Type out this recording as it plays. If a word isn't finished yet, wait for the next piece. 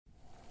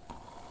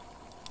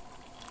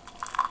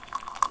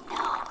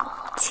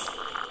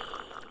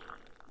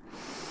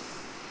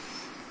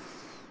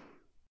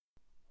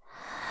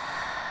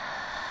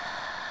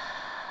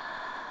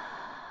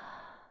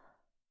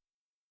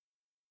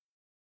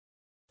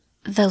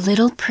The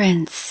Little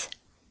Prince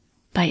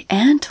by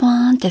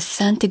Antoine de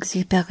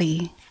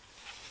Saint-Exupéry.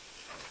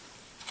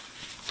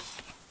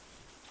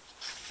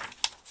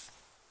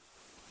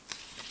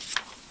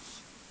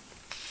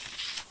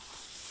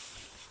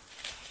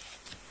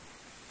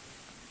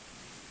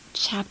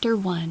 Chapter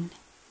 1.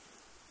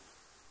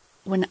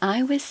 When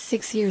I was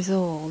 6 years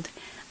old,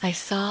 I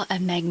saw a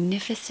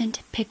magnificent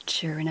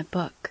picture in a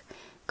book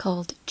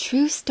called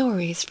True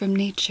Stories from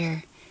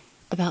Nature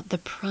about the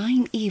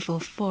primeval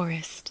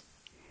forest.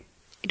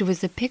 It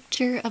was a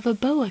picture of a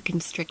boa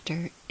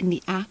constrictor in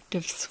the act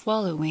of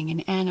swallowing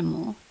an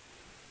animal.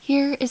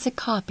 Here is a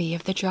copy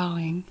of the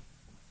drawing.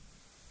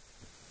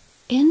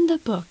 In the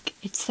book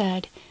it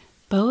said,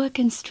 boa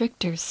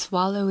constrictors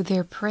swallow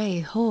their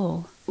prey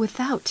whole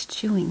without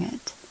chewing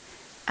it.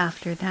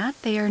 After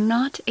that they are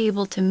not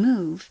able to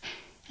move,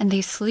 and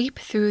they sleep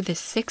through the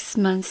 6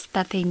 months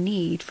that they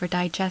need for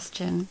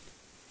digestion.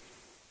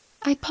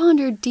 I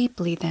pondered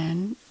deeply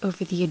then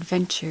over the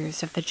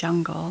adventures of the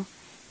jungle,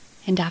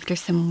 and after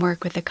some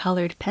work with a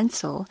colored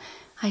pencil,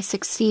 I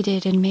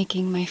succeeded in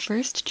making my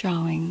first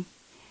drawing.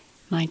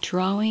 My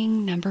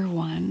drawing number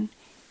 1.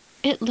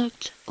 It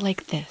looked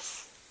like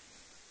this.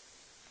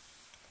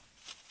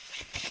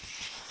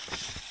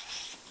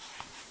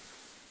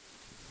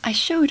 I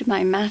showed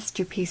my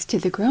masterpiece to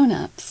the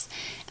grown-ups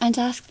and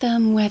asked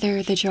them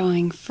whether the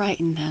drawing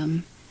frightened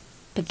them,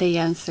 but they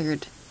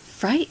answered,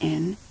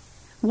 "Frighten?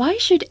 Why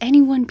should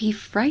anyone be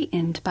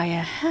frightened by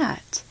a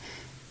hat?"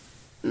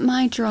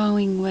 My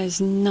drawing was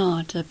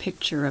not a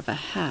picture of a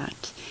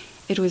hat.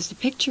 It was a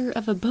picture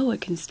of a boa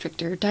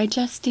constrictor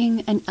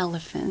digesting an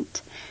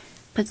elephant.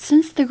 But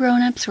since the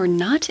grown-ups were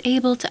not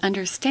able to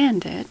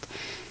understand it,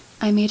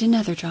 I made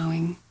another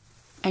drawing.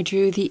 I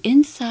drew the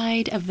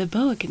inside of the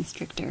boa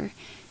constrictor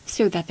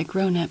so that the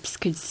grown-ups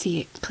could see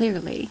it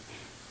clearly.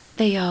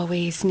 They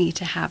always need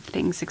to have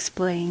things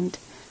explained.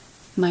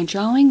 My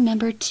drawing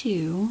number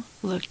 2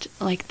 looked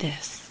like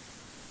this.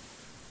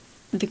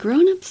 The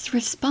grown-ups'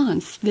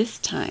 response this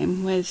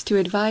time was to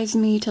advise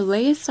me to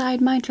lay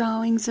aside my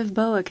drawings of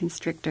boa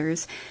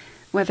constrictors,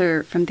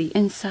 whether from the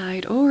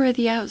inside or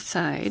the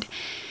outside,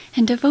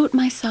 and devote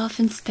myself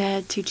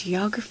instead to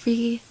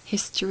geography,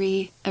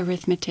 history,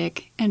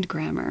 arithmetic, and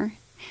grammar.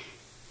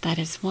 That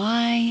is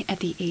why,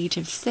 at the age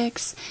of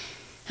 6,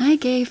 I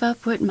gave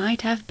up what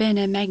might have been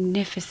a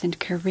magnificent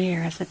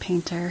career as a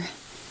painter.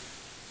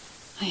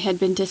 I had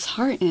been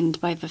disheartened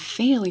by the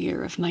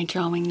failure of my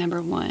drawing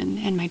number 1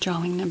 and my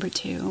drawing number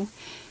 2.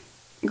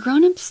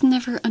 Grown-ups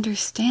never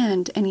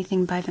understand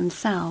anything by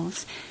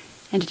themselves,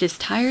 and it is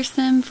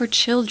tiresome for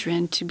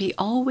children to be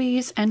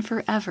always and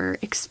forever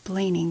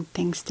explaining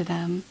things to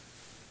them.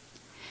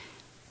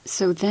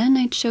 So then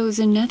I chose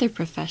another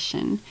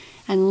profession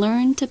and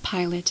learned to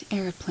pilot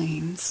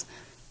airplanes.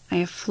 I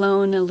have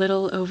flown a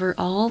little over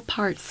all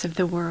parts of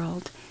the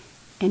world,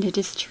 and it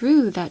is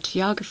true that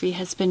geography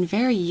has been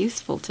very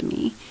useful to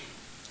me.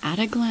 At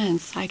a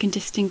glance, I can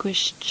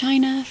distinguish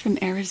China from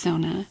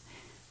Arizona.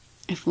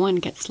 If one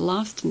gets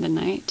lost in the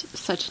night,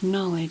 such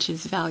knowledge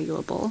is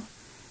valuable.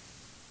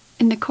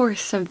 In the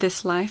course of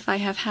this life, I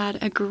have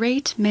had a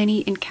great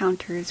many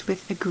encounters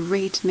with a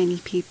great many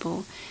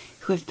people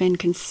who have been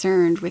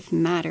concerned with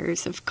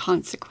matters of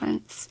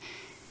consequence.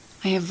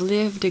 I have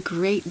lived a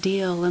great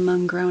deal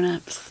among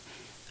grown-ups.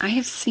 I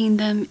have seen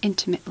them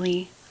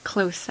intimately,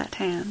 close at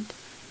hand.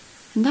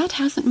 And that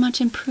hasn't much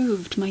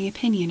improved my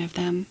opinion of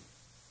them.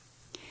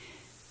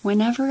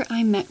 Whenever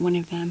I met one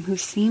of them who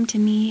seemed to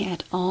me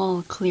at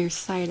all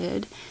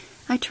clear-sighted,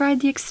 I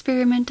tried the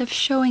experiment of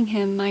showing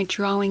him my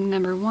drawing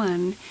number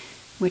 1,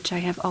 which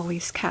I have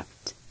always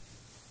kept.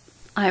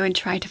 I would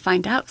try to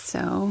find out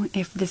so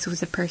if this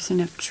was a person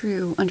of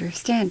true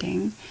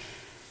understanding,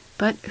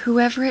 but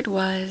whoever it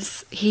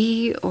was,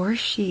 he or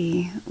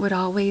she would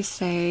always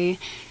say,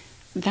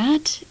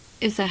 "That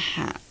is a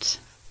hat."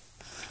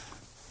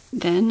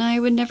 Then I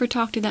would never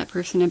talk to that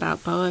person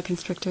about boa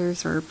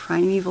constrictors or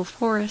primeval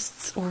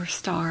forests or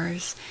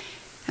stars.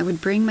 I would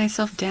bring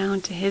myself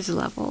down to his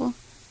level.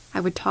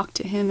 I would talk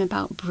to him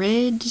about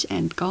bridge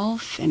and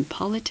golf and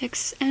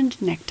politics and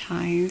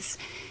neckties.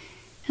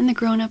 And the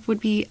grown-up would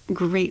be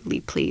greatly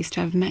pleased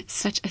to have met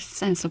such a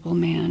sensible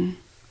man.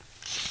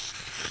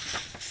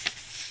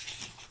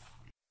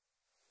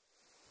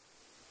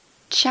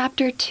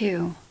 Chapter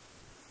 2.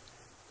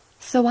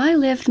 So I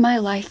lived my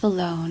life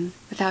alone,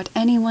 without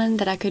anyone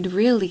that I could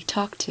really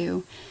talk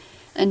to,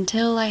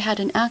 until I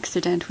had an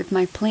accident with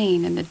my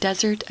plane in the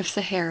desert of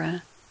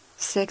Sahara,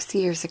 6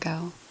 years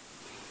ago.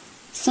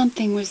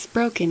 Something was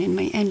broken in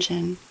my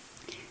engine,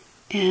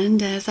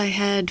 and as I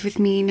had with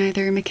me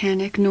neither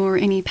mechanic nor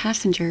any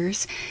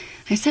passengers,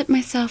 I set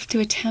myself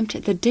to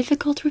attempt the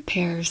difficult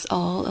repairs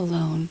all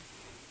alone.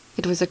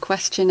 It was a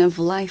question of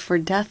life or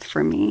death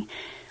for me.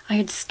 I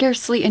had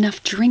scarcely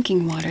enough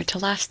drinking water to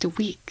last a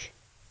week.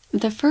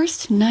 The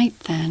first night,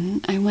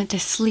 then, I went to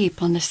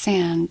sleep on the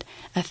sand,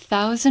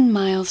 1,000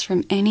 miles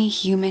from any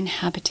human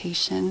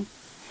habitation.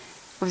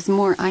 I was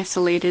more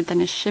isolated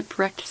than a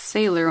shipwrecked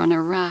sailor on a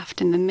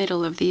raft in the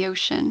middle of the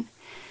ocean.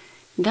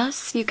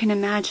 Thus you can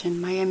imagine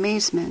my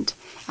amazement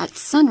at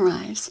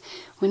sunrise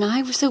when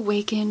I was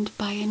awakened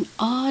by an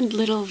odd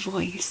little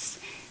voice.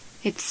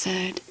 It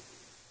said,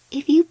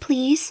 "If you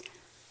please,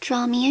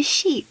 draw me a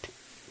sheep."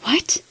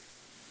 "What?"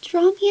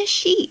 "Draw me a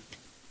sheep."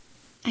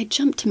 I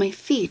jumped to my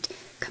feet,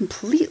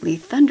 completely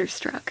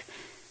thunderstruck.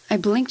 I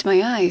blinked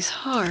my eyes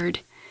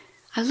hard.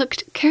 I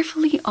looked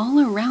carefully all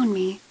around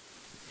me,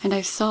 and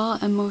I saw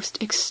a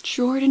most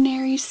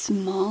extraordinary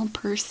small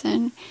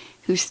person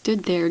who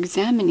stood there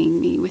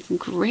examining me with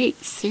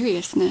great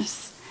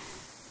seriousness.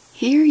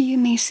 Here you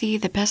may see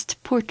the best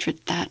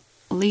portrait that,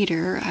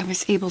 later, I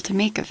was able to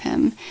make of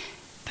him,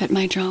 but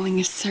my drawing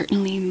is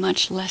certainly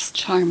much less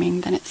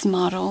charming than its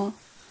model.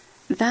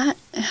 That,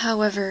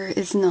 however,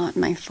 is not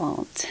my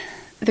fault.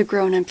 The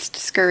grown-ups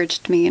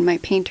discouraged me in my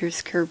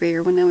painter's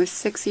career when I was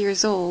 6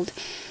 years old,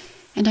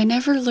 and I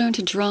never learned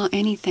to draw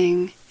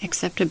anything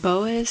except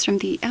boas from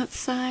the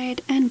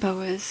outside and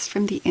boas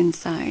from the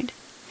inside.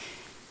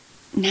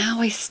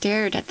 Now I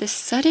stared at this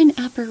sudden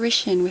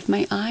apparition with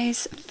my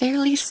eyes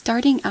fairly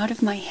starting out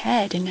of my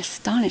head in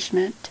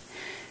astonishment.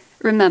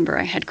 Remember,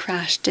 I had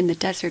crashed in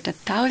the desert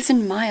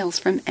 1,000 miles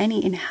from any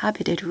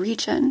inhabited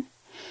region.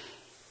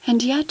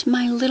 And yet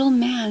my little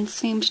man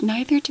seemed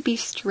neither to be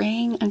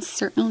straying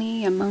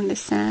uncertainly among the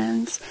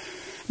sands,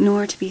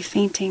 nor to be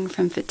fainting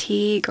from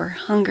fatigue or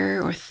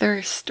hunger or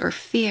thirst or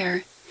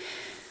fear.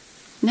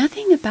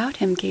 Nothing about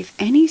him gave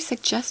any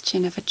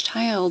suggestion of a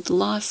child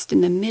lost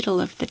in the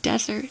middle of the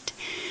desert,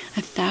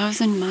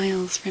 1,000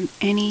 miles from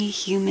any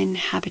human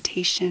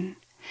habitation.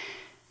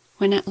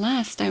 When at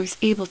last I was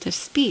able to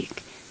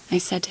speak, I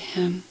said to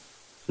him,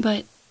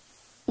 "But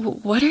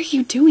what are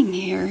you doing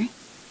here?"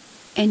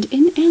 And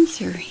in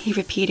answer he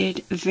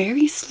repeated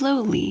very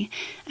slowly,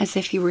 as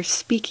if he were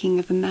speaking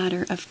of a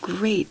matter of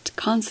great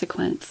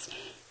consequence,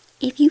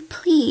 "If you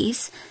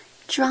please,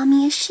 draw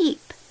me a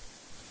sheep."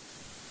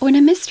 When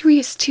a mystery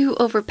is too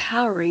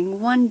overpowering,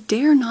 one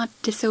dare not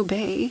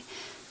disobey.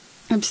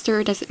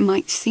 Absurd as it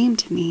might seem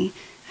to me,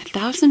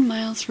 1,000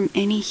 miles from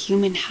any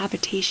human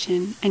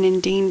habitation and in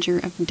danger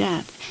of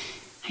death,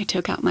 I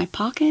took out my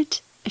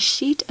pocket, a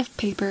sheet of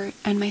paper,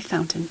 and my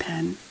fountain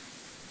pen.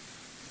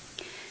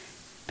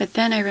 But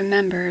then I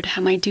remembered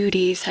how my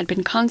duties had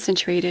been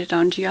concentrated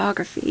on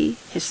geography,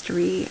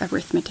 history,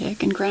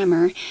 arithmetic, and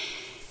grammar,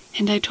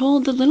 and I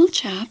told the little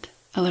chap,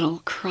 a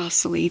little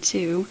crossly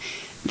too,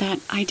 that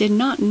I did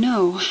not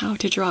know how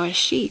to draw a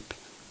sheep.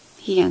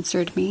 He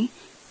answered me,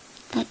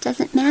 "That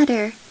doesn't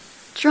matter.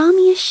 Draw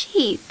me a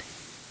sheep."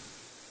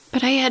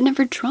 But I had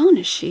never drawn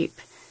a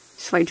sheep,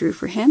 so I drew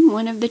for him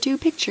one of the 2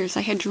 pictures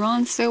I had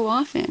drawn so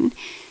often.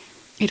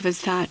 It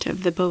was that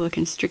of the boa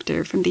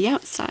constrictor from the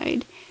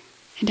outside,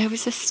 and I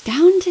was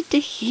astounded to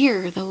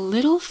hear the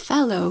little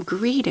fellow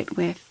greet it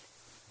with,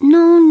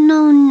 "No,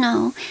 no,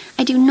 no.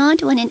 I do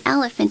not want an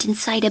elephant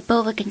inside a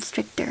boa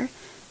constrictor.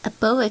 A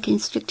boa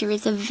constrictor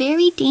is a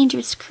very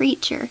dangerous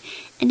creature,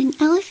 and an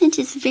elephant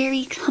is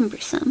very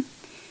cumbersome.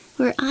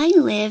 Where I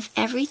live,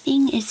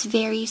 everything is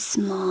very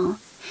small.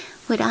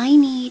 What I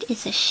need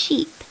is a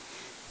sheep.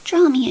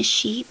 Draw me a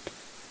sheep."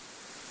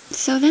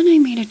 So then I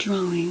made a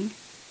drawing.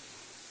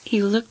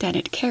 He looked at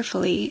it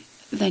carefully,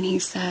 then he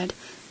said,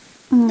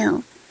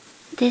 "No,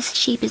 this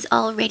sheep is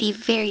already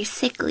very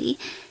sickly.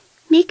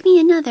 Make me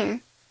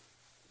another."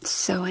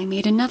 So I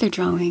made another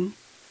drawing.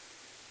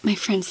 My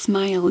friend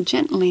smiled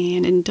gently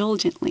and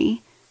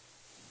indulgently.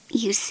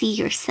 "You see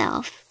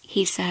yourself,"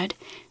 he said,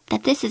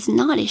 "that this is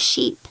not a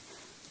sheep.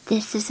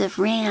 This is a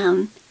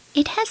ram.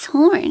 It has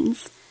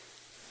horns."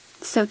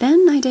 So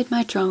then I did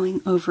my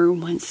drawing over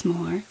once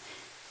more,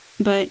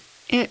 but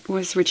it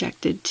was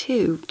rejected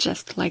too,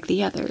 just like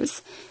the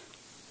others.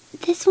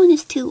 "This one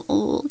is too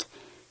old.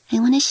 I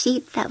want a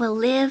sheep that will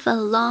live a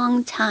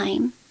long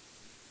time."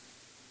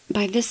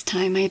 By this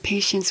time my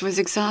patience was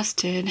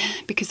exhausted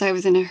because I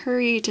was in a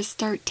hurry to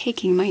start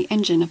taking my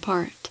engine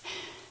apart,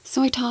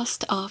 so I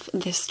tossed off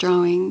this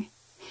drawing,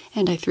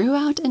 and I threw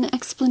out an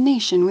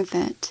explanation with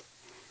it.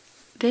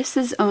 "This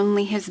is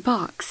only his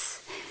box.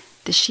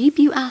 The sheep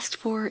you asked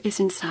for is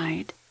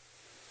inside."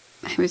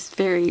 I was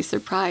very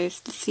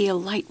surprised to see a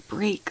light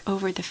break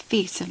over the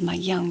face of my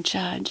young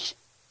judge.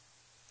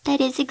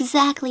 "That is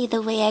exactly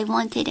the way I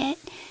wanted it.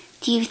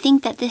 Do you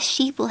think that this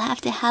sheep will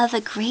have to have a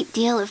great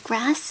deal of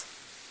grass?"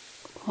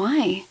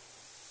 "Why?"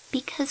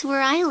 "Because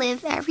where I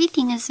live,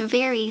 everything is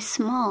very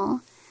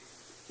small."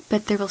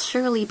 "But there will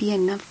surely be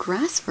enough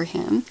grass for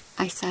him,"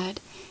 I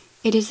said.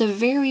 "It is a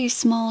very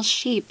small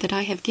sheep that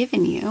I have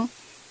given you."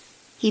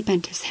 He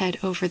bent his head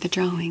over the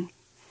drawing.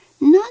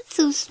 "Not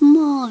so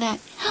small that...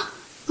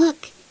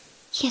 Look,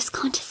 he has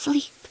gone to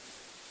sleep."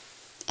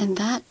 And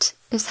that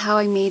is how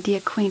I made the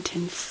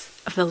acquaintance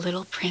of the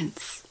little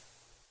prince.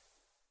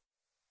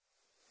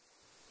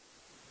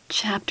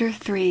 Chapter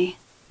 3.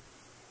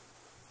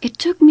 It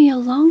took me a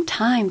long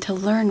time to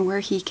learn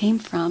where he came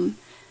from.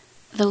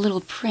 The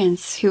little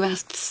prince, who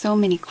asked so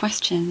many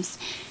questions,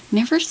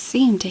 never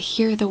seemed to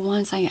hear the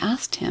ones I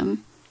asked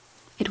him.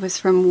 It was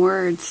from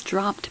words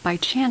dropped by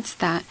chance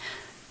that,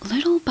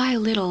 little by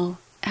little,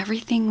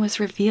 everything was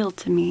revealed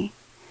to me.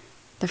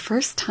 The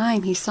first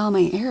time he saw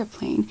my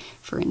airplane,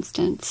 for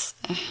instance,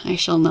 I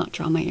shall not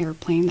draw my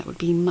airplane, that would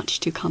be much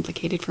too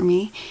complicated for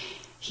me,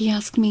 he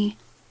asked me,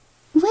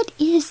 "What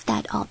is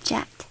that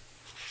object?"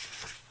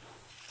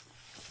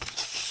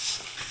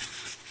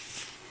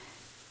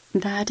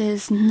 "That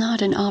is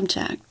not an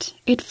object.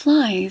 It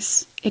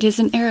flies. It is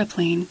an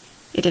airplane.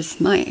 It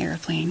is my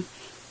airplane."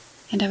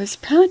 And I was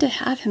proud to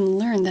have him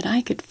learn that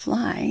I could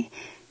fly.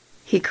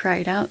 He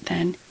cried out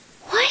then,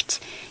 "What?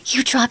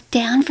 You dropped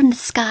down from the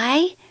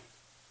sky?"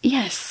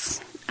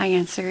 "Yes," I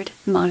answered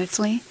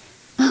modestly.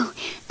 "Oh,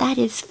 that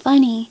is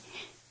funny."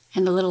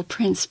 And the little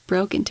prince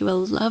broke into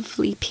a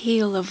lovely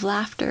peal of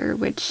laughter,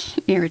 which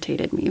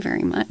irritated me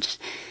very much.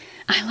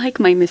 I like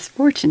my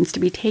misfortunes to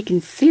be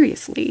taken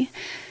seriously.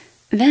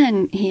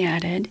 Then he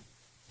added,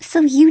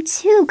 "So you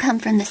too come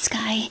from the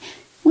sky.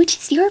 Which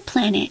is your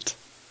planet?"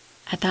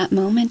 At that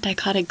moment I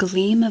caught a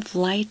gleam of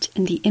light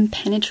in the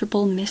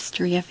impenetrable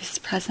mystery of his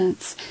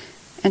presence,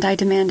 and I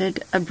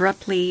demanded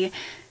abruptly,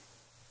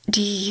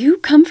 "Do you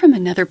come from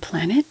another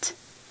planet?"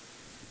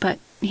 But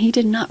he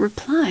did not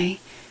reply.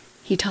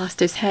 He tossed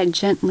his head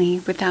gently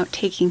without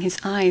taking his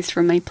eyes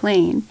from my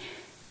plane.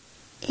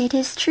 "It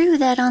is true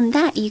that on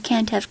that you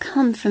can't have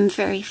come from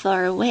very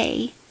far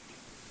away."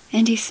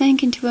 And he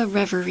sank into a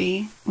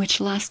reverie, which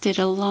lasted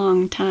a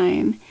long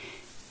time.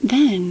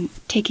 Then,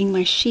 taking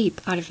my sheep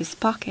out of his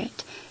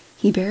pocket,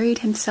 he buried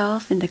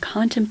himself in the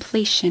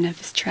contemplation of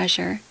his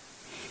treasure.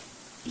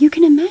 You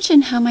can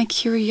imagine how my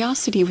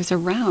curiosity was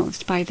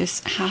aroused by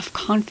this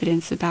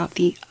half-confidence about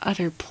the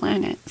other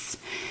planets.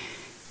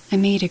 I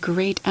made a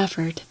great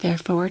effort,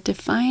 therefore, to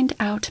find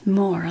out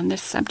more on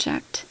this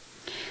subject.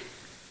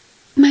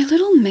 "My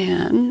little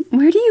man,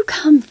 where do you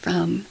come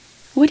from?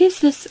 What is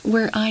this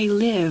where I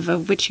live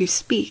of which you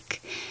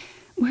speak?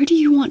 Where do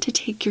you want to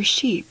take your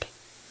sheep?"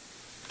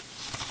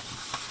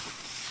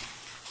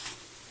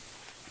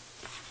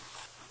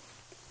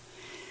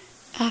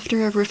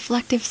 After a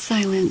reflective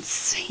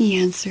silence, he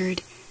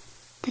answered,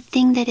 "The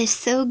thing that is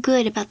so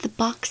good about the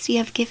box you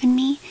have given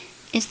me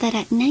is that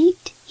at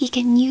night he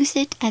can use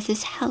it as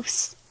his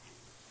house."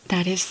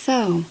 "That is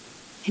so.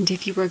 And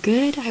if you are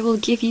good, I will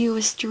give you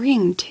a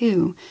string,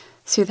 too,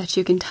 so that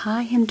you can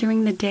tie him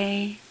during the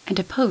day, and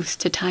a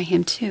post to tie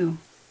him to."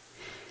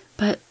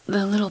 But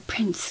the little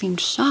prince seemed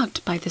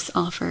shocked by this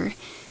offer.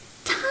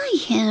 "Tie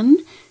him?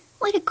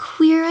 What a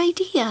queer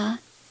idea."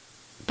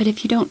 "But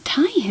if you don't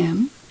tie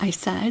him," I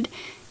said,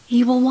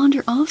 "he will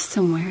wander off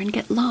somewhere and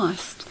get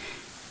lost."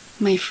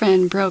 My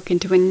friend broke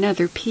into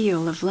another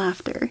peal of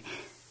laughter.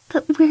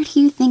 "But where do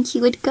you think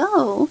he would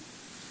go?"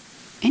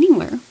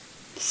 "Anywhere,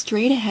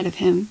 straight ahead of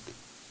him."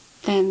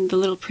 Then the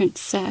little prince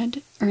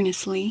said,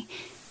 earnestly,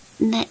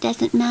 "That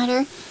doesn't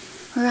matter.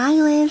 Where I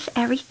live,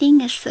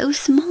 everything is so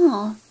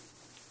small."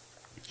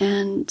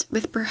 And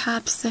with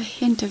perhaps a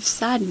hint of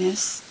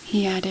sadness,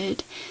 he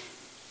added,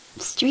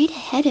 "Straight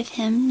ahead of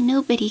him,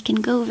 nobody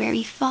can go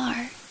very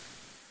far."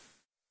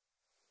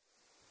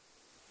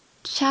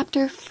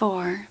 Chapter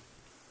 4.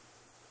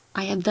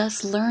 I had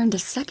thus learned a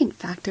second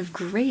fact of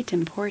great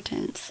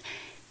importance.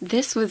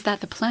 This was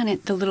that the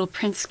planet the little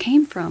prince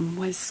came from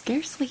was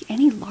scarcely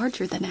any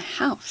larger than a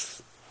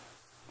house.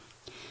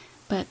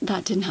 But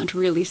that did not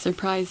really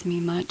surprise me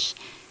much.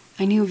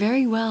 I knew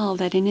very well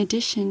that in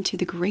addition to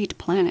the great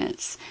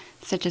planets,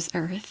 such as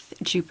Earth,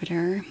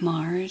 Jupiter,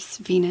 Mars,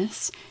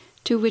 Venus,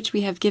 to which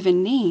we have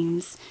given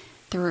names,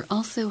 there are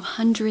also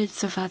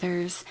hundreds of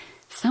others,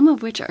 some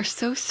of which are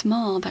so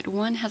small that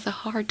one has a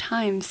hard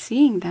time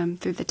seeing them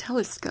through the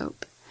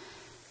telescope.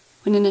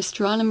 When an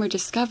astronomer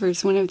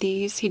discovers one of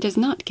these, he does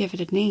not give it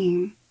a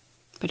name,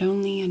 but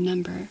only a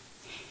number.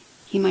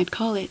 He might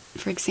call it,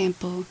 for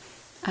example,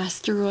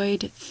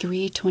 Asteroid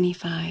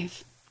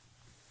 325.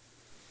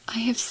 I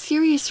have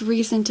serious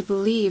reason to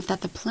believe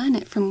that the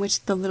planet from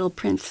which the little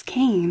prince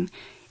came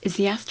is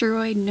the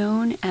asteroid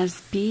known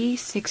as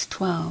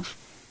B612.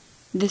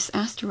 This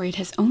asteroid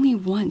has only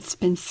once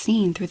been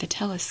seen through the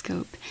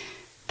telescope.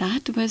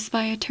 That was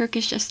by a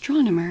Turkish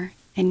astronomer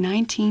in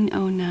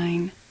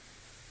 1909.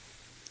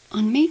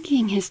 On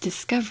making his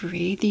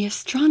discovery, the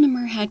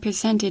astronomer had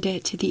presented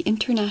it to the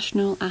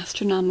International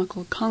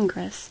Astronomical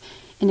Congress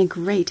in a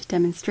great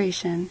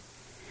demonstration.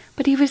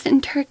 But he was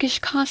in Turkish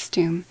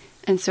costume,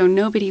 and so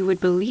nobody would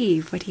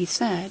believe what he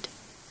said.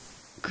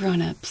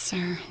 Grown-ups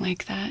are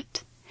like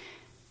that.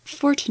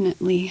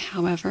 Fortunately,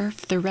 however,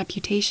 for the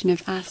reputation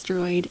of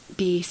asteroid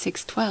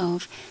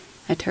B612,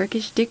 a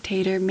Turkish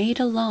dictator made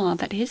a law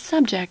that his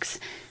subjects,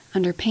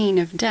 under pain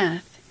of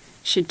death,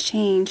 should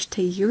change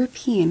to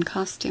European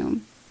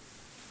costume.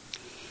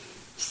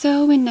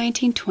 So in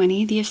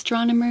 1920, the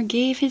astronomer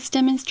gave his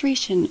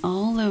demonstration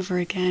all over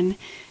again,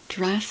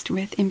 dressed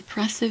with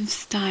impressive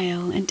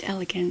style and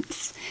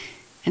elegance,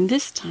 and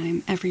this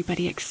time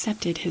everybody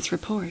accepted his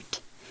report.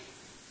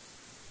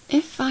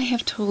 If I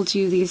have told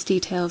you these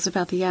details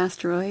about the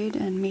asteroid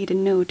and made a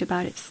note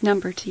about its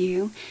number to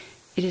you,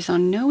 it is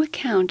on no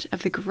account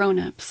of the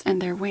grown-ups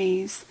and their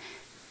ways.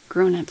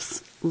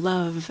 Grown-ups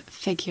love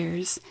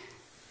figures.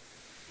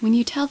 When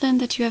you tell them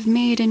that you have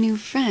made a new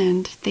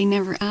friend, they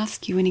never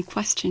ask you any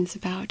questions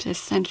about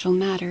essential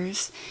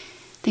matters.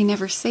 They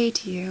never say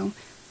to you,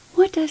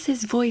 "What does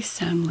his voice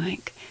sound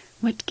like?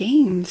 What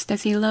games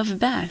does he love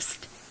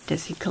best?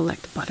 Does he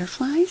collect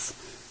butterflies?"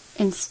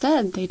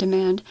 Instead, they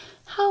demand,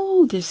 "How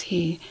old is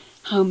he?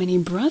 How many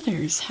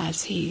brothers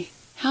has he?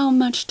 How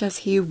much does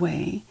he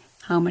weigh?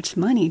 How much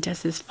money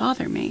does his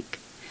father make?"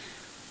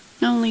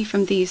 Only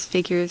from these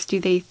figures do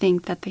they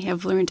think that they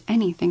have learned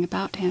anything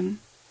about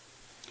him.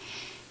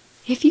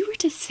 If you were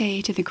to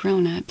say to the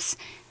grown-ups,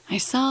 "I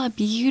saw a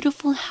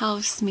beautiful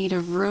house made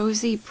of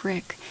rosy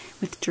brick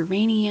with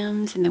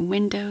geraniums in the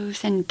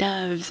windows and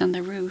doves on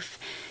the roof,"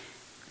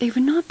 they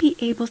would not be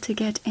able to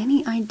get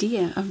any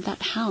idea of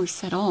that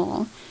house at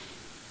all.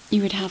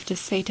 You would have to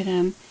say to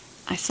them,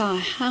 "I saw a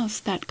house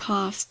that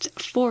cost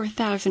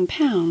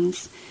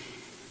 £4,000.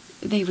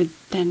 They would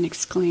then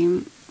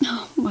exclaim,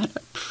 "Oh, what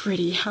a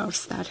pretty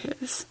house that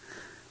is."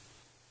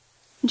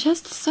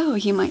 Just so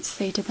you might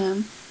say to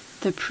them,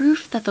 "The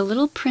proof that the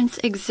little prince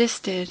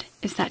existed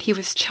is that he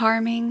was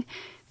charming,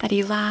 that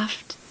he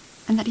laughed,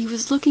 and that he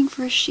was looking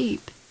for a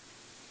sheep.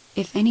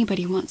 If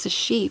anybody wants a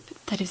sheep,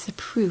 that is a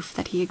proof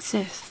that he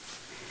exists."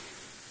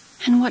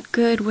 And what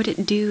good would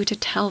it do to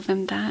tell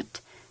them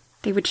that?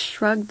 They would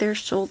shrug their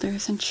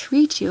shoulders and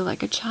treat you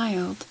like a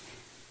child.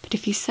 But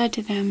if you said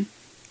to them,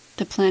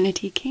 "The planet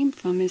he came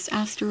from is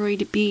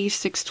asteroid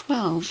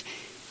B612,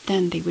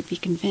 then they would be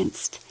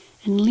convinced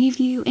and leave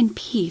you in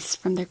peace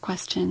from their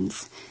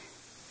questions.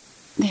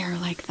 They are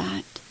like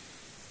that.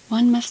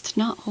 One must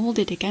not hold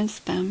it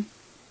against them.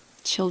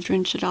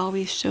 Children should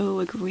always show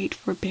a great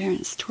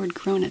forbearance toward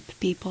grown-up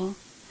people.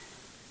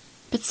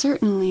 But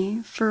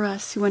certainly, for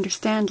us who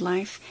understand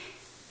life,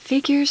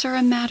 figures are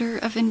a matter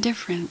of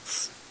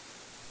indifference.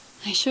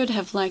 I should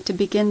have liked to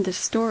begin this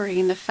story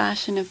in the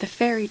fashion of the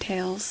fairy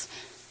tales.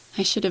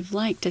 I should have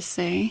liked to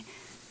say,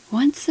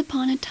 "Once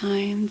upon a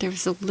time there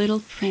was a little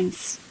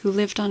prince who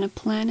lived on a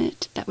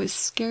planet that was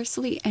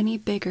scarcely any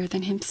bigger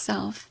than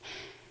himself,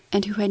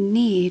 and who had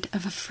need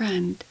of a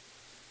friend."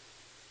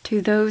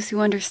 To those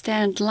who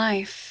understand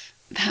life,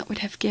 that would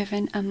have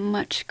given a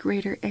much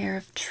greater air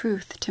of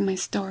truth to my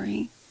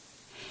story.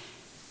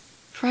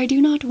 For I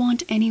do not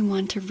want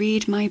anyone to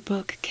read my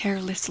book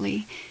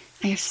carelessly.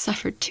 I have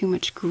suffered too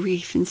much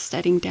grief in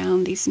setting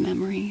down these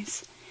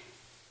memories.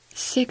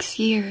 6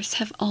 years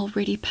have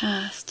already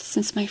passed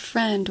since my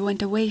friend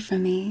went away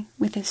from me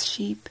with his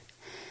sheep.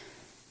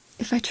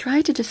 If I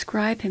try to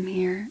describe him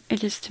here,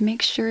 it is to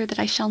make sure that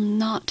I shall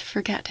not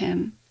forget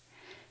him.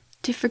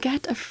 To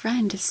forget a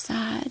friend is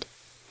sad.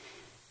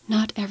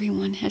 Not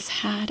everyone has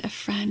had a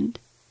friend.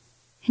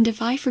 And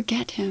if I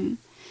forget him,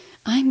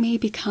 I may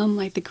become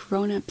like the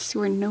grown-ups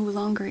who are no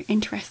longer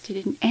interested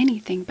in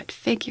anything but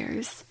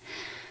figures.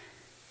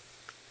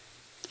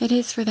 It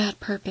is for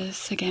that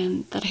purpose,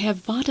 again, that I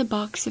have bought a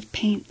box of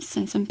paints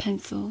and some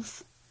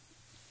pencils.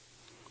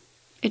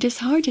 It is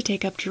hard to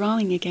take up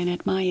drawing again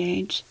at my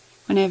age,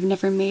 when I have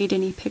never made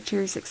any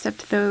pictures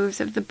except those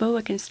of the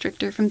boa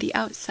constrictor from the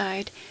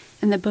outside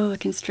and the boa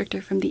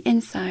constrictor from the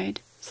inside,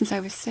 since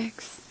I was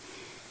 6.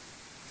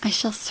 I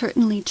shall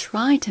certainly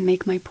try to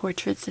make my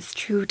portraits as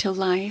true to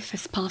life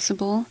as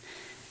possible,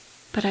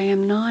 but I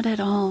am not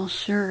at all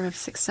sure of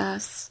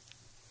success.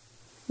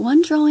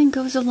 One drawing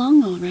goes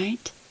along all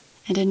right,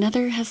 and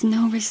another has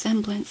no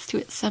resemblance to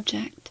its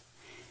subject.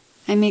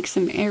 I make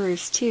some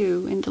errors,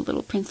 too, in the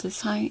little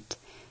prince's height.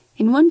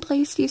 In one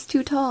place he is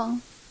too tall,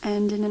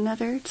 and in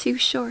another too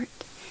short,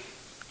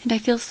 and I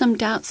feel some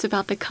doubts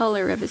about the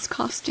color of his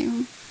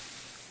costume.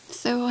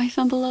 So I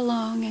fumble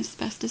along as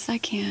best as I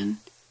can,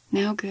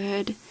 now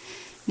good,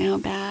 now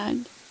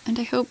bad, and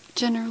I hope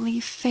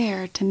generally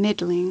fair to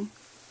middling.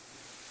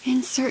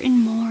 In certain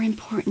more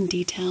important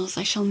details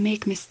I shall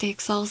make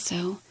mistakes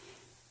also,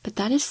 but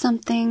that is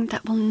something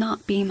that will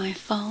not be my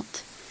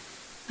fault.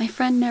 My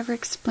friend never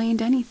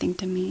explained anything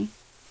to me.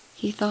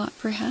 He thought,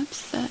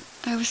 perhaps, that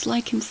I was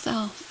like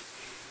himself.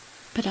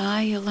 But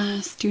I,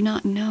 alas, do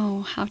not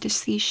know how to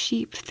see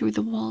sheep through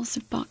the walls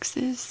of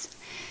boxes.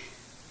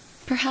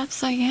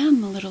 Perhaps I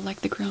am a little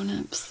like the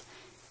grown-ups.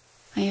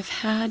 I have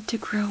had to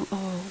grow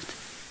old.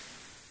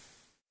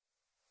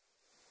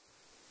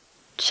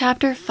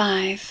 Chapter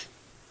 5.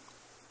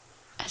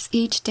 As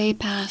each day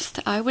passed,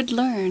 I would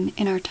learn,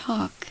 in our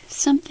talk,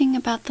 something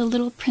about the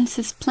little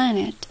prince's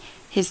planet,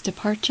 his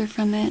departure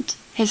from it,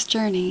 his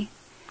journey.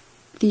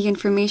 The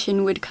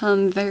information would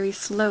come very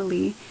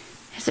slowly,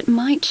 as it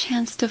might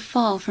chance to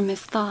fall from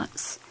his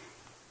thoughts.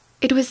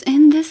 It was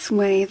in this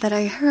way that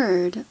I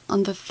heard,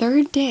 on the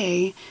 3rd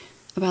day,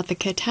 about the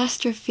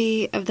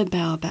catastrophe of the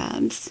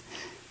baobabs.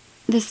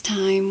 This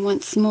time,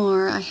 once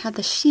more, I had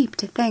the sheep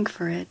to thank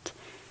for it,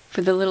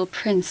 for the little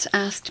prince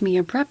asked me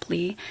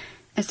abruptly,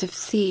 as if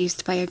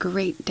seized by a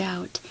great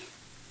doubt,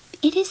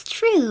 "It is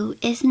true,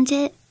 isn't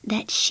it,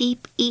 that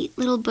sheep eat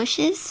little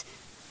bushes?"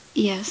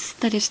 "Yes,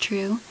 that is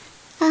true."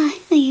 "Ah,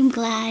 I am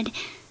glad."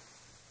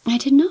 I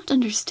did not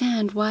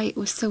understand why it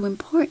was so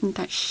important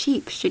that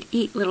sheep should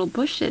eat little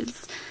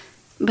bushes,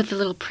 but the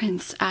little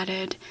prince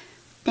added,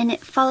 Then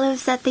it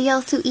follows that they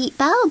also eat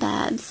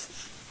baobabs.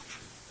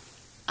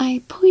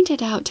 I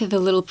pointed out to the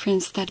little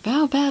prince that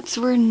baobabs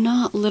were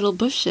not little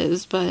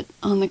bushes, but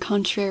on the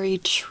contrary,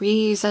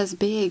 trees as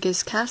big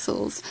as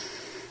castles,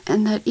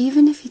 and that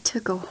even if he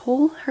took a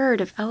whole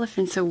herd of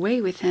elephants away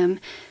with him,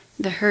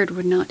 the herd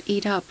would not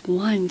eat up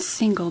one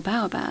single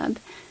baobab.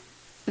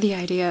 The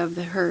idea of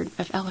the herd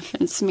of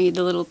elephants made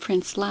the little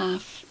prince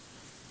laugh.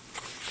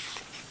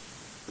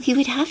 We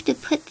would have to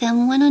put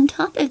them one on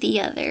top of the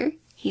other,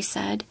 he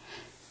said,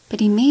 but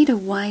he made a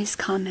wise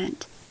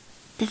comment.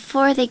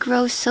 Before they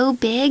grow so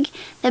big,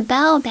 the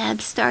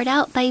baobabs start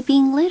out by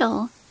being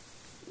little.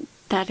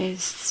 That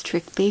is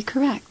strictly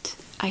correct,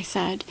 I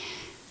said.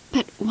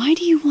 But why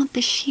do you want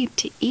the sheep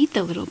to eat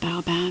the little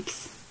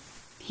baobabs?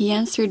 He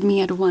answered me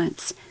at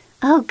once.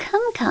 Oh,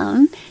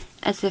 come,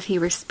 as if he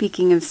were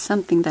speaking of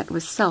something that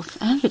was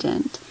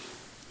self-evident,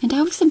 and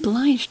I was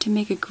obliged to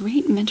make a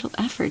great mental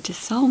effort to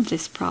solve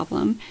this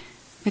problem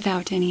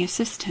without any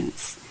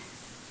assistance.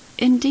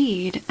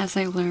 Indeed, as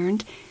I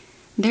learned,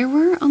 there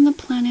were on the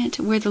planet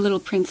where the little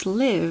prince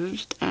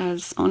lived,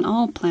 as on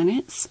all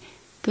planets,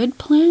 good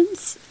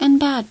plants and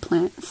bad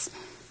plants.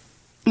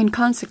 In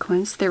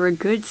consequence, there were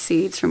good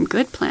seeds from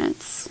good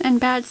plants and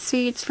bad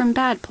seeds from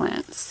bad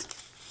plants.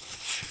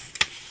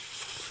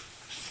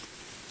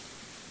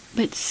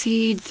 But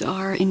seeds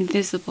are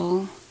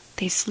invisible.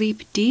 They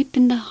sleep deep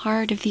in the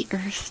heart of the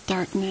earth's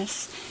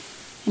darkness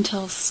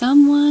until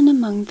someone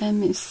among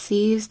them is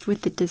seized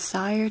with the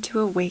desire to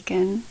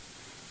awaken.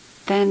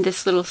 Then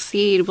this little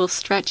seed will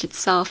stretch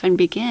itself and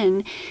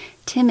begin,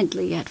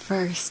 timidly at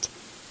first,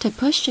 to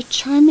push a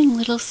charming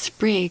little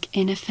sprig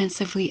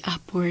inoffensively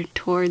upward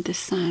toward the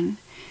sun.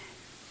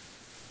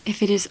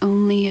 If it is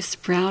only a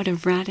sprout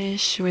of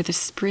radish or the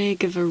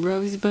sprig of a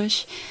rose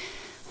bush,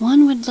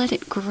 one would let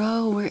it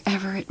grow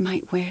wherever it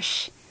might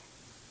wish.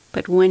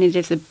 But when it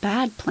is a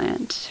bad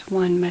plant,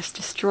 one must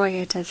destroy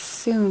it as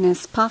soon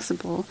as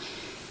possible,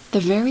 the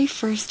very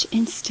first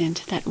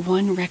instant that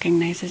one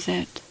recognizes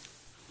it.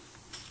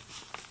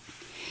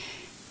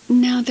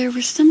 Now there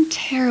were some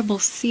terrible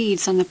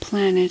seeds on the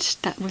planet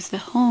that was the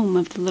home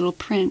of the little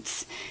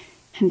prince,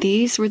 and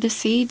these were the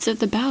seeds of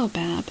the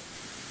baobab.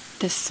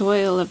 The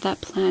soil of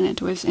that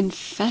planet was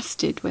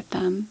infested with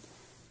them.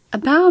 A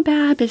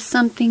baobab is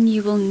something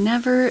you will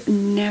never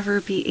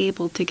be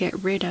able to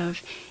get rid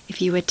of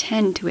if you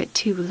attend to it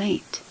too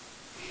late.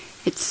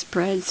 It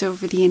spreads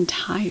over the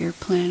entire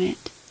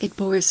planet. It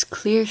bores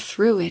clear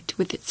through it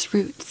with its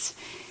roots.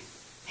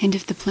 And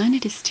if the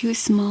planet is too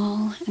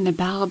small and the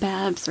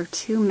baobabs are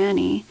too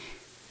many,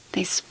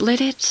 they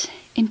split it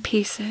in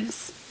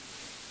pieces.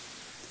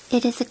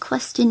 It is a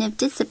question of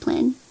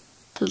discipline,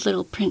 the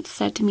little prince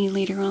said to me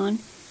later on.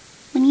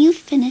 When you've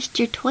finished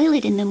your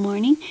toilet in the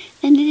morning,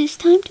 then it is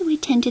time to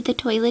attend to the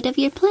toilet of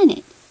your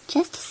planet.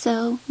 Just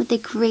so, with the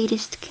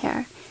greatest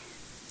care.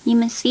 You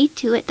must see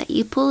to it that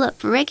you pull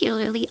up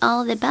regularly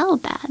all the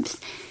baobabs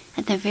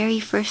at the very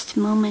first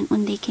moment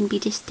when they can be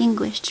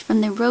distinguished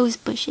from the rose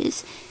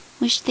bushes,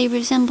 which they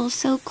resemble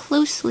so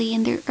closely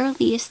in their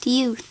earliest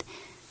youth.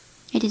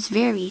 It is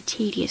very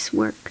tedious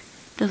work,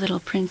 the little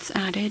prince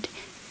added,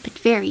 but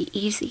very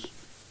easy.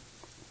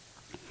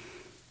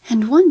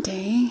 And one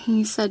day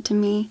he said to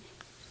me,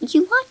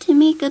 You ought to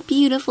make a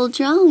beautiful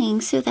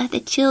drawing so that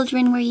the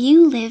children where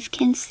you live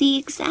can see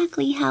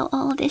exactly how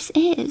all this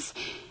is.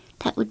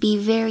 That would be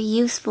very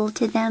useful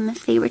to them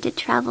if they were to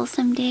travel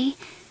someday.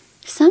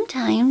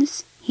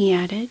 Sometimes, he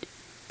added,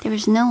 there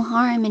is no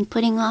harm in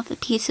putting off a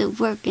piece of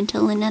work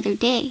until another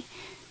day.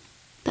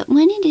 But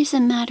when it is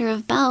a matter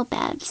of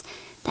baobabs,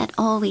 that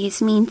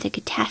always means a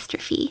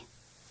catastrophe.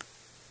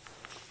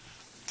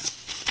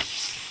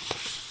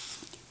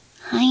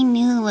 I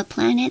knew a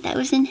planet that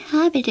was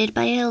inhabited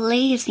by a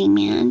lazy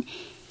man.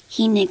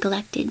 He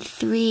neglected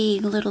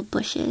 3 little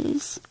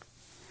bushes.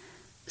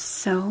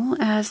 So,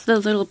 as the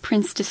little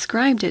prince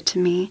described it to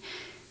me,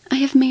 I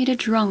have made a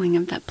drawing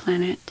of that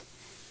planet.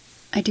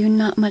 I do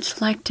not much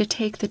like to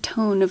take the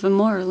tone of a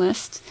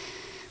moralist,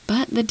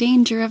 but the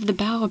danger of the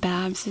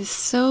baobabs is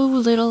so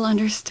little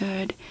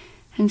understood,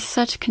 and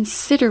such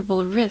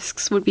considerable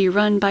risks would be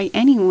run by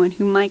anyone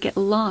who might get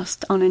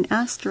lost on an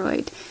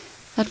asteroid,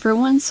 that for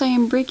once I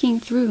am breaking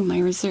through my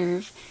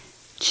reserve.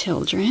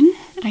 Children,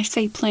 I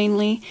say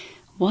plainly,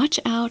 watch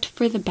out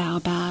for the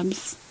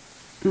baobabs.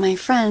 My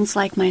friends,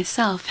 like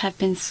myself, have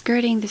been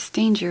skirting this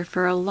danger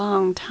for a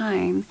long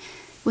time,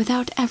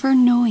 without ever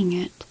knowing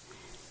it.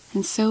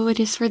 And so it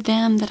is for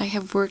them that I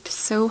have worked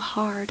so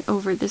hard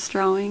over this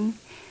drawing.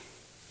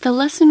 The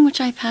lesson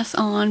which I pass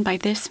on by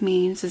this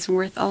means is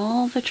worth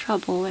all the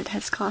trouble it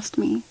has cost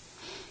me.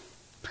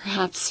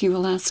 Perhaps you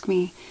will ask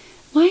me,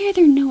 why are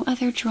there no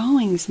other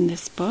drawings in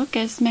this book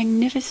as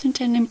magnificent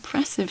and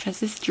impressive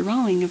as this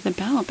drawing of the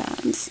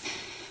baobabs?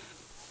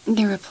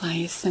 The reply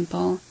is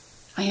simple.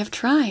 I have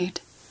tried,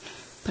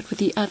 but with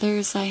the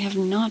others I have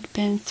not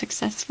been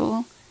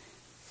successful.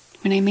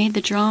 When I made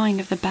the drawing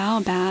of the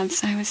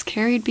baobabs, I was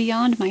carried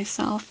beyond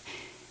myself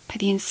by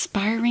the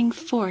inspiring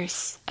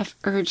force of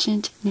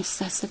urgent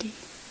necessity.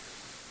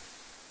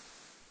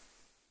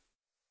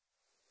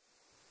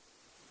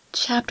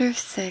 Chapter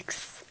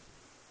 6.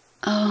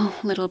 Oh,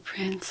 little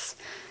prince,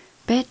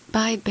 bit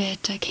by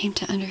bit I came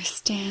to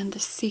understand the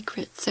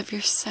secrets of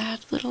your sad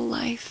little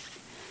life.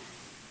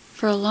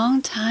 For a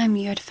long time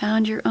you had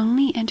found your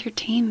only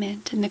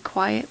entertainment in the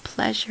quiet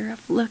pleasure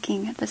of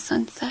looking at the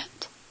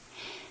sunset.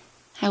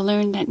 I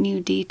learned that new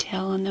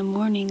detail on the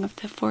morning of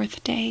the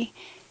 4th day,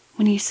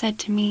 when you said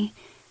to me,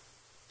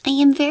 I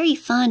am very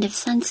fond of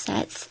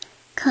sunsets.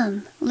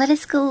 Come, let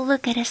us go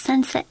look at a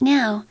sunset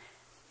now.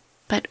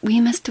 But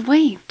we must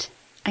wait,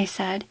 I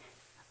said.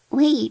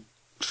 Wait,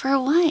 for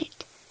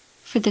what?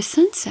 For the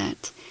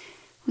sunset.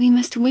 We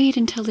must wait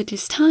until it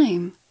is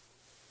time.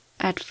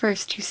 At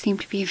first you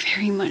seemed to be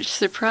very much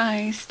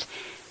surprised,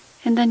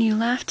 and then you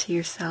laughed to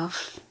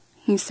yourself.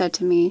 You said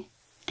to me,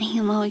 I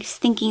am always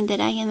thinking that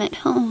I am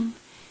at home.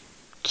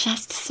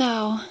 Just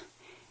so.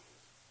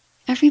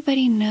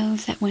 Everybody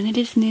knows that when it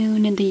is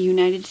noon in the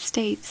United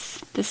States,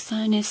 the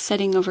sun is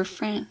setting over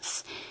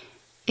France.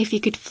 If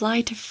you could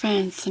fly to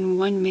France in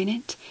 1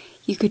 minute,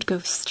 you could go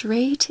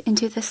straight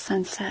into the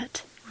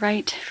sunset,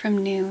 right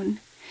from noon.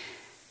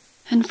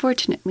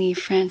 Unfortunately,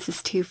 France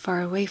is too far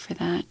away for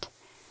that.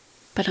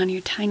 But on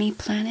your tiny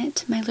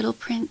planet, my little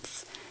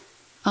prince,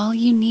 all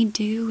you need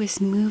do is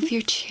move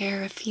your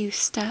chair a few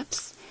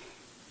steps.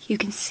 You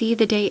can see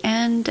the day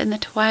end and the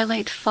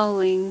twilight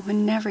falling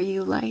whenever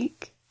you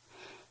like.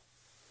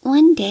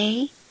 One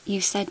day, you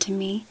said to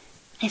me,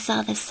 I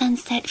saw the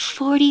sunset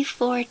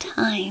 44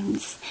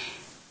 times.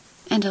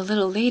 And a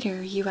little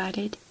later, you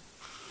added,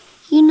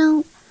 You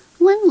know,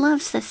 one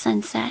loves the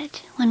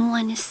sunset when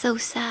one is so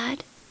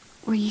sad.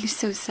 Were you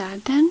so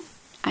sad then?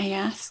 I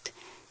asked,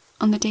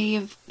 on the day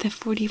of the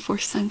 44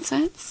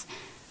 sunsets?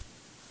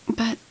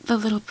 But the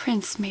little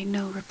prince made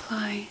no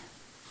reply.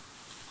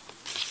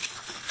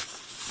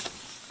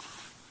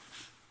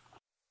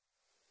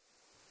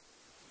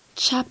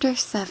 Chapter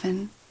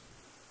 7.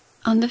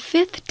 On the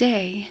 5th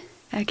day,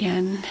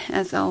 again,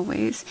 as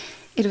always,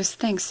 it was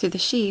thanks to the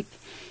sheep,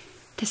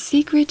 the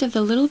secret of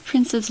the little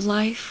prince's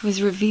life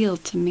was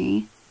revealed to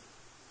me.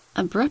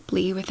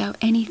 Abruptly, without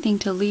anything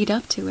to lead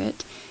up to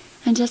it,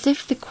 and as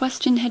if the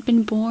question had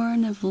been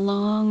born of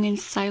long and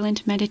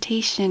silent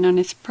meditation on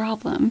his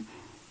problem,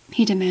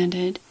 he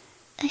demanded,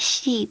 A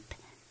sheep,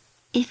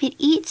 if it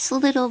eats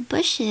little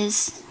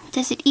bushes,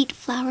 does it eat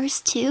flowers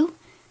too?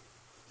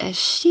 A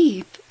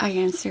sheep, I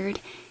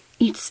answered,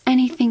 eats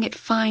anything it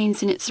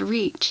finds in its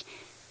reach.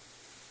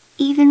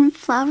 Even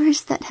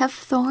flowers that have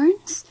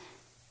thorns?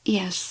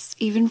 Yes,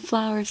 even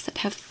flowers that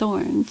have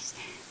thorns.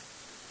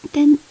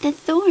 Then the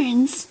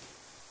thorns,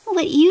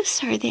 what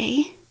use are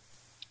they?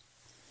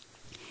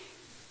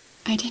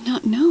 I did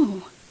not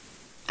know.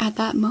 At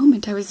that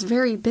moment I was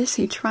very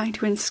busy trying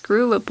to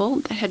unscrew a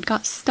bolt that had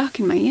got stuck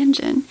in my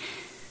engine.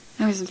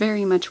 I was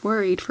very much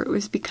worried, for it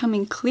was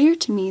becoming clear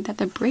to me that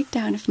the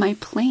breakdown of my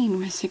plane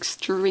was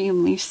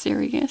extremely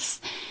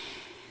serious.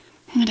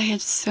 And I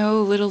had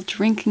so little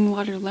drinking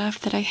water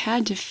left that I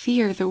had to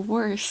fear the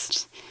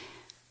worst.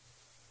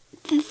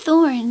 The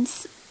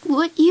thorns,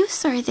 what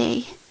use are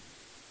they?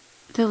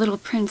 The little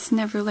prince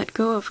never let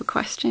go of a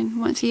question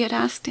once he had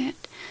asked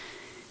it.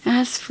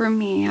 As for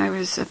me, I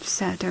was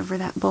upset over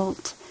that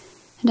bolt,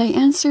 and I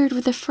answered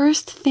with the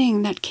first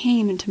thing that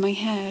came into my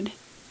head.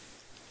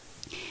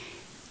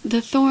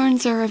 The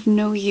thorns are of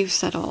no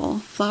use at all.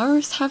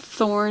 Flowers have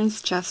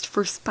thorns just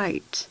for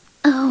spite.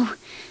 Oh.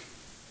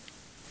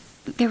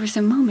 There was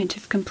a moment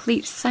of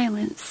complete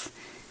silence.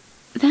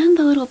 Then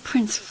the little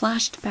prince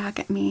flashed back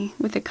at me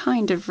with a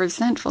kind of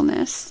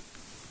resentfulness.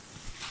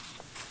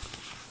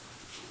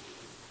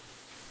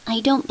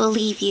 I don't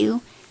believe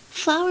you.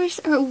 Flowers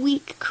are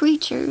weak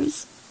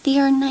creatures. They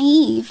are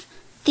naive.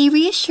 They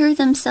reassure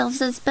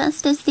themselves as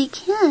best as they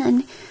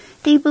can.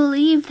 They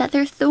believe that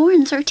their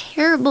thorns are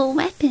terrible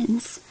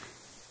weapons.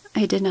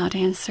 I did not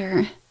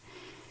answer.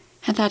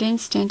 At that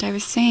instant I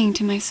was saying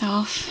to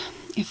myself,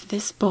 if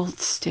this bolt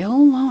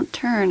still won't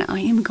turn, I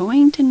am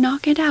going to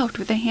knock it out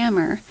with a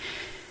hammer.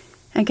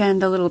 Again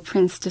the little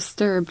prince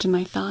disturbed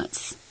my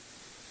thoughts.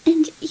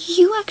 And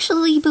you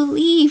actually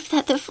believe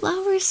that the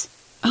flowers...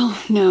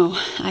 Oh, no,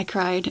 I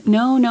cried.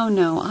 No, no,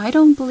 no, I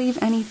don't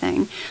believe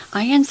anything.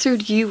 I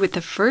answered you with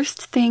the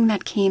first thing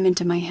that came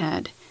into my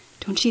head.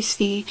 Don't you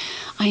see?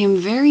 I am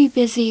very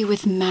busy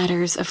with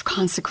matters of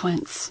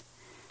consequence.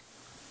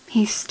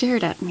 He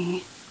stared at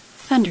me,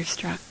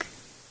 thunderstruck.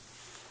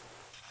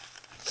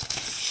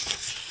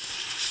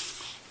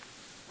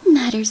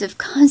 Matters of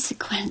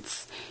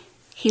consequence.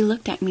 He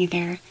looked at me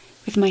there,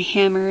 with my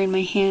hammer in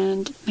my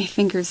hand, my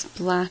fingers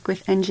black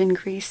with engine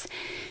grease,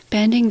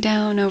 bending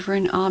down over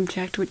an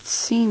object which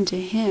seemed to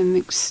him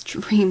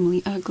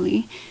extremely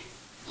ugly.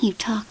 You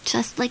talk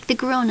just like the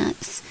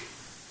grown-ups.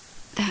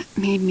 That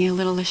made me a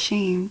little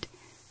ashamed,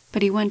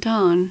 but he went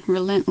on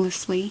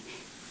relentlessly.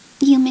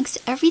 You mix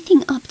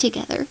everything up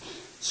together.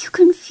 You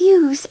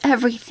confuse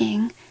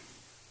everything.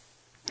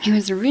 He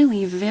was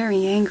really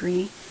very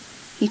angry.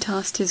 He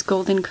tossed his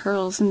golden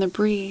curls in the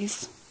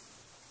breeze.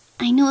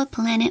 I know a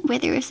planet where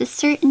there is a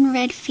certain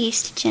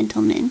red-faced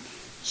gentleman.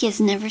 He has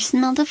never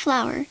smelled a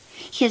flower.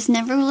 He has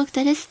never looked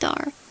at a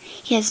star.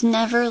 He has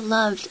never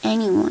loved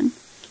anyone.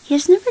 He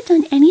has never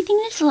done anything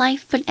in his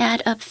life but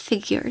add up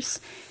figures.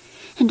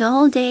 And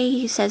all day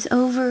he says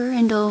over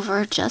and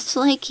over, just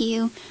like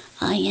you,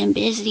 I am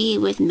busy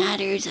with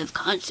matters of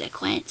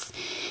consequence.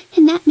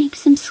 And that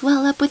makes him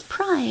swell up with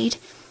pride.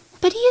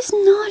 But he is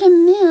not a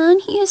man,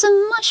 he is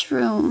a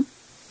mushroom.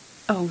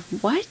 Oh,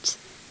 what?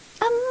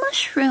 A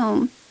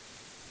mushroom.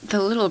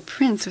 The little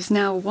prince was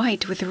now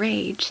white with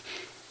rage.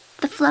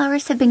 The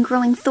flowers have been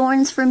growing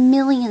thorns for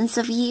millions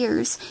of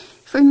years.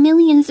 For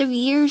millions of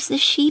years, the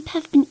sheep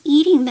have been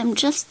eating them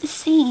just the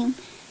same.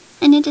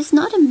 And it is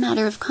not a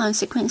matter of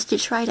consequence to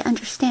try to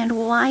understand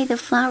why the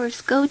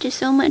flowers go to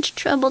so much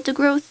trouble to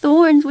grow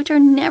thorns which are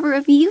never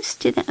of use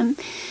to them.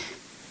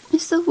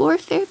 Is the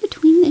warfare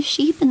between the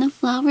sheep and the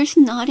flowers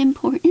not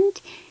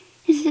important?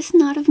 Is this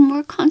not of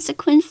more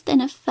consequence than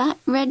a fat,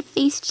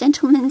 red-faced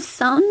gentleman's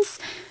sums?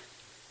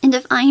 And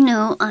if I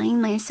know I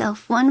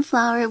myself one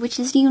flower which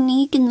is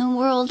unique in the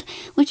world,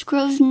 which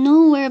grows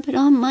nowhere but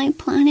on my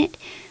planet,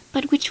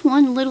 but which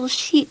one little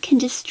sheep can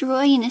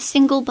destroy in a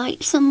single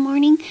bite some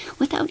morning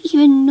without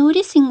even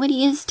noticing what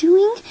he is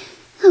doing,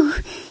 oh,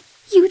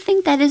 you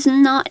think that is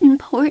not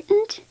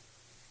important?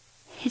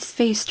 His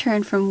face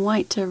turned from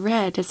white to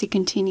red as he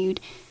continued,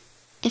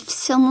 If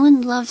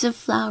someone loves a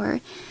flower,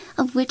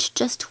 of which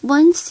just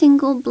one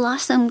single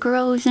blossom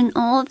grows in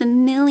all the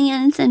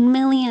millions and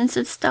millions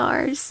of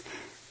stars,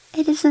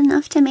 it is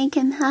enough to make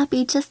him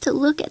happy just to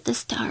look at the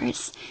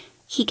stars.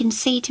 He can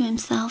say to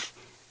himself,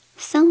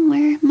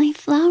 somewhere my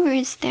flower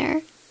is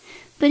there.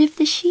 But if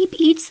the sheep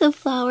eats the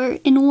flower,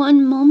 in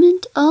one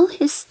moment all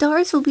his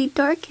stars will be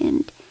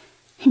darkened.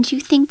 And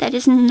you think that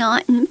is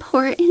not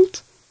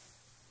important?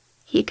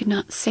 He could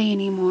not say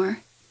any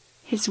more.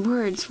 His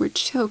words were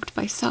choked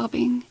by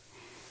sobbing.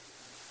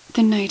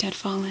 The night had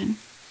fallen.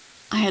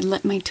 I had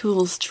let my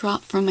tools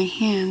drop from my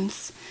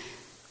hands.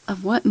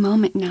 Of what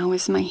moment now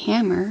was my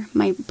hammer,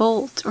 my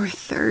bolt, or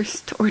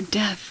thirst, or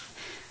death?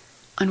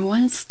 On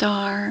one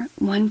star,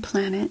 one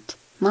planet,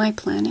 my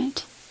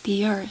planet,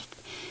 the earth,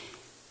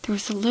 there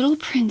was a little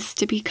prince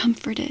to be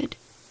comforted.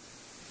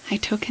 I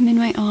took him in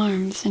my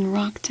arms and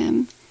rocked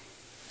him.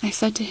 I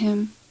said to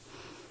him,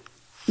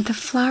 the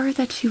flower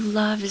that you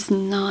love is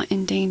not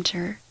in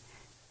danger.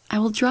 I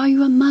will draw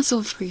you a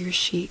muzzle for your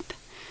sheep.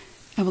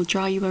 I will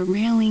draw you a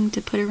railing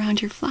to put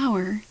around your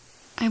flower.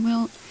 I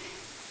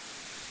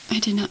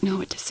did not know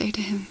what to say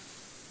to him.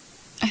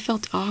 I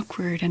felt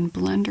awkward and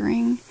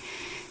blundering.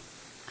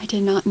 I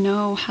did not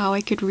know how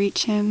I could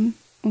reach him,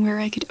 where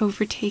I could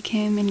overtake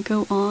him and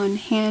go on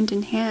hand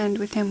in hand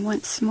with him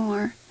once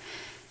more.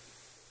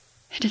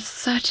 It is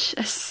such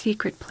a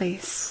secret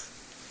place,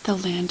 the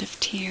land of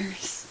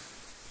tears.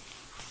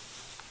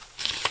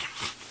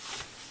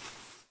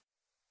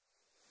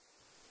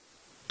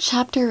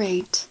 Chapter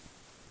 8.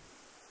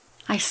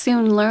 I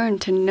soon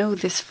learned to know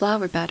this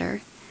flower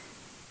better.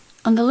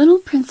 On the little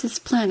prince's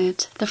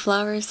planet, the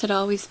flowers had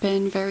always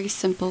been very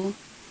simple.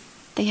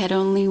 They had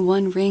only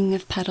one ring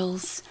of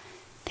petals.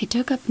 They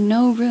took up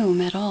no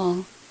room at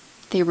all.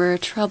 They were a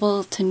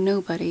trouble to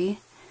nobody.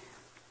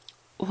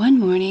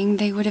 One morning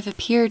they would have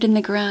appeared in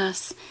the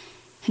grass,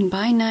 and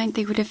by night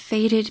they would have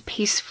faded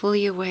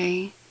peacefully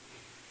away.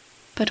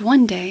 But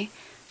one day,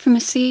 from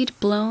a seed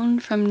blown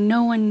from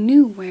no one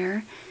knew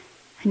where,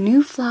 a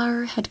new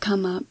flower had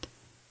come up,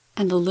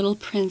 and the little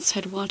prince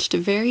had watched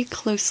very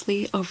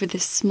closely over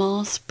this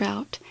small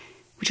sprout,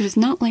 which was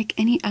not like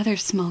any other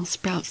small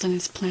sprouts on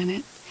his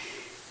planet.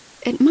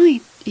 It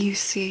might, you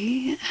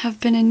see, have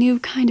been a new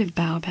kind of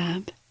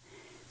baobab.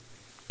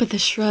 But the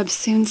shrub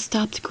soon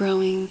stopped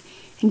growing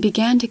and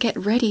began to get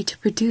ready to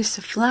produce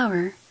a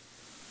flower.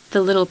 The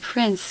little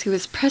prince, who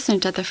was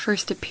present at the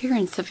first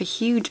appearance of a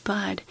huge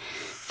bud,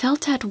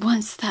 felt at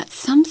once that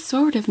some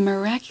sort of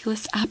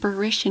miraculous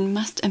apparition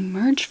must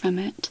emerge from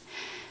it.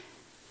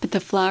 But the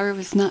flower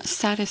was not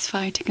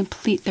satisfied to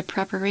complete the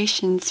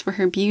preparations for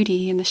her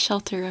beauty in the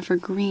shelter of her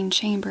green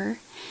chamber.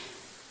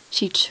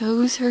 She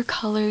chose her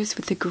colors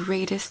with the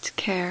greatest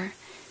care.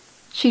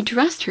 She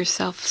dressed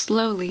herself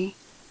slowly.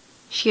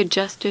 She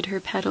adjusted her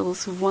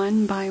petals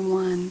one by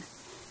one.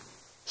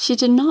 She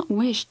did not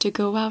wish to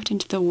go out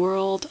into the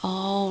world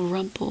all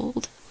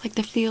rumpled, like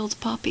the field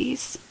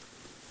poppies.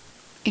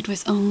 It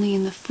was only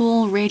in the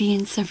full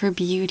radiance of her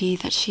beauty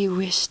that she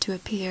wished to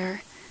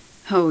appear.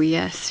 Oh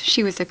yes,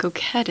 she was a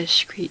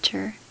coquettish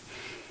creature,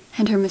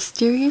 and her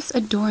mysterious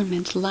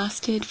adornment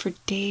lasted for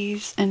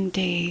days and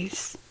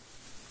days.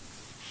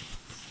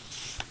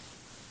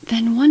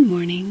 Then one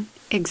morning,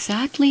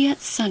 exactly at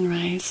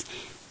sunrise,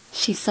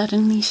 she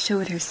suddenly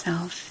showed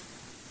herself,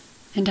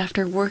 and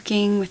after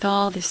working with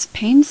all this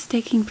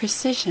painstaking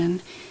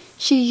precision,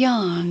 she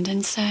yawned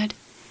and said,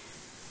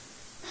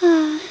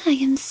 I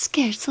am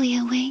scarcely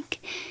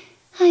awake.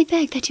 I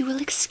beg that you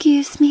will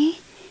excuse me.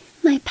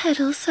 My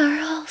petals are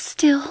all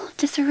still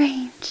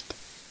disarranged.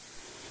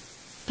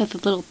 But the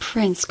little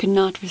prince could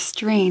not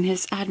restrain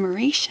his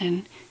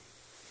admiration.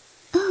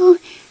 Oh,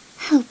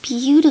 how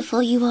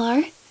beautiful you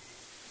are!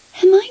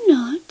 Am I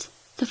not?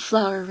 The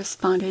flower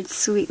responded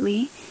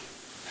sweetly,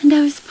 and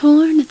I was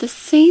born at the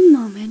same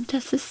moment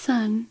as the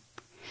sun,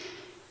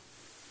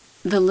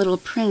 The little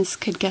prince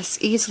could guess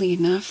easily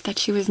enough that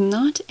she was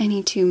not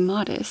any too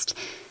modest,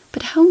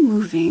 but how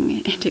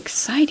moving and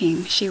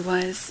exciting she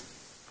was.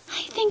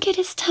 "I think it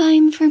is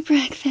time for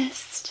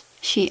breakfast,"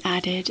 she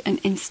added an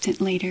instant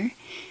later.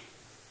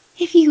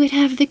 "If you would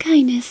have the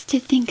kindness to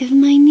think of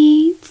my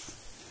needs."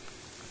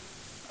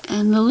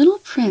 And the little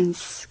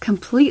prince,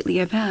 completely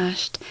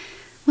abashed,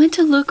 went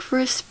to look for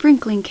a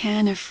sprinkling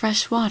can of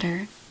fresh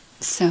water.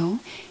 So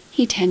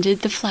he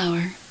tended the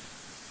flower.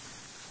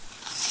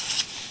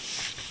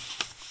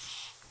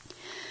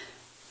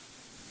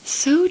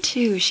 So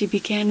too she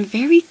began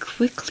very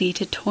quickly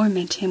to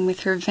torment him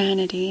with her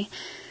vanity,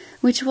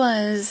 which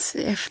was,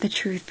 if the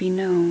truth be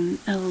known,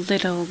 a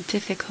little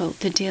difficult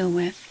to deal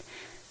with.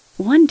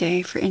 One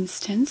day, for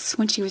instance,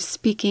 when she was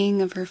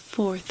speaking of her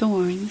 4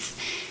 thorns,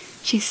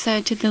 she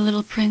said to the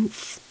little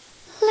prince,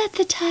 "Let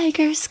the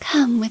tigers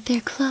come with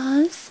their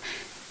claws."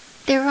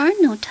 "There are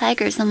no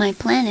tigers on my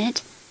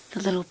planet,"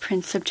 the little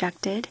prince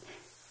objected.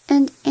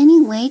 "And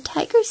anyway,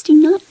 tigers do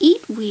not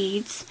eat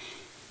weeds."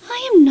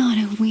 "I am not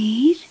a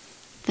weed,"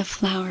 the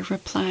flower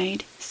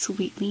replied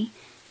sweetly.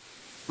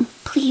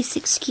 "Please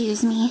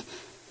excuse me."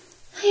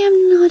 "I am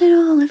not at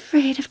all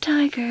afraid of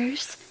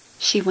tigers,"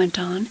 she went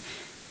on,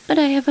 "but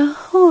I have a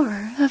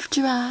horror of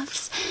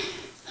drafts.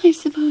 I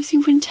suppose you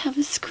wouldn't have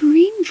a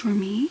screen for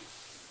me?"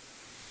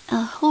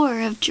 "A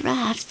horror of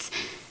drafts?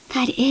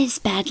 That is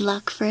bad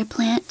luck for a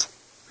plant,"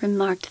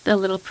 remarked the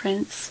little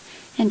prince,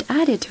 and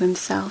added to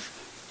himself,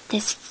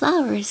 "This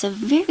flower is a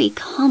very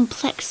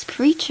complex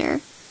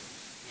creature."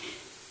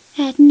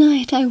 "At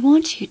night I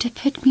want you to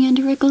put me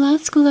under a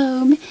glass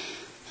globe.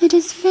 It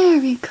is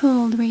very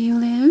cold where you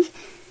live,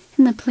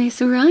 in the place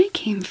where I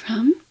came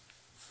from."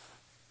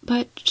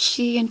 But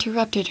she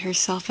interrupted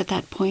herself at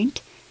that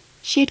point.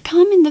 She had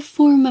come in the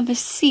form of a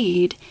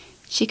seed.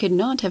 She could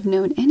not have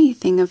known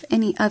anything of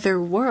any other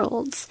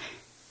worlds.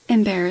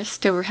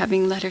 Embarrassed over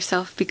having let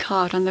herself be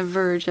caught on the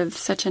verge of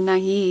such a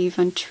naive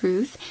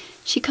untruth,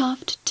 she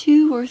coughed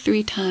 2 or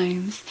 3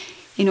 times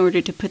in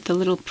order to put the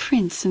little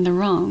prince in the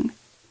wrong.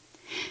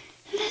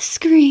 "The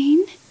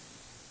screen?"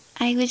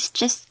 "I was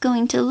just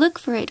going to look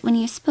for it when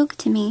you spoke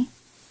to me."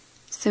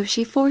 So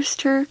she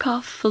forced her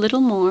cough a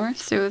little more,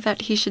 so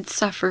that he should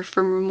suffer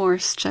from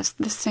remorse just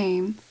the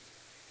same.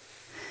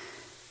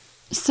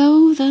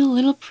 So the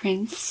little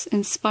prince,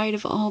 in spite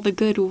of all the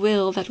good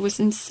will that was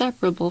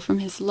inseparable from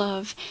his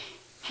love,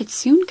 had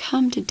soon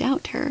come to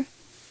doubt her.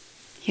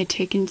 He had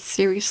taken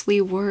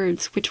seriously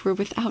words which were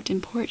without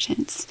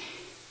importance,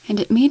 and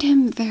it made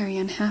him very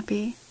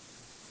unhappy.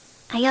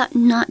 "I ought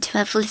not to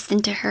have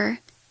listened to her,"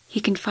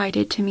 he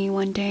confided to me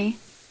one day.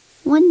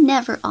 "One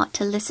never ought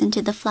to listen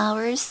to the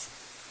flowers."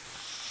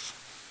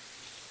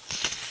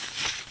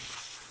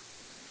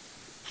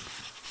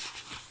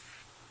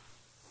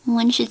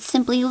 "One should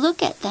simply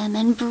look at them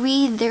and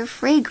breathe their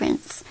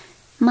fragrance.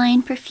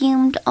 Mine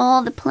perfumed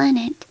all the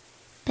planet,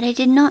 but I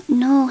did not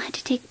know how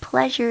to take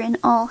pleasure in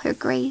all her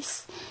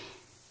grace.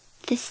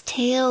 This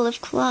tale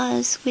of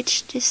claws,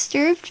 which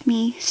disturbed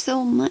me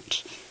so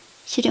much,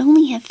 should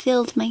only have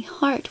filled my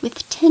heart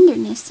with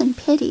tenderness and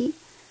pity."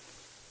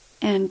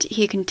 And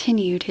he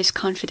continued his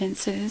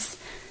confidences.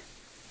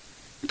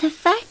 "The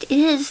fact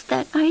is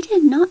that I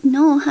did not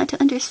know how to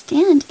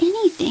understand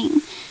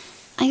anything.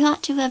 I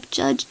ought to have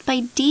judged by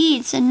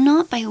deeds and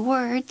not by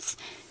words.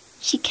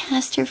 She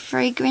cast her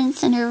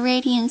fragrance and her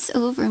radiance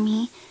over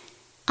me.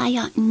 I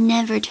ought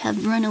never to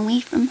have run away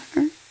from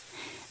her.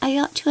 I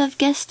ought to have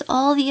guessed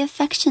all the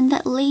affection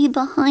that lay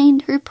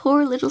behind her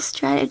poor little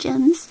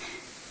stratagems.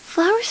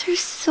 Flowers are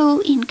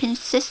so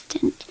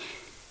inconsistent,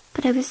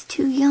 but I was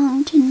too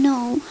young to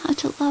know how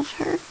to love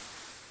her."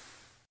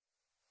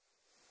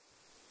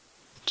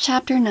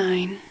 Chapter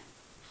 9.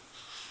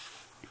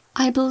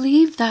 I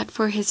believe that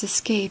for his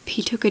escape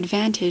he took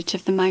advantage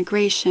of the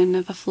migration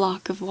of a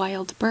flock of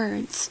wild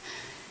birds.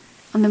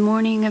 On the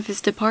morning of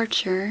his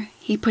departure,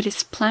 he put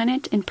his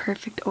planet in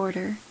perfect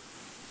order.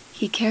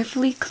 He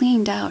carefully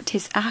cleaned out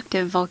his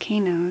active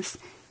volcanoes.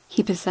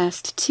 He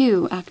possessed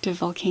 2 active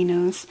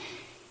volcanoes,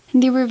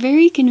 and they were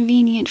very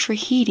convenient for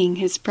heating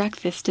his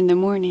breakfast in the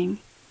morning.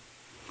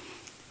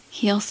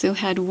 He also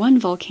had 1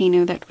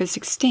 volcano that was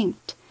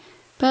extinct,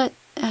 but,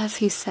 as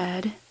he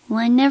said,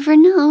 "One never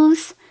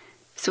knows."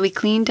 So he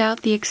cleaned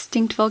out the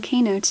extinct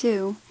volcano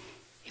too.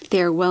 If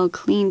they are well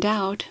cleaned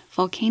out,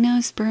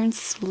 volcanoes burn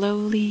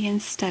slowly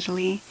and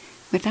steadily,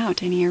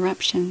 without any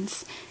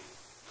eruptions.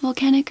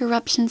 Volcanic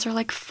eruptions are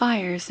like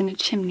fires in a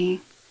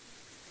chimney.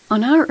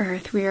 On our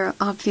Earth, we are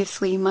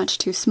obviously much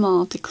too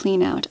small to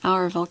clean out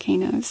our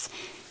volcanoes.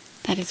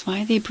 That is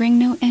why they bring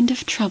no end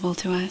of trouble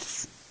to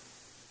us.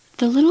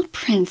 The little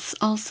prince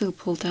also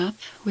pulled up,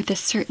 with a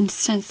certain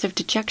sense of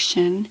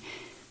dejection,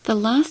 the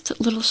last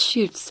little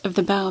shoots of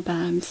the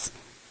baobabs.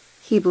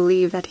 He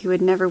believed that he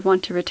would never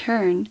want to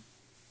return.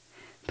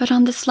 But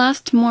on this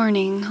last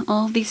morning,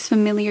 all these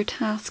familiar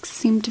tasks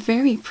seemed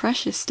very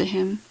precious to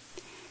him.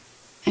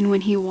 And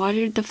when he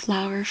watered the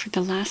flower for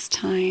the last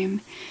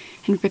time,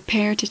 and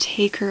prepared to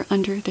take her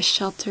under the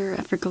shelter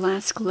of her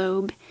glass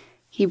globe,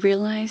 he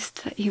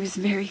realized that he was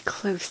very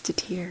close to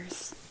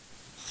tears.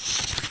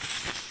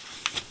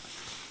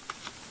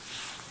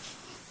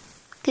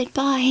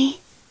 "Goodbye,"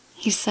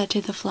 he said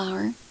to the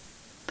flower,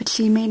 but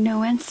she made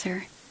no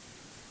answer.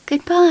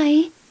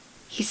 "Goodbye,"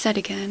 he said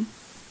again.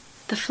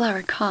 The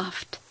flower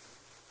coughed,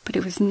 but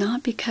it was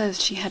not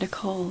because she had a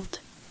cold.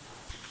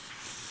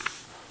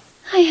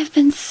 "I have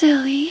been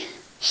silly,"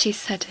 she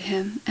said to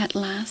him at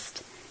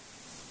last.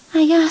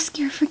 "I ask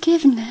your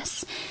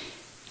forgiveness.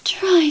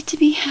 Try to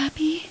be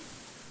happy."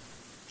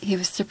 He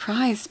was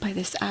surprised by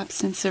this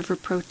absence of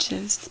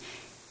reproaches.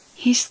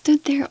 He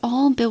stood there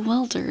all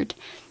bewildered,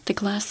 the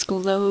glass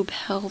globe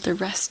held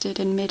arrested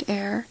in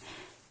mid-air.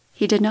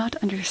 He did not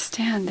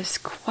understand this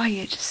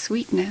quiet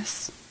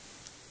sweetness.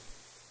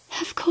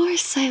 "Of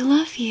course I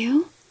love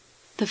you,"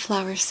 the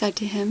flower said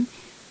to him.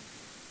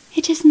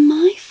 "It is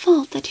my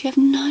fault that you have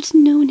not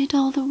known it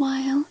all the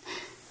while.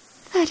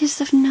 That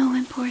is of no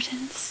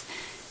importance.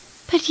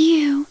 But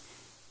you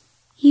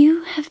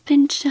have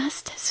been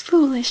just as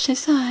foolish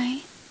as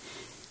I.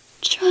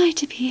 Try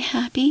to be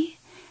happy.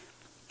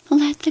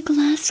 Let the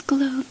glass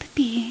globe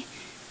be.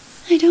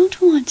 I don't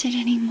want it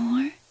any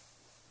more.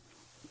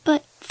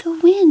 But the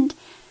wind,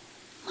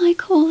 my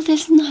cold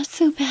is not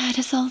so bad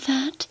as all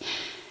that.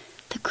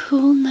 The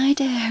cool night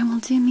air will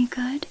do me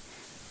good.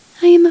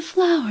 I am a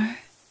flower.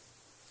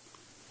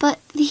 But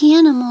the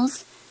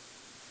animals,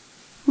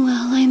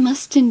 well, I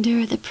must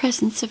endure the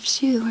presence of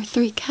 2 or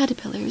 3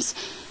 caterpillars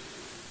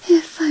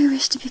if I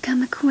wish to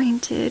become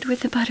acquainted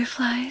with the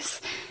butterflies.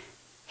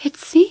 It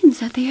seems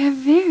that they are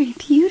very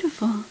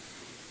beautiful,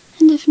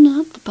 and if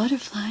not the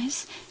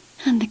butterflies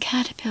and the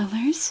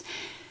caterpillars,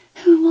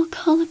 who will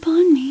call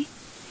upon me?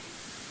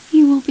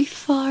 You will be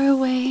far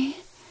away.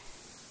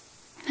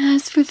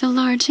 As for the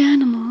large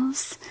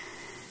animals,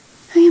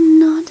 I am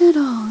not at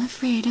all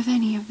afraid of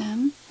any of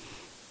them.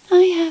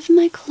 I have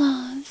my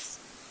claws."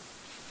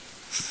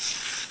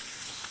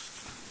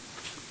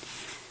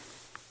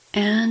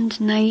 And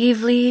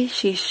naively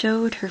she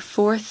showed her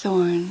 4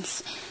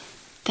 thorns.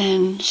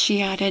 Then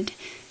she added,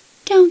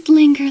 "Don't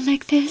linger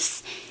like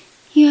this.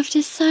 You have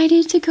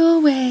decided to go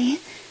away.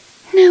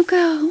 Now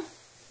go."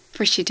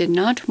 For she did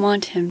not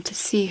want him to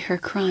see her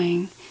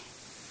crying.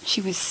 She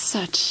was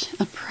such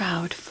a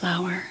proud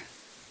flower.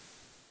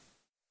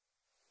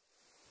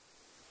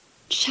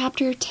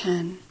 Chapter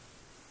 10.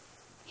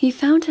 He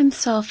found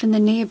himself in the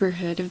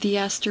neighborhood of the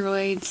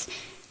asteroids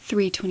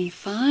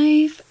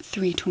 325,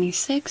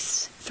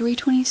 326,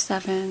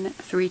 327,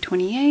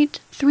 328,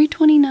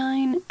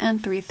 329,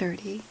 and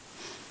 330.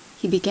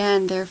 He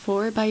began,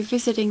 therefore, by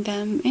visiting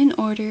them in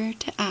order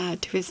to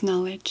add to his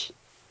knowledge.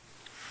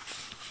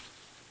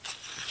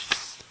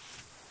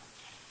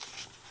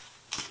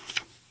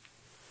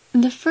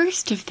 The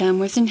first of them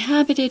was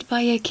inhabited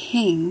by a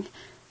king.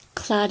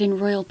 Clad in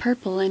royal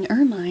purple and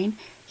ermine,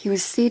 he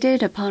was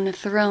seated upon a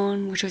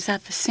throne which was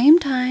at the same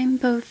time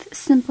both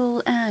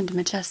simple and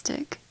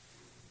majestic.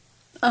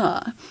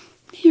 "Ah,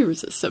 here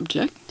is a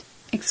subject,"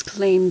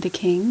 exclaimed the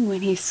king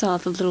when he saw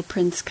the little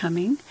prince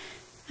coming,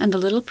 and the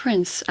little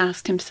prince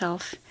asked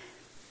himself,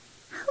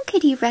 How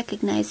could he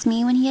recognize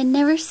me when he had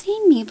never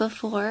seen me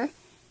before?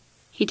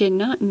 He did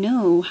not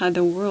know how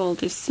the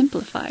world is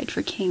simplified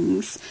for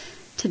kings.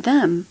 To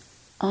them,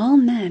 all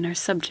men are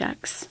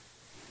subjects.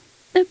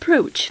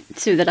 "Approach,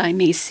 so that I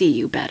may see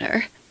you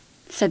better,"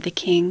 said the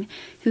king,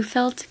 who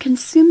felt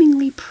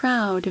consumingly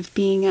proud of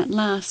being at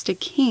last a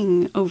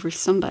king over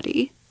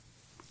somebody.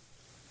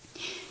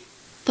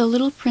 The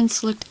little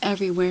prince looked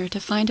everywhere to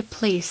find a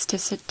place to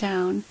sit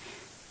down,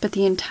 but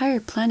the entire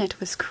planet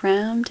was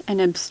crammed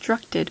and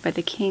obstructed by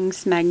the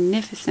king's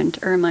magnificent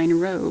ermine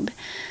robe.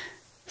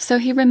 So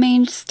he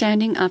remained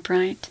standing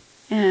upright,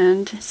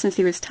 and, since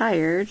he was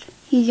tired,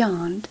 he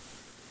yawned.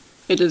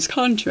 "It is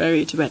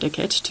contrary to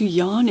etiquette to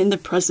yawn in the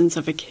presence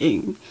of a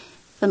king,"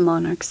 the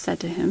monarch said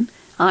to him.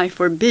 "I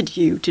forbid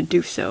you to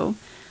do so."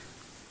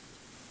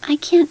 "I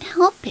can't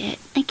help it.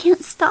 I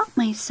can't stop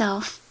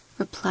myself,"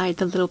 replied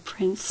the little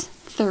prince,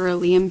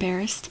 thoroughly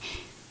embarrassed.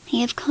 "I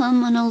have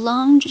come on a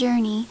long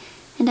journey,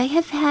 and I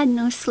have had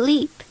no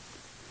sleep."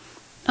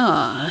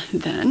 "Ah,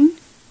 then,"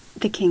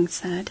 the king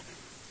said,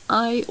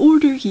 "I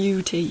order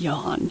you to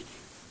yawn.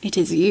 It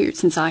is years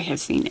since I have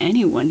seen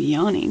anyone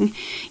yawning.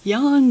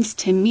 Yawns,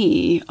 to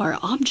me, are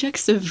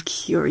objects of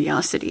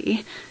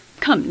curiosity.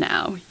 Come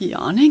now,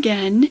 yawn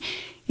again.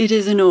 It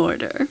is an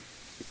order."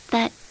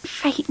 "That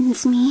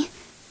frightens me.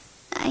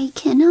 I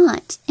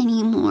cannot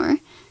any more,"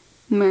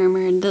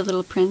 murmured the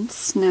little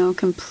prince, now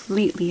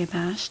completely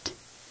abashed.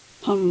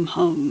 "Hum,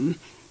 hum,"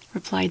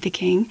 replied the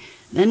king.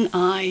 "Then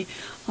I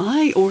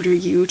order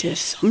you to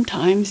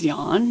sometimes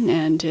yawn,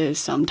 and to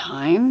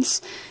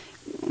sometimes—"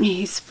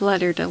 He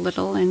spluttered a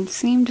little and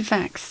seemed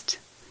vexed.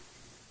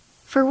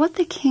 For what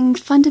the king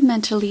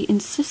fundamentally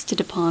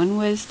insisted upon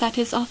was that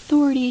his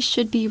authority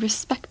should be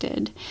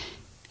respected.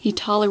 He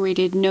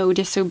tolerated no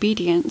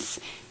disobedience.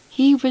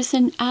 He was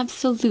an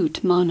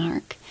absolute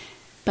monarch.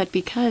 But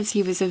because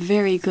he was a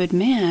very good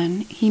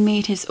man, he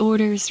made his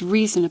orders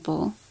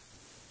reasonable.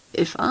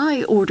 "If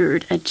I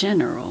ordered a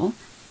general,"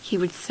 he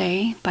would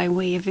say, by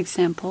way of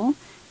example,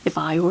 If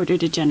I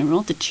ordered a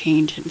general to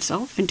change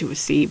himself into a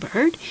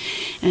seabird,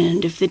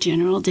 and if the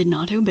general did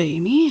not obey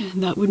me,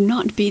 that would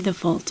not be the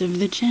fault of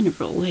the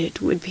general,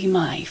 it would be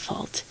my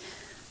fault."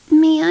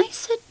 "May I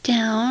sit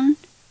down?"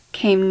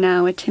 came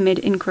now a timid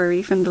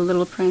inquiry from the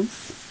little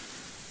prince.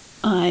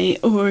 "I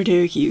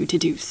order you to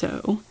do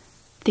so,"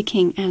 the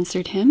king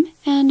answered him,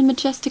 and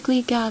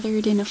majestically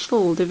gathered in a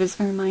fold of his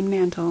ermine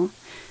mantle.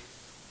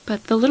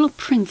 But the little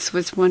prince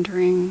was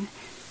wondering.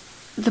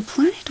 The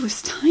planet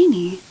was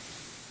tiny.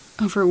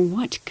 Over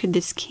what could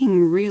this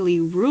king really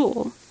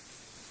rule?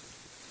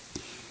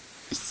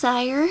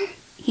 "Sire,"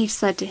 he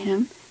said to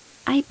him,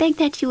 "I beg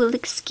that you will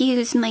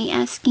excuse my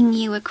asking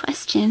you a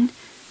question."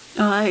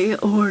 "I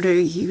order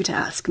you to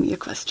ask me a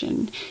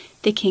question,"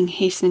 the king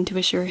hastened to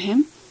assure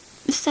him.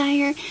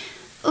 "Sire,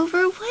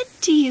 over what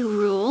do you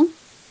rule?"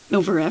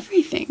 "Over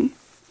everything,"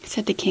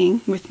 said the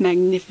king with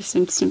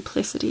magnificent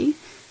simplicity.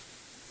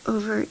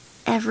 "Over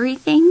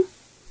everything?"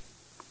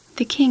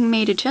 The king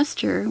made a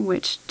gesture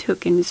which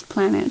took in his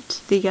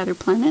planet, the other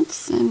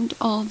planets, and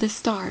all the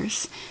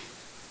stars.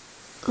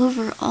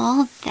 "Over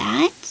all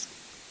that?"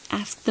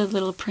 asked the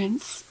little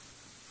prince.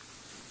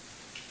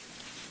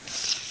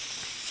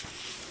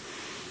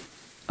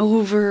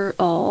 "Over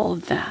all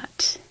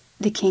that,"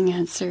 the king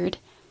answered,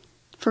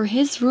 for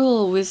his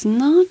rule was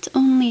not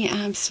only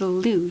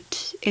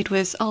absolute, it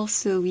was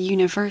also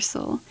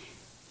universal.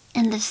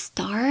 "And the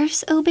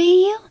stars obey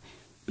you?"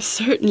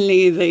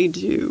 "Certainly they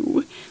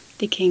do,"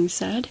 the king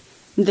said.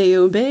 "They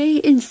obey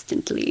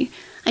instantly.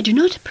 I do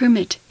not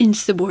permit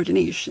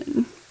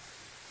insubordination."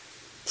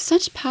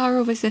 Such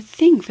power was a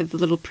thing for the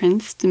little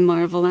prince to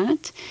marvel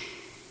at.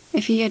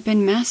 If he had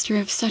been master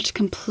of such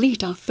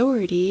complete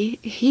authority,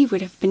 he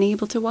would have been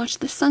able to watch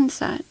the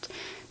sunset,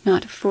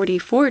 not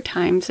 44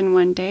 times in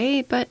one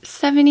day, but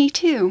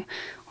 72,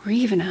 or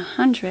even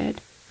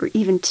 100, or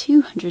even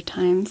 200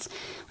 times,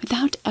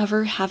 without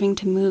ever having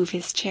to move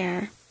his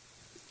chair.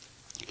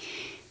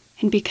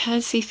 And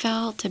because he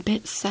felt a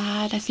bit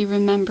sad as he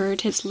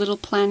remembered his little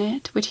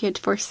planet which he had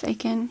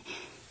forsaken,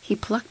 he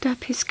plucked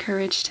up his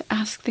courage to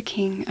ask the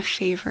king a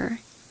favor.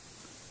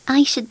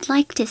 "I should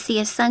like to see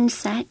a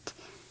sunset.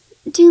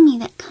 Do me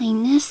that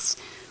kindness.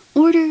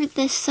 Order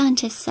the sun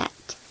to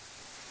set."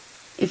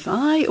 "If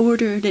I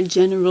ordered a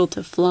general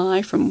to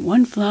fly from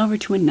one flower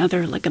to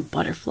another like a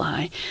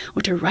butterfly,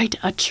 or to write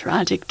a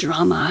tragic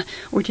drama,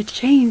 or to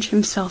change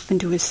himself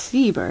into a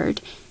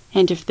seabird,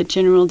 and if the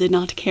general did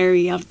not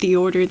carry out the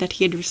order that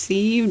he had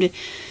received,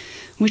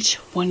 which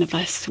one of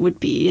us would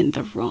be in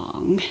the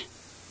wrong?"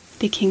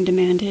 the king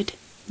demanded.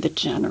 "The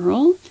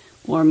general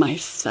or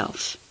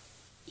myself?"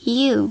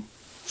 "You,"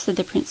 said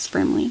the prince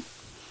firmly.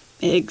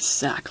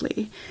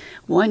 "Exactly.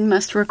 One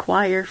must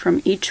require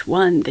from each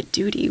one the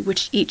duty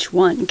which each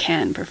one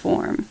can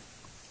perform,"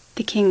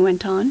 the king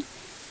went on.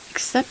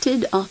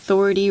 "Accepted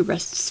authority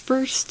rests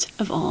first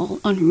of all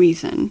on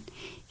reason.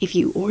 If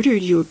you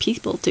ordered your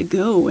people to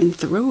go and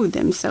throw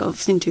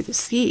themselves into the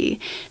sea,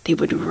 they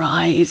would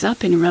rise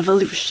up in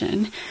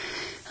revolution.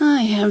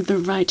 I have the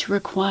right to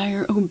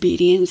require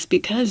obedience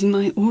because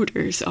my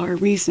orders are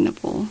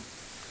reasonable."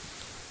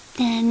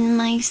 "Then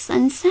my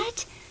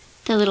sunset?"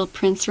 the little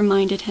prince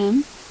reminded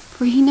him,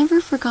 for he never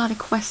forgot a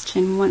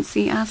question once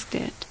he asked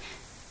it.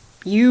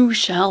 "You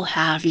shall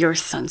have your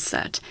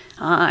sunset.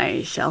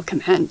 I shall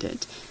command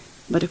it.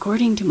 But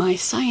according to my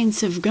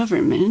science of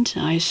government,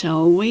 I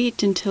shall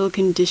wait until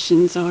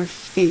conditions are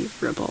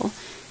favorable."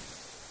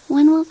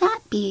 "When will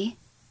that be?"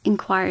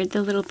 inquired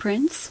the little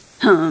prince.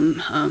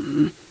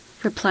 Hum,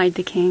 replied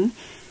the king,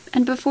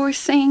 and before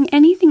saying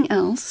anything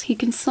else, he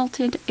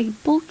consulted a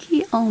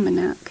bulky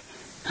almanac.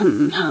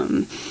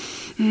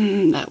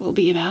 That will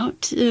be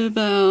that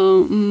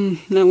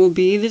will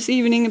be this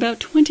evening about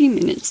 20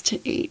 minutes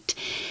to 8,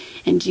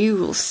 and you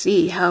will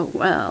see how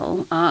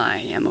well I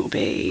am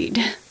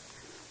obeyed."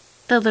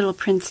 The little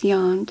prince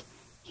yawned.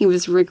 He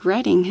was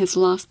regretting his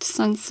lost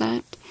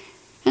sunset,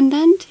 and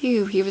then,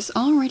 too, he was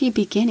already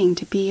beginning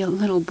to be a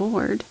little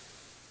bored.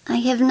 "I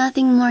have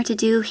nothing more to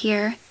do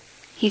here,"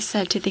 he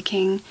said to the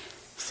king,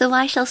 "so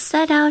I shall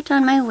set out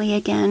on my way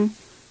again."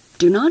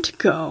 "Do not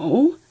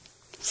go,"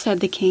 said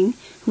the king,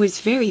 who was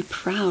very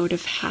proud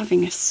of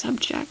having a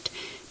subject.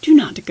 "Do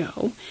not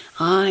go.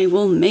 I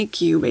will make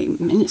you a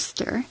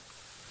minister."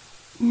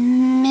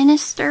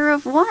 "Minister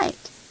of what?"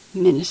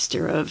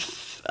 "Minister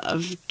of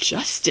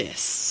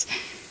justice."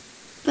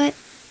 "But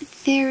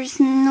there's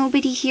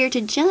nobody here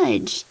to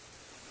judge."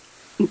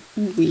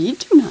 "We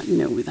do not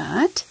know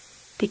that,"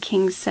 the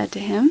king said to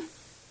him.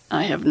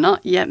 "I have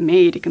not yet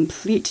made a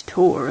complete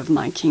tour of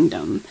my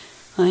kingdom.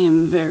 I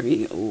am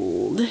very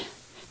old.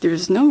 There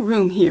is no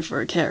room here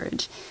for a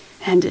carriage,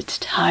 and it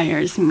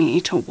tires me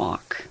to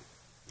walk."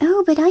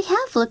 "Oh, but I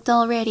have looked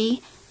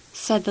already,"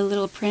 said the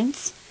little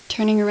prince,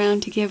 turning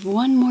around to give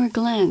one more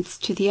glance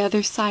to the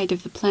other side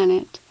of the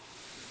planet.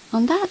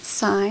 On that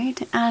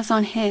side, as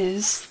on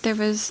his, there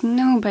was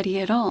nobody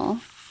at all.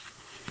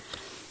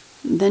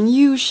 "Then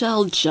you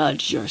shall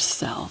judge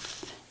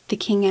yourself," the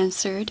king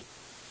answered.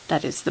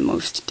 "That is the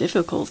most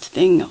difficult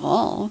thing of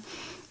all.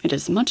 It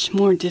is much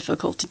more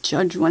difficult to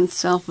judge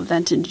oneself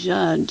than to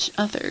judge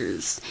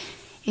others.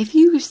 If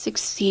you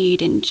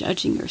succeed in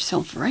judging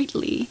yourself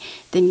rightly,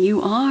 then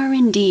you are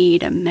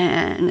indeed a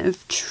man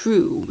of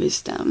true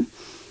wisdom."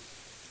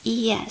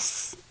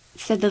 "Yes,"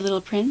 said the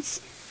little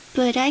prince,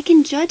 "but I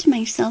can judge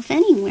myself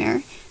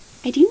anywhere.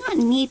 I do not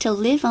need to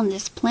live on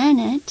this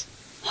planet."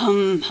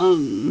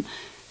 Hum,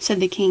 said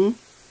the king.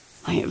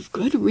 "I have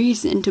good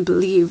reason to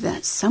believe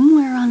that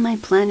somewhere on my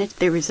planet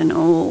there is an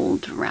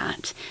old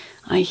rat.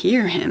 I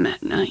hear him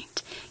at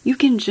night. You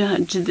can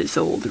judge this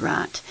old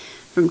rat.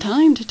 From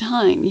time to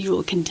time you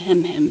will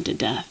condemn him to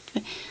death.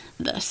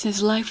 Thus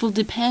his life will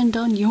depend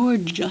on your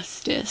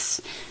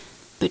justice.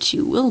 But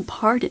you will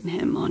pardon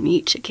him on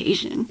each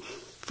occasion,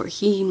 for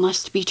he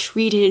must be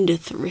treated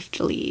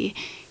thriftily.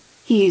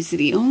 He's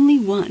the only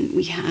one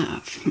we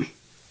have."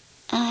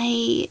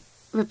 "I,"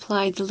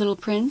 replied the little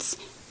prince,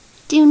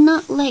 "do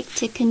not like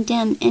to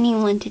condemn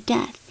anyone to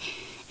death,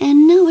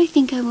 and now I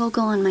think I will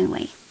go on my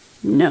way."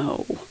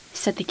 "No,"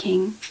 said the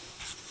king.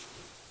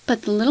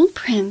 But the little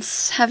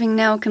prince, having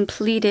now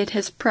completed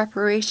his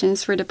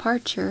preparations for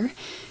departure,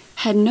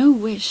 had no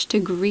wish to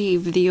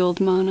grieve the old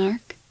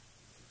monarch.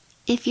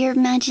 "If your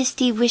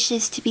majesty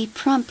wishes to be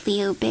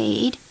promptly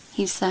obeyed,"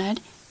 he said,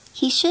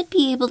 "he should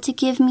be able to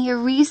give me a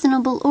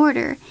reasonable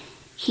order.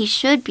 He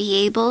should be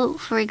able,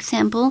 for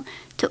example,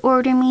 to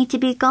order me to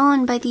be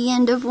gone by the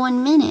end of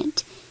 1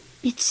 minute.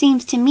 It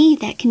seems to me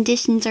that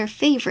conditions are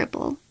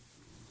favorable."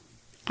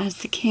 As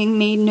the king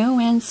made no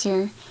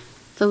answer,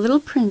 the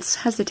little prince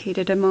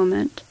hesitated a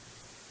moment.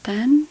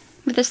 Then,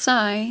 with a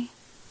sigh,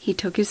 he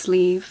took his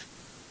leave.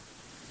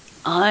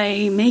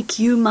 "I make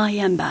you my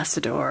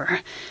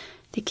ambassador,"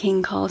 the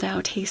king called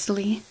out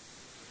hastily.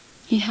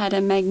 He had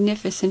a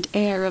magnificent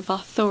air of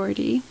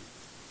authority.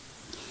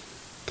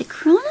 "The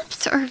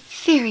grown-ups are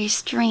very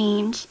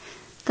strange,"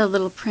 the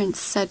little prince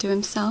said to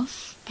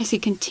himself as he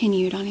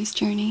continued on his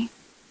journey.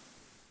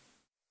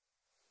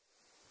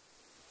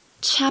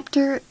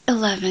 Chapter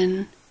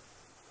 11.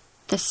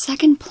 The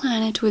second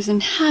planet was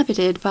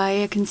inhabited by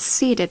a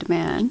conceited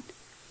man.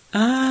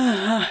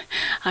 "Ah,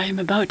 I am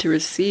about to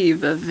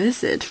receive a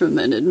visit from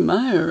an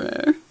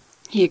admirer,"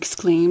 he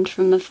exclaimed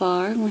from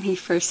afar when he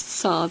first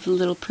saw the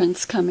little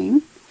prince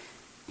coming.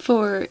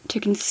 For to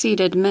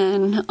conceited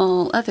men,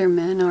 all other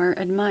men are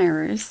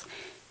admirers.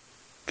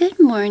 "Good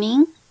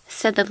morning,"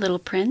 said the little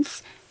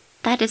prince.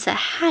 "That is a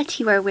hat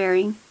you are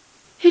wearing."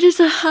 "It is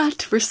a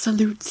hat for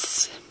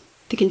salutes,"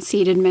 the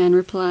conceited man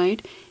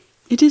replied.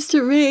 "It is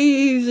to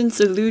raise and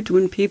salute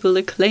when people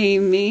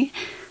acclaim me.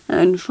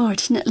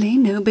 Unfortunately,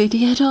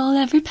 nobody at all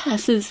ever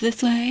passes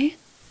this way."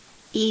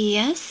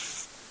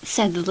 "Yes,"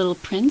 said the little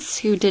prince,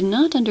 who did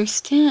not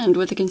understand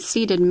what the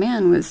conceited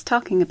man was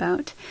talking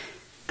about.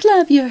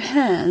 "Clap your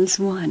hands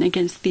one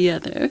against the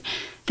other,"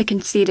 the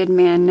conceited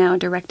man now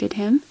directed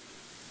him.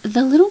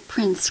 The little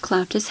prince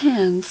clapped his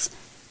hands.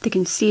 The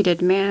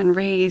conceited man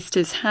raised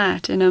his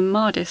hat in a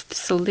modest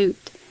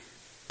salute.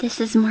 "This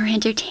is more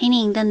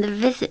entertaining than the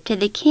visit to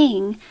the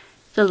king,"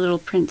 the little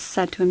prince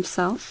said to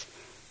himself,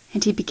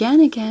 and he began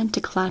again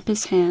to clap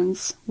his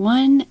hands,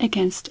 one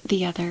against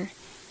the other.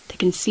 The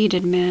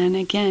conceited man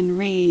again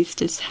raised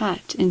his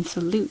hat in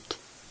salute.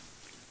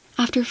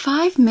 After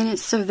 5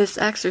 minutes of this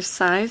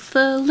exercise,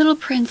 the little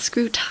prince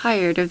grew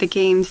tired of the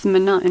game's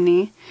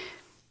monotony.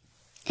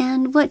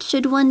 "And what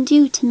should one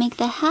do to make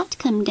the hat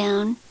come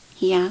down?"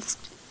 he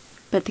asked.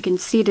 But the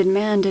conceited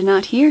man did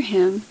not hear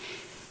him.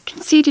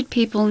 Conceited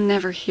people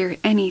never hear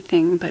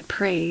anything but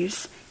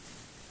praise.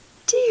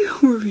 "Do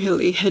you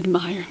really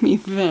admire me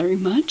very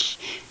much?"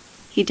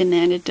 he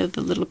demanded of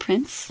the little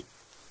prince.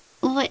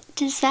 "What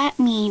does that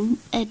mean,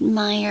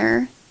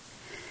 admire?"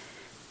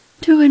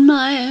 "To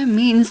admire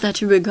means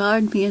that you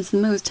regard me as the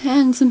most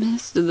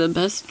handsomest, the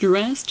best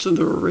dressed,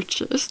 the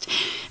richest,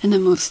 and the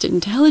most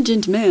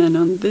intelligent man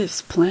on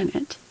this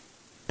planet."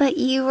 "But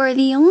you are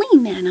the only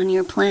man on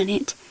your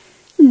planet."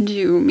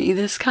 "Do me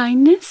this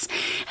kindness.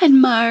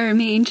 Admire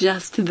me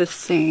just the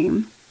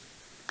same."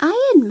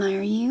 "I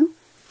admire you,"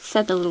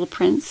 said the little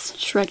prince,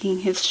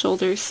 shrugging his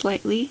shoulders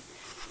slightly.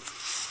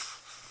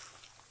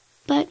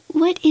 "But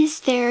what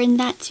is there in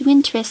that to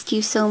interest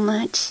you so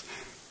much?"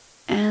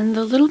 And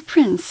the little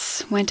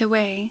prince went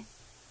away.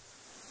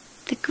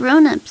 "The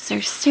grown-ups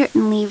are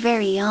certainly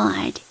very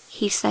odd,"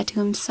 he said to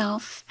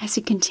himself as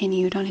he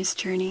continued on his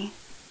journey.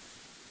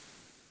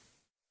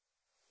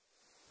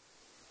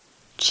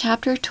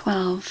 Chapter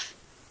 12.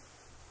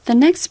 The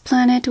next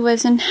planet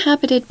was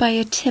inhabited by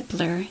a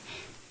tippler.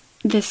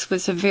 This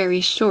was a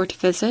very short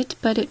visit,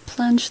 but it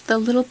plunged the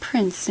little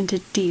prince into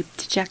deep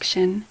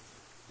dejection.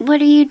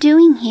 "What are you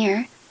doing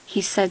here?"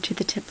 he said to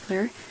the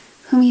tippler,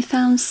 whom he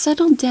found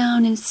settled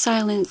down in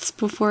silence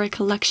before a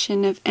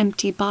collection of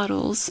empty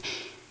bottles,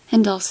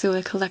 and also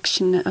a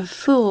collection of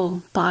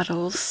full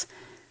bottles.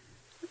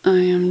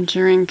 "I am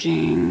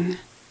drinking,"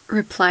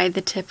 replied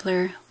the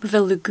tippler with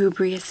a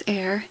lugubrious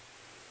air.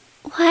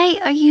 "Why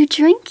are you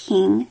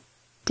drinking?"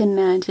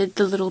 demanded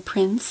the little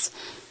prince.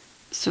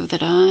 "So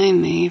that I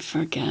may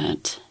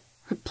forget,"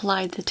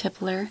 replied the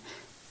tippler.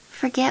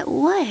 "Forget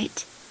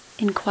what?"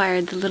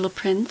 inquired the little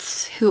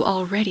prince, who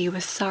already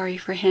was sorry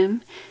for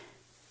him.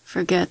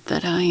 "Forget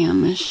that I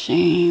am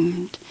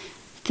ashamed,"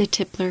 the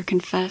tippler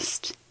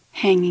confessed,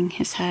 hanging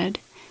his head.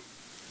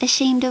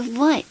 "Ashamed of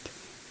what?"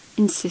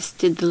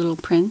 insisted the little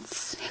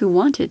prince, who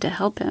wanted to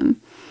help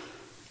him.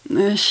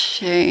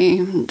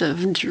 "Ashamed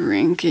of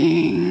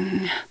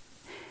drinking."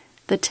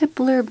 The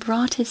tippler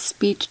brought his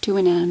speech to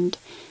an end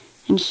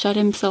and shut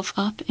himself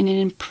up in an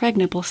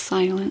impregnable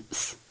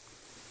silence.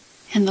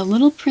 And the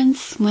little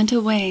prince went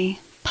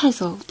away,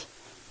 puzzled.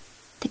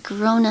 "The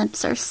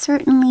grown-ups are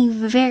certainly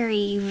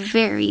very,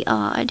 very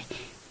odd,"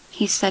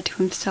 he said to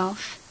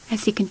himself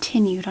as he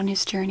continued on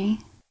his journey.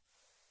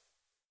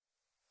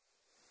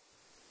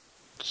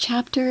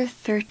 Chapter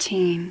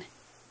 13.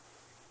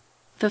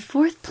 The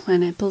fourth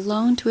planet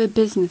belonged to a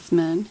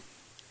businessman.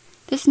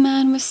 This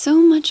man was so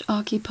much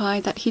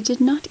occupied that he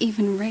did not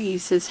even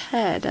raise his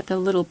head at the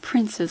little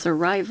prince's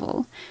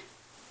arrival.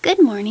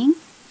 "Good morning,"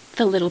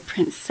 the little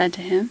prince said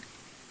to him.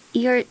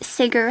 "Your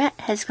cigarette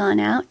has gone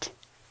out."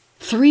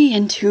 3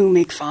 and 2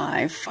 make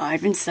 5,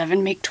 5 and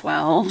 7 make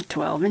 12,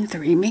 12 and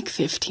 3 make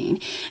 15.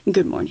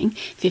 Good morning.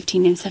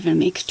 15 and 7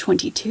 make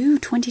 22,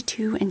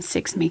 22 and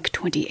 6 make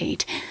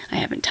 28. I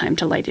haven't time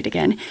to light it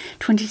again.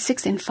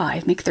 26 and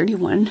 5 make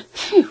 31.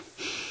 Phew.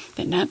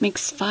 Then that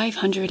makes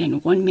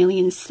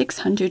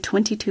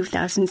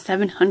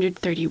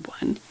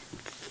 501,622,731.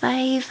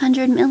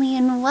 500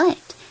 million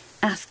what?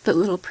 asked the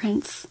little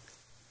prince.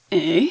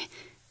 Eh?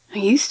 Are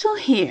you still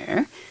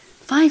here?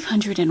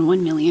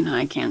 501 million.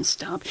 I can't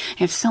stop. I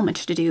have so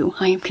much to do.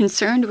 I am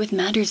concerned with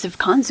matters of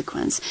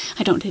consequence.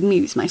 I don't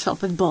amuse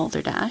myself with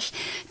balderdash.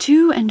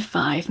 2 and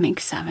 5 make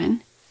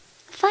 7.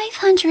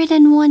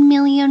 501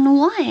 million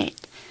what?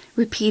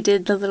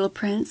 repeated the little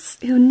prince,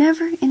 who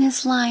never in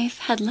his life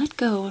had let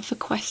go of a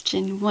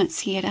question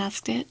once he had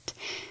asked it.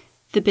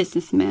 The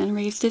businessman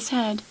raised his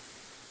head.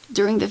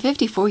 During the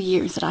 54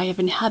 years that I have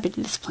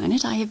inhabited this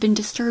planet, I have been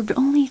disturbed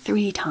only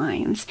 3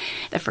 times.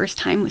 The first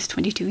time was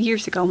 22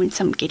 years ago when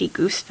some giddy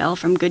goose fell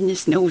from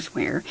goodness knows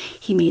where.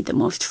 He made the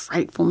most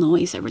frightful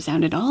noise that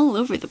resounded all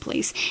over the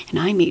place, and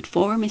I made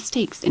 4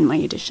 mistakes in my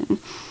addition.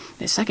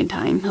 The second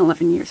time,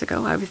 11 years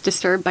ago, I was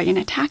disturbed by an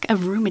attack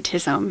of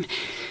rheumatism.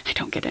 I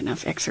don't get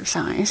enough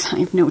exercise. I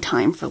have no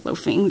time for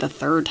loafing. The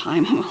third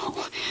time,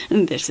 well,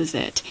 this is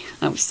it.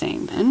 I was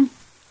saying then,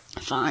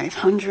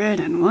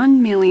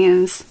 501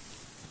 millions.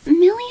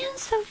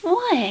 Millions of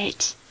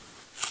what?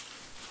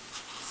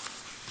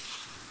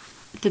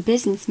 The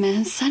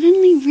businessman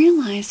suddenly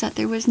realized that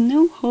there was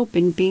no hope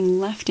in being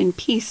left in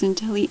peace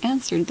until he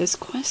answered this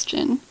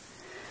question.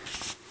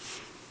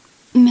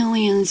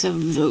 Millions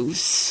of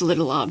those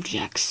little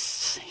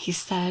objects, he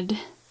said,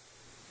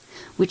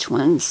 which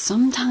one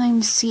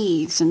sometimes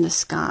sees in the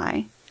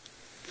sky.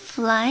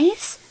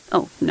 Flies?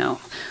 Oh, no,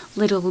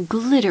 little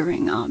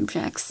glittering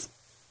objects.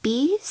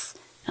 Bees?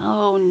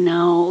 Oh,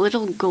 no,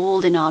 little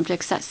golden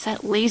objects that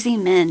set lazy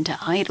men to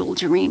idle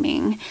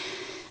dreaming.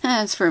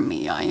 As for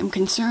me, I am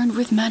concerned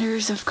with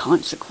matters of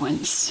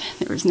consequence.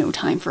 There is no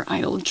time for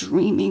idle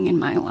dreaming in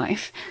my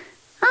life.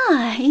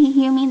 Ah,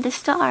 you mean the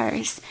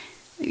stars.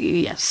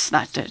 Yes,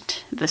 that's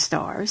it, the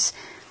stars.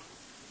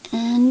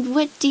 And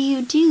what do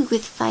you do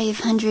with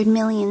 500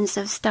 millions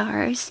of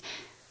stars?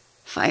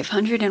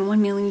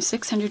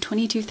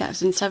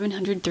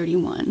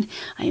 501,622,731.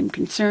 I am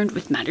concerned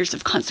with matters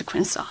of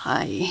consequence.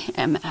 I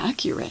am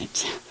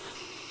accurate.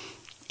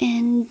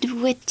 And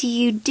what do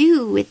you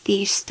do with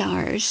these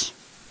stars?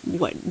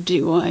 What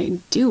do I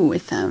do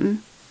with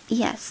them?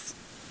 Yes.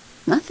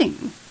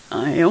 Nothing.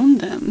 I own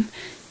them.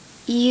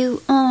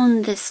 You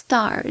own the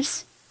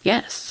stars?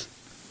 Yes.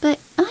 But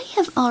I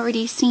have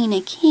already seen a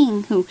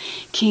king who...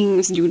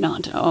 Kings do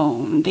not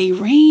own. They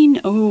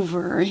reign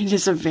over. It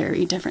is a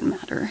very different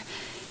matter.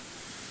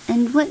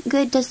 And what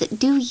good does it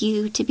do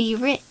you to be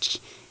rich?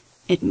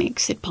 It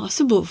makes it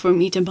possible for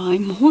me to buy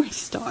more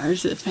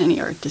stars if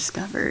any are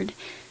discovered.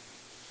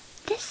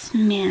 This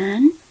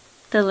man,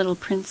 the little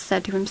prince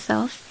said to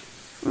himself,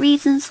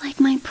 reasons like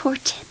my poor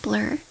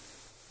tippler.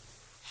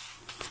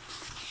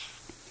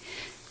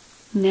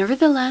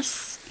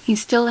 Nevertheless, he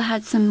still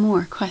had some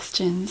more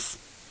questions.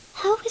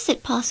 How is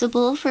it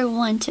possible for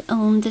one to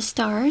own the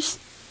stars?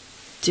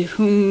 To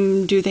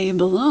whom do they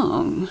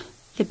belong?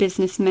 The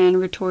businessman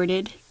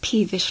retorted,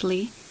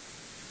 peevishly.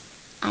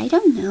 I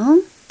don't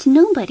know. To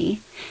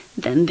nobody.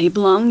 Then they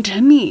belong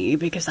to me,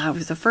 because I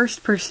was the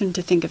first person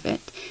to think of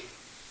it.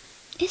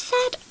 Is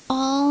that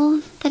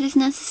all that is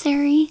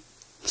necessary?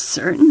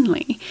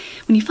 Certainly.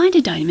 When you find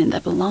a diamond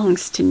that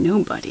belongs to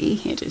nobody,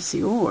 it is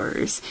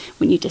yours.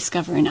 When you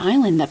discover an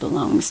island that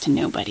belongs to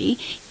nobody,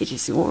 it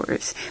is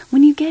yours.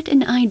 When you get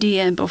an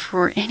idea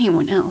before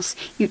anyone else,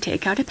 you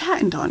take out a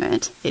patent on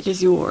it. It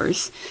is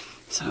yours.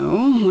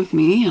 So, with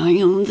me,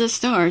 I own the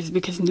stars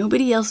because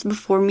nobody else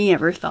before me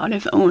ever thought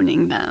of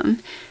owning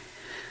them.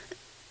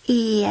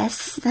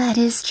 Yes, that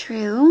is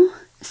true,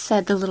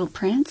 said the little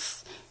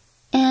prince.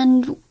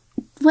 And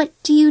what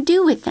do you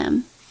do with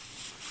them?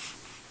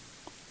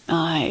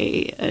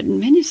 I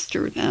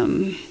administer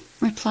them,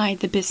 replied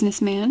the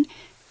businessman.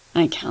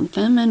 I count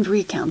them and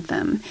recount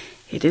them.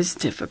 It is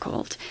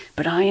difficult,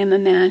 but I am a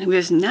man who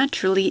is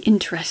naturally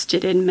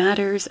interested in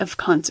matters of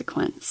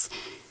consequence."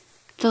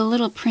 The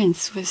little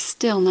prince was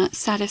still not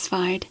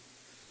satisfied.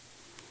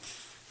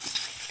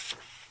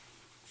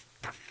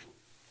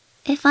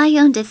 "If I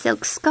owned a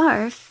silk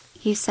scarf,"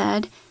 he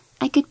said,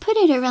 "I could put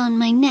it around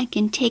my neck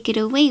and take it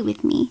away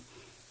with me.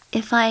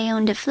 If I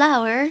owned a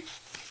flower,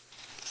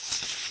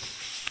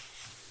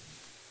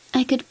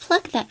 I could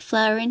pluck that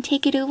flower and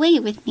take it away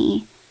with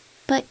me.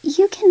 But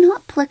you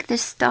cannot pluck the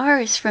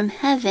stars from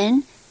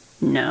heaven."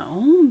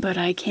 "No, but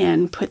I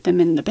can put them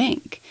in the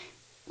bank."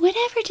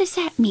 "Whatever does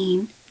that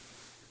mean?"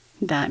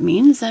 "That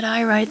means that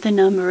I write the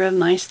number of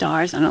my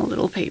stars on a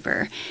little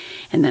paper,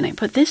 and then I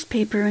put this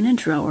paper in a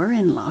drawer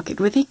and lock it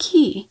with a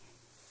key."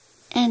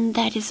 "And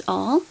that is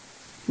all?"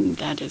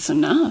 "That is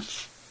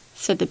enough,"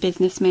 said the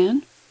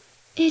businessman.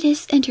 "It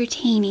is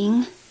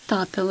entertaining,"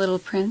 thought the little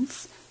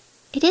prince.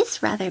 "It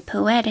is rather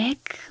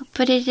poetic,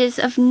 but it is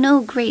of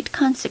no great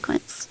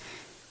consequence."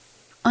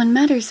 On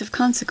matters of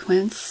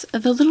consequence,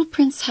 the little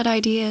prince had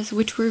ideas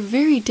which were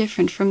very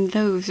different from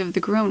those of the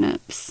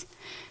grown-ups.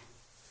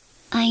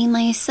 "I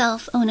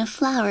myself own a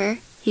flower,"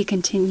 he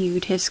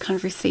continued his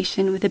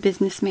conversation with the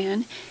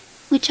businessman,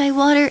 "which I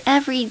water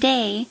every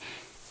day.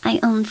 I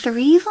own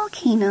 3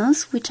 volcanoes,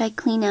 which I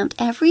clean out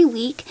every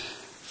week,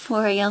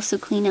 for I also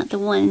clean out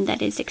the one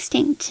that is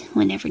extinct,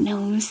 one never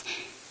knows.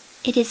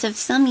 It is of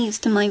some use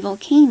to my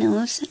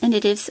volcanoes, and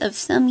it is of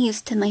some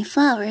use to my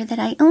flower that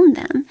I own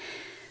them.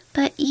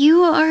 But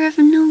you are of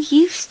no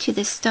use to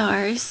the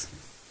stars."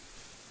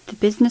 The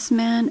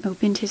businessman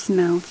opened his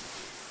mouth,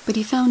 but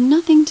he found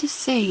nothing to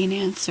say in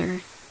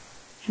answer,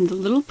 and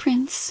the little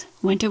prince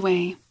went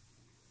away.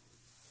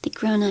 "The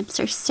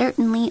grown-ups are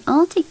certainly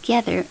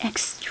altogether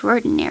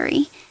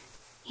extraordinary,"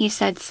 he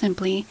said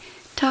simply,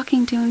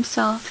 talking to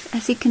himself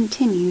as he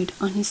continued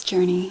on his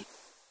journey.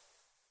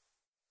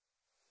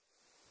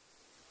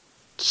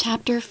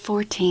 Chapter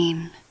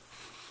 14.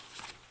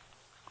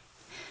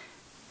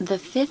 The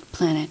 5th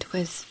planet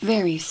was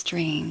very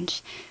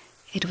strange.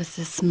 It was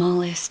the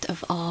smallest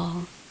of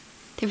all.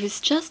 There was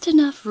just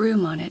enough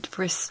room on it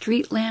for a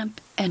street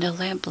lamp and a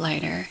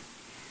lamplighter.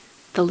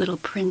 The little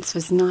prince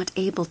was not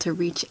able to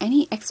reach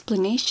any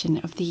explanation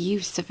of the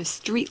use of a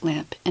street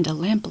lamp and a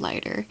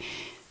lamplighter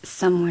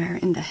somewhere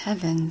in the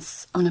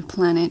heavens, on a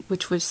planet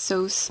which was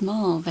so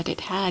small that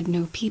it had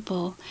no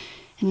people,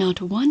 and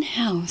not one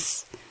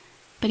house.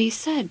 But he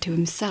said to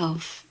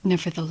himself,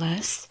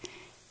 nevertheless,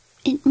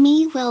 "It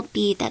may well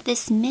be that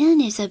this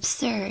man is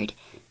absurd,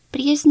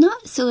 but he is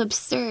not so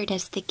absurd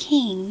as the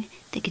king,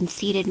 the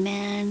conceited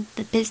man,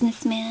 the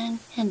businessman,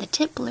 and the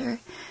tippler.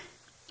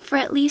 For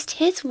at least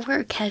his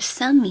work has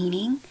some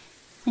meaning.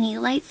 When he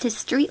lights his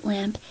street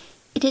lamp,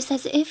 it is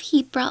as if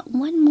he brought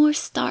one more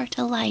star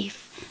to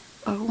life,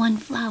 or one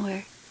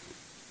flower.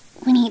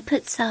 When he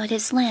puts out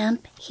his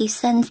lamp, he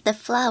sends the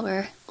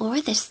flower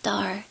or the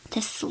star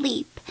to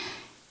sleep.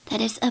 That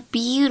is a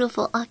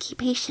beautiful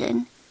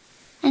occupation.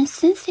 And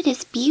since it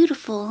is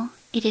beautiful,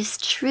 it is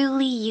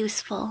truly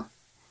useful."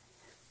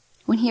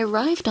 When he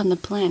arrived on the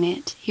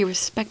planet, he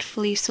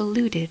respectfully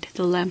saluted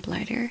the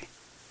lamplighter.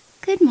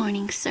 "Good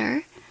morning,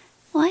 sir.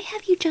 Why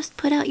have you just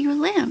put out your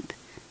lamp?"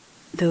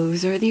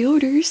 "Those are the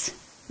orders,"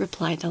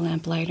 replied the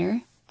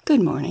lamplighter.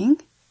 "Good morning."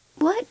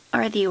 "What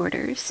are the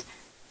orders?"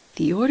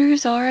 "The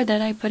orders are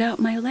that I put out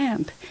my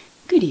lamp.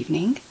 Good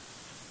evening."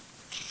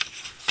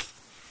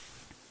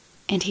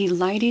 And he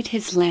lighted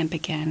his lamp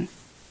again.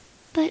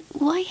 "But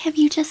why have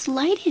you just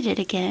lighted it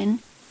again?"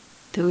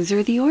 "Those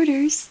are the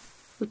orders,"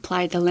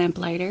 replied the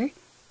lamplighter.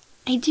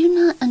 "I do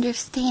not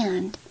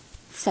understand,"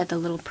 said the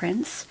little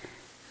prince.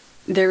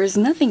 "There is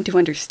nothing to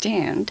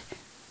understand,"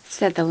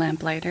 said the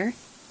lamplighter.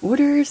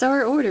 "Orders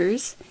are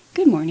orders.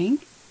 Good morning."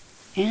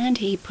 And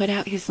he put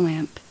out his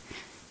lamp.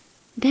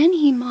 Then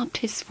he mopped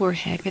his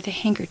forehead with a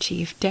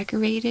handkerchief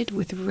decorated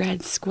with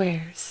red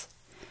squares.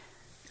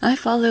 "I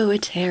follow a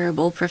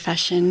terrible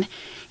profession.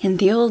 In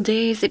the old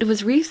days it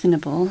was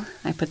reasonable.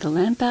 I put the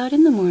lamp out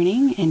in the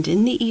morning, and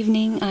in the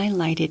evening I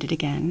lighted it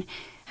again.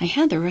 I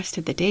had the rest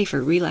of the day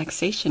for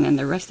relaxation and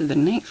the rest of the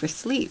night for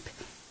sleep."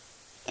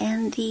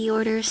 "And the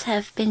orders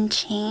have been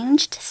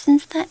changed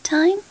since that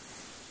time?"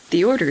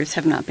 "The orders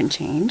have not been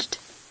changed,"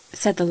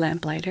 said the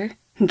lamplighter.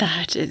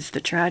 "That is the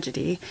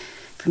tragedy.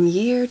 From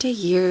year to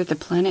year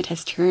the planet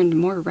has turned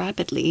more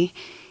rapidly,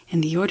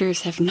 and the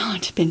orders have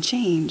not been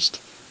changed."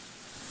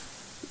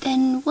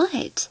 "Then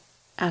what?"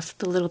 asked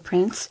the little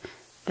prince.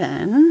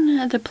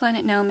 "Then the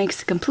planet now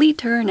makes a complete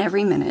turn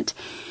every minute,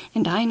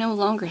 and I no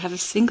longer have a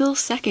single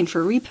second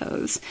for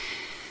repose.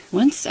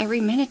 Once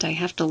every minute I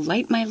have to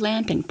light my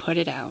lamp and put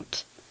it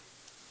out."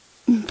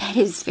 "That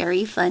is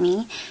very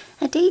funny.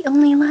 A day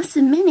only lasts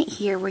a minute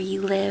here where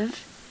you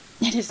live."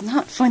 "It is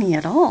not funny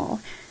at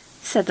all,"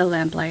 said the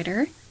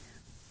lamplighter.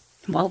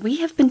 "While we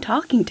have been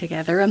talking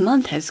together, a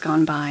month has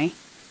gone by."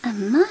 "A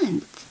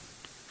month?"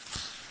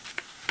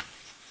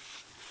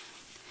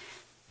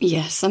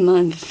 "Yes, a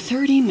month,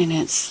 30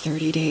 minutes,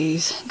 30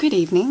 days. Good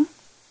evening."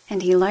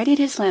 And he lighted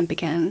his lamp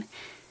again.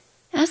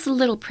 As the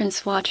little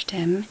prince watched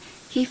him,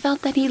 He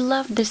felt that he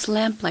loved this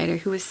lamplighter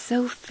who was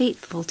so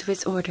faithful to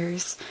his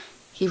orders.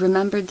 He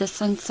remembered the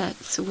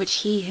sunsets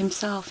which he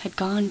himself had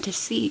gone to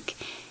seek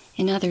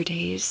in other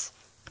days,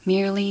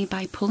 merely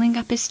by pulling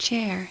up his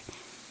chair,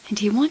 and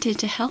he wanted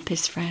to help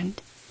his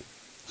friend.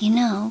 "You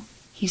know,"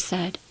 he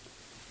said,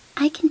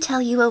 "I can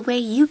tell you a way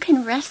you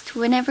can rest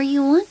whenever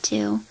you want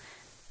to."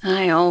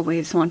 "I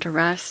always want to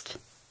rest,"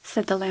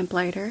 said the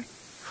lamplighter,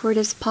 for it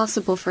is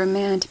possible for a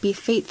man to be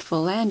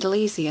faithful and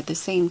lazy at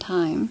the same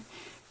time.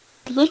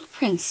 The little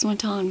prince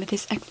went on with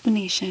his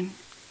explanation.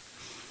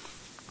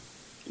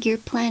 "Your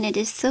planet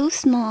is so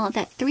small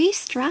that 3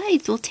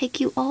 strides will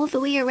take you all the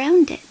way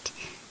around it.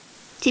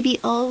 To be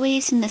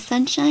always in the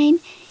sunshine,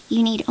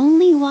 you need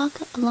only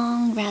walk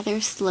along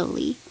rather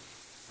slowly.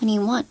 When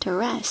you want to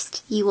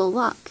rest, you will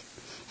walk,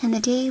 and the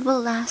day will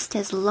last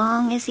as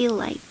long as you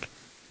like."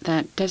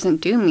 "That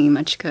doesn't do me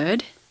much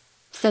good,"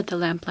 said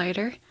the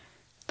lamplighter.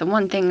 "The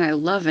one thing I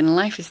love in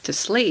life is to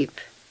sleep."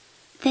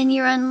 "Then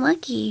you're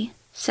unlucky,"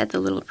 said the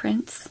little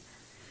prince.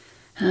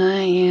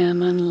 "I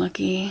am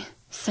unlucky,"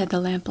 said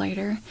the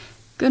lamplighter.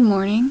 "Good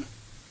morning."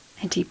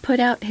 And he put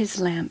out his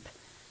lamp.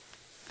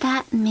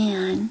 "That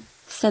man,"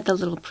 said the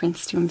little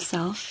prince to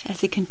himself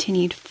as he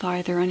continued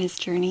farther on his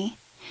journey,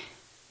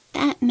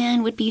 "that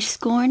man would be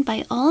scorned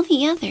by all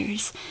the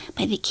others,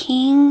 by the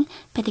king,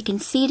 by the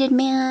conceited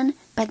man,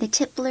 by the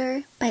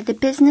tippler, by the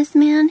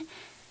businessman.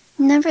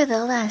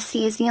 Nevertheless,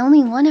 he is the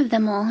only one of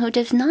them all who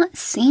does not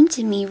seem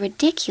to me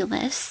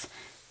ridiculous.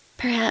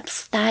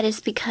 Perhaps that is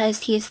because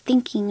he is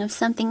thinking of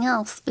something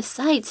else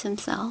besides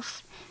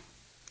himself."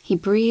 He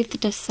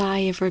breathed a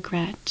sigh of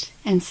regret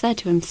and said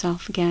to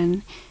himself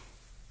again,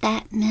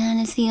 "That man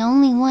is the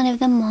only one of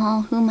them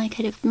all whom I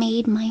could have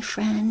made my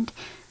friend.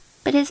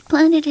 But his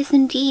planet is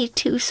indeed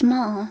too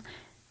small.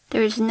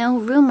 There is no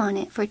room on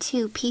it for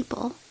 2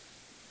 people."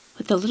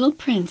 What the little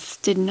prince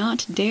did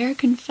not dare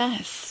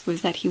confess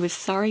was that he was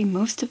sorry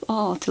most of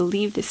all to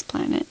leave this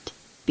planet,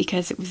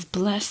 because it was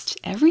blessed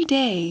every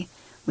day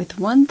with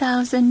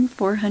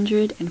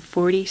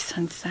 1,440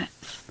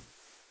 sunsets.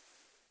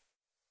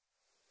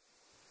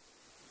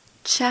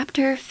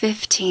 Chapter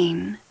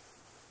 15.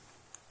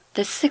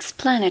 The 6th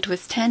planet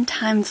was 10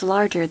 times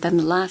larger than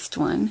the last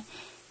one.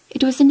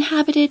 It was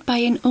inhabited by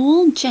an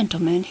old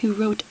gentleman who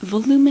wrote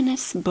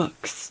voluminous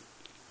books.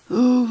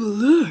 "Oh,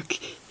 look,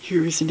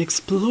 here is an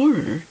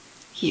explorer,"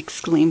 he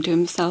exclaimed to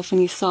himself when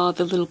he saw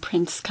the little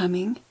prince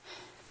coming.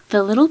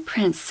 The little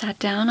prince sat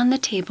down on the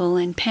table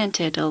and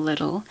panted a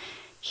little.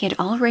 He had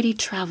already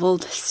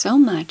traveled so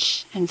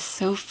much and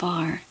so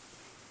far.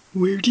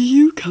 "Where do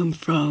you come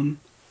from?"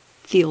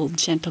 the old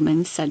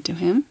gentleman said to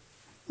him.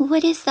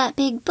 "What is that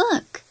big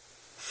book?"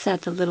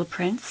 said the little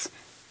prince.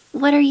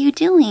 "What are you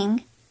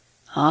doing?"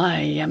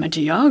 "I am a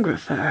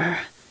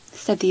geographer,"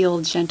 said the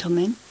old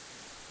gentleman.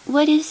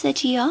 "What is a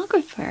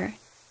geographer?"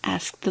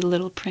 asked the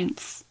little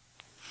prince.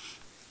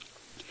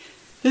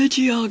 "A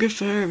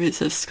geographer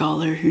is a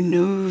scholar who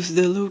knows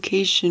the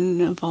location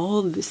of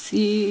all the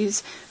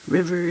seas,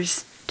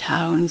 rivers,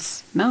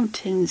 towns,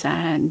 mountains,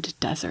 and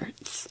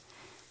deserts."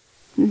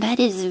 "That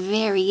is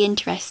very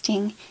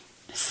interesting,"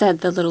 said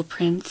the little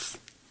prince.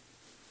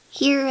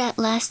 "Here at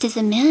last is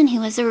a man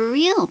who has a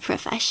real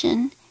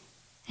profession."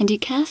 And he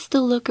cast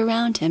a look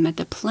around him at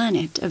the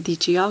planet of the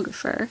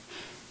geographer.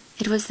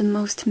 It was the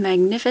most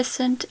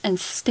magnificent and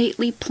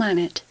stately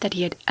planet that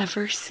he had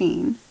ever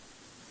seen.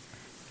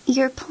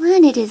 "Your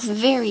planet is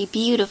very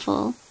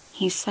beautiful,"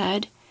 he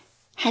said.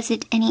 "Has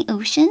it any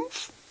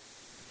oceans?"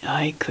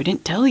 "I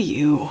couldn't tell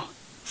you,"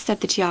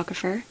 said the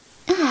geographer.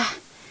 "Ah!"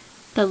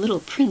 The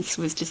little prince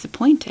was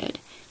disappointed.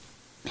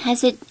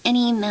 "Has it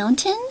any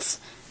mountains?"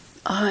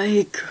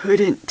 "I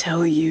couldn't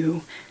tell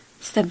you,"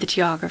 said the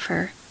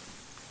geographer.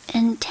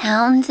 "And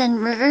towns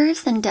and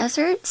rivers and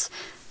deserts?"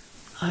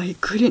 "I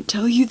couldn't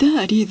tell you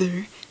that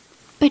either."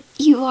 "But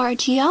you are a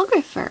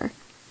geographer."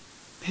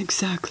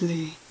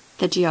 "Exactly,"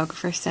 the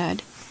geographer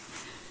said.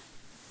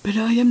 "But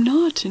I am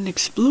not an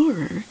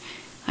explorer.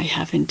 I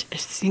haven't a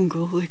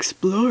single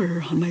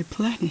explorer on my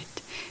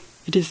planet.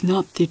 It is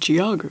not the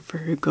geographer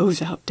who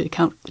goes out to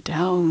count the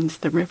towns,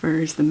 the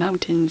rivers, the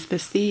mountains, the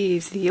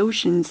seas, the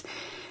oceans,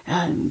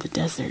 and the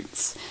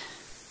deserts.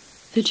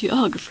 The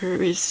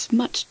geographer is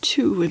much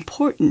too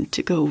important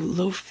to go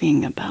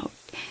loafing about.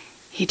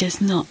 He does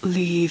not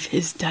leave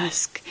his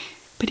desk,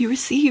 but he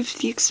receives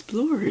the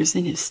explorers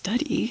in his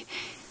study.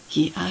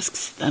 He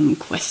asks them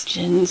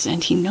questions,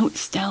 and he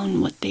notes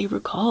down what they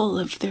recall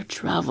of their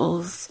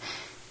travels.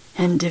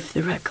 And if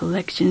the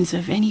recollections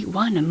of any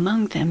one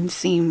among them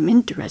seem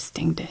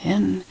interesting to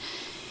him,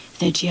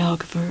 the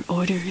geographer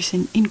orders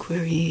an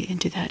inquiry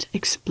into that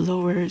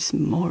explorer's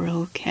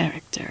moral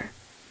character."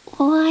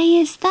 "Why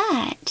is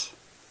that?"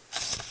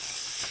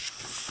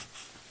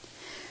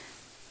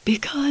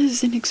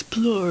 "Because an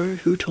explorer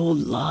who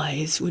told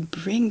lies would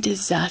bring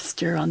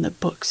disaster on the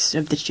books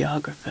of the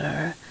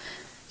geographer.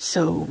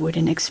 So would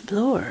an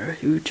explorer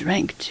who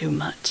drank too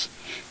much."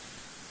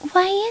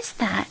 "Why is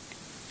that?"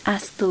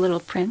 asked the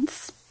little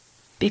prince.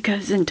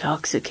 "Because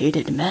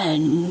intoxicated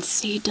men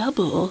see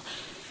double.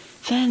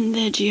 Then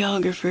the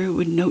geographer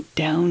would note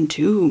down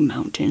 2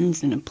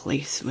 mountains in a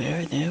place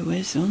where there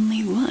was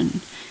only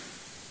one.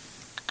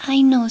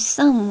 I know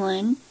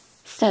someone,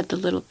 said the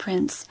little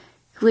prince,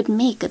 who would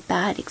make a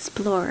bad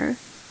explorer.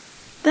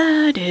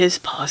 That is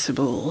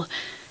possible.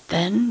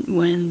 Then,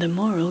 when the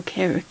moral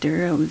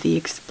character of the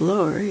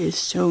explorer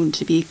is shown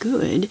to be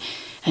good,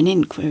 an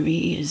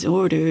inquiry is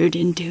ordered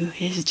into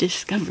his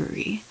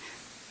discovery.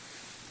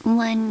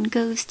 One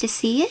goes to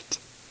see it?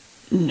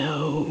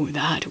 No,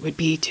 that would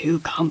be too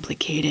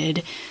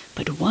complicated,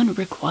 but one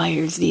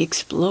requires the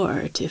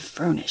explorer to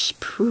furnish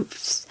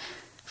proofs.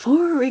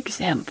 For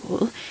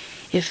example,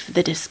 if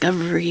the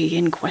discovery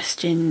in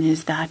question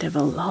is that of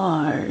a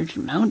large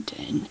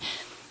mountain,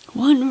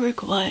 one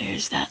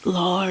requires that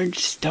large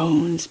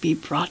stones be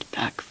brought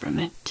back from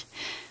it.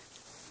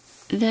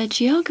 The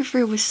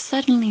geographer was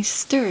suddenly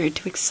stirred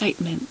to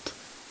excitement.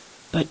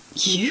 But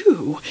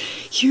you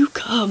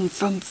come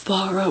from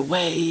far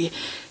away.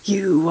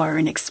 You are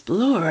an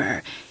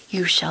explorer.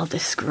 You shall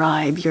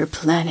describe your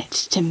planet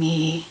to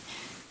me.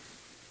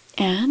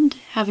 And,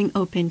 having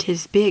opened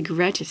his big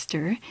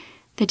register,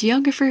 the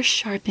geographer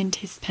sharpened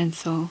his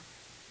pencil.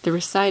 The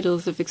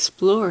recitals of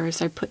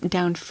explorers are put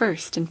down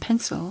first in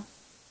pencil.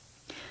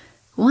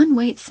 One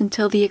waits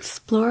until the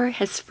explorer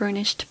has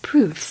furnished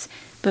proofs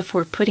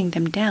before putting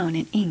them down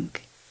in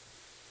ink.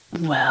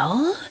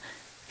 Well?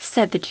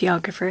 Said the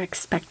geographer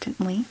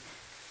expectantly.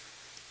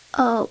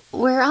 Oh,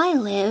 where I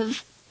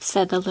live,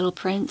 said the little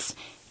prince,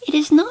 it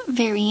is not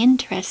very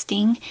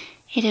interesting.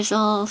 It is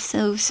all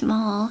so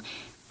small.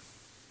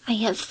 I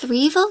have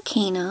 3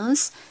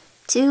 volcanoes.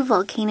 2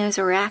 volcanoes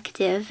are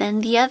active,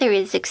 and the other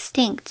is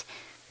extinct.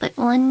 But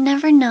one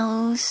never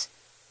knows.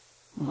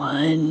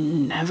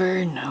 One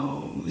never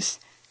knows,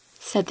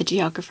 said the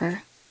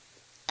geographer.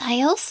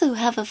 I also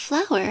have a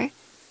flower.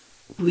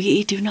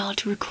 We do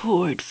not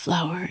record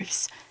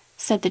flowers,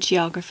 said the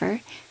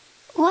geographer.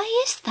 Why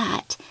is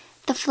that?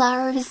 The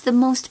flower is the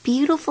most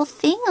beautiful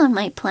thing on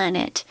my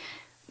planet.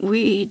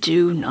 We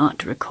do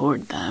not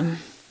record them,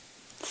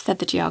 said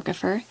the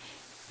geographer,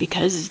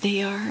 because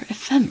they are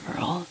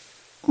ephemeral.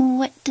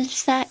 What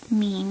does that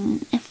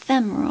mean,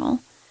 ephemeral?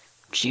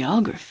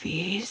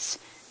 Geographies,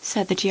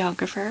 said the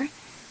geographer,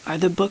 are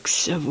the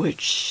books of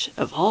which,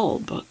 of all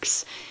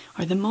books,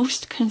 are the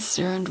most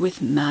concerned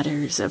with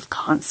matters of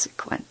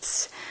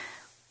consequence.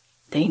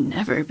 They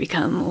never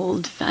become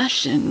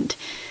old-fashioned.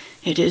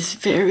 It is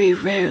very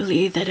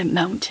rarely that a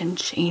mountain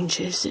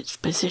changes its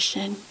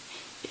position.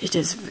 It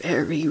is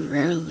very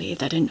rarely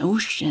that an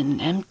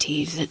ocean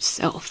empties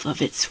itself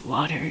of its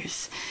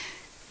waters.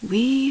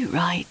 We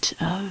write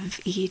of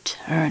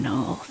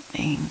eternal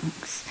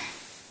things.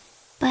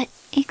 But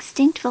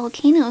extinct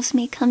volcanoes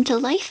may come to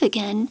life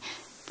again,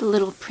 the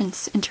little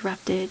prince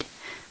interrupted.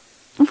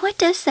 What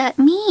does that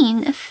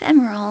mean,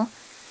 ephemeral?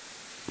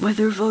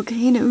 Whether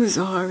volcanoes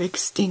are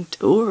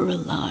extinct or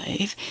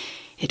alive,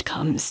 it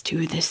comes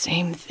to the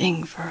same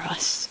thing for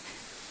us,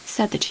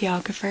 said the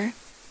geographer.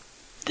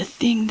 The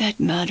thing that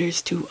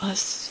matters to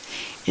us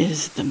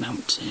is the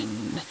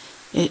mountain.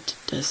 It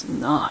does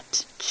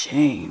not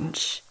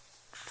change.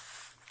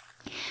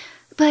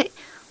 But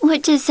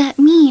what does that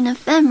mean,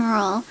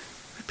 ephemeral?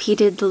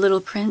 Repeated the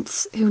little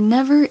prince, who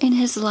never in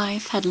his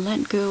life had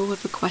let go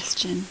of a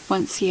question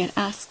once he had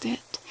asked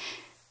it.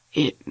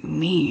 It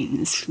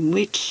means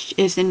which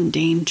is in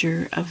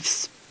danger of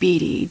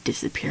speedy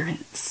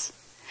disappearance.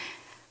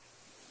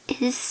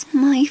 Is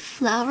my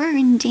flower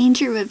in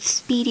danger of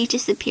speedy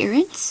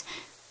disappearance?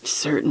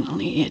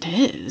 Certainly it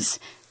is.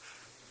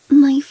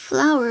 My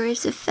flower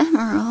is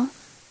ephemeral,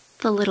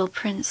 the little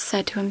prince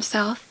said to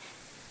himself,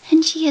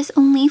 and she has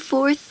only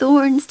 4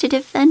 thorns to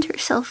defend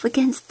herself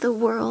against the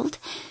world,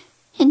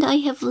 and I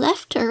have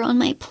left her on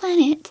my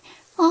planet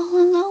all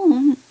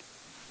alone.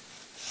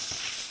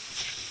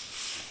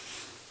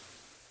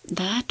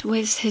 That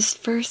was his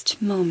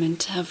first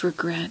moment of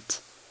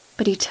regret,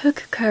 but he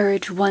took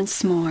courage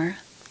once more.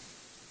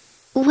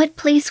 What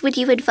place would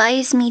you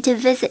advise me to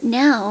visit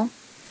now?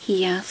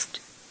 He asked.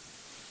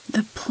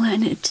 The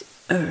planet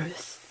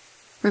Earth,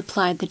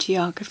 replied the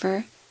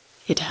geographer.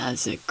 It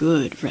has a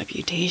good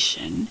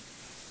reputation.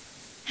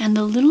 And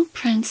the little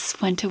prince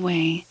went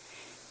away,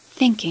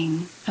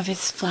 thinking of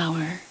his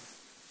flower.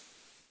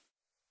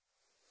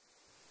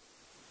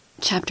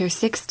 Chapter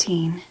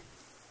 16.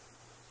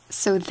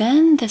 So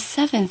then the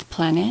 7th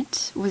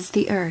planet was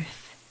the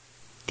Earth.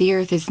 The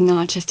Earth is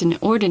not just an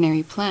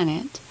ordinary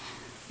planet.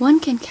 One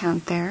can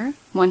count there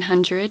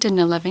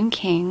 111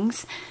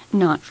 kings,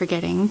 not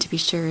forgetting, to be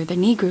sure, the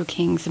Negro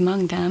kings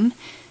among them,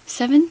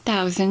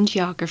 7,000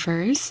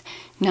 geographers,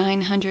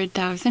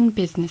 900,000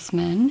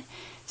 businessmen,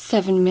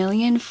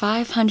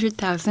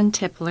 7,500,000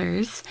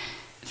 tipplers,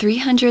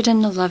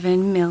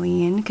 311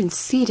 million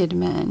conceited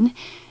men,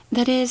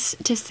 that is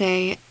to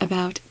say,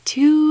 about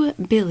 2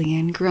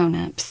 billion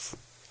grown-ups.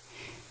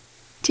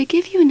 To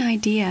give you an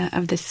idea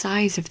of the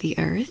size of the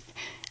Earth,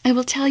 I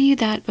will tell you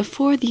that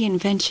before the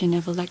invention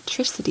of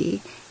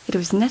electricity, it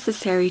was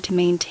necessary to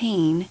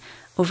maintain,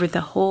 over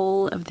the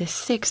whole of the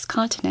 6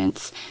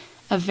 continents,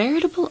 a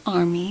veritable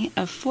army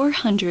of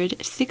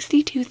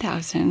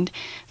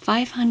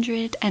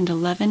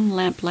 462,511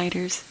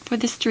 lamplighters for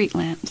the street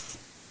lamps.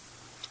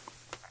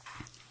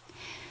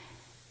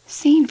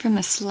 Seen from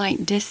a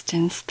slight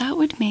distance, that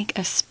would make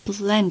a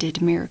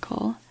splendid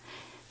miracle.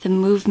 The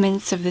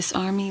movements of this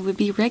army would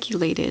be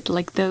regulated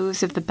like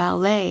those of the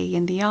ballet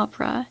and the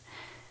opera.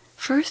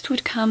 First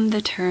would come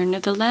the turn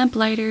of the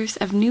lamplighters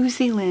of New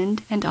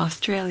Zealand and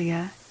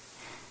Australia.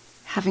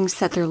 Having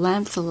set their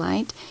lamps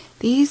alight,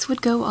 these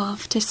would go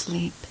off to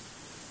sleep.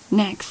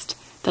 Next,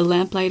 the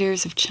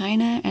lamplighters of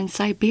China and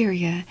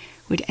Siberia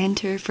would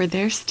enter for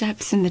their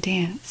steps in the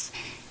dance,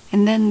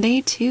 and then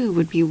they too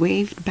would be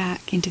waved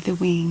back into the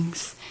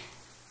wings.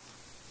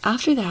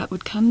 After that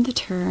would come the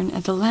turn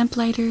of the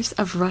lamplighters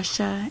of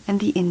Russia and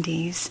the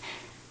Indies,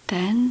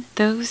 then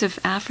those of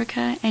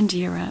Africa and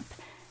Europe,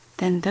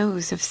 then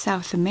those of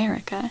South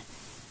America,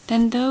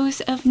 then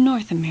those of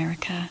North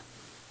America.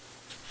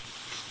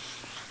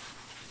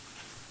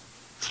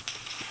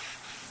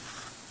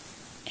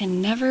 And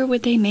never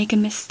would they make a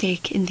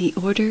mistake in the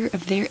order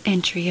of their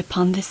entry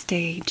upon the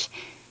stage.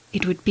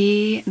 It would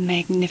be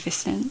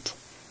magnificent.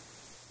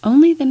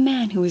 Only the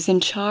man who was in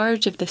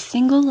charge of the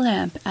single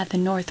lamp at the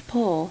North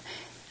Pole,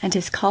 and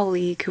his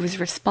colleague who was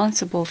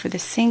responsible for the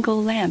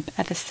single lamp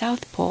at the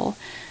South Pole,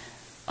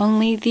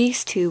 only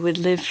these two would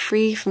live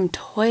free from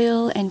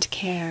toil and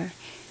care.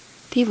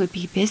 They would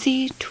be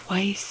busy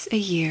twice a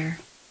year.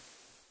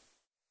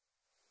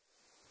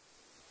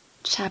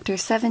 Chapter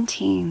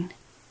 17.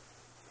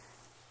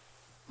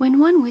 When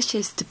one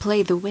wishes to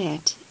play the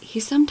wit, he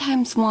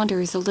sometimes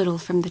wanders a little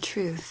from the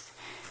truth.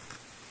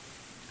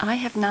 I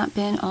have not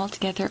been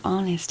altogether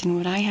honest in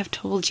what I have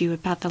told you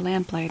about the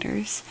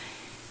lamplighters,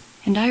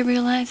 and I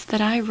realize that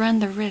I run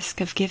the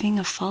risk of giving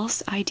a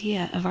false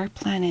idea of our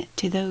planet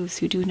to those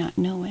who do not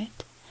know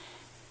it.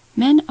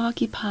 Men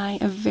occupy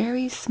a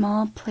very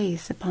small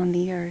place upon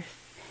the earth.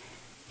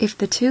 If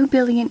the 2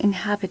 billion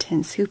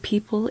inhabitants who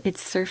people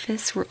its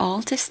surface were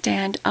all to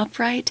stand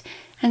upright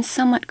and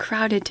somewhat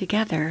crowded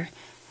together,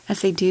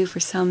 as they do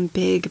for some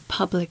big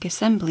public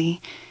assembly,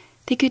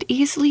 they could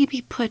easily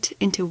be put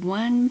into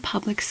one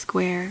public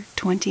square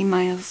 20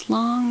 miles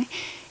long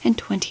and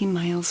 20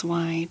 miles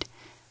wide.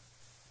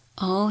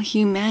 All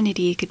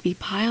humanity could be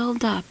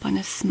piled up on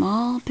a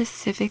small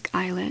Pacific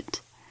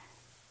islet.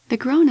 The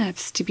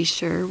grown-ups, to be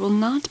sure, will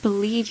not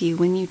believe you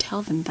when you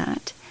tell them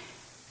that.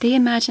 They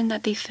imagine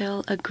that they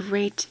fill a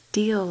great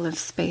deal of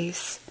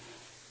space.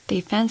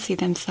 They fancy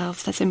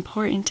themselves as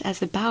important as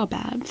the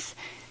baobabs.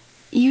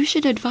 You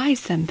should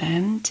advise them,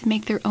 then, to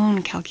make their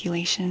own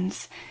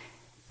calculations.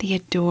 They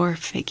adore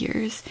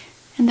figures,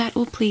 and that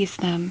will please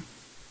them.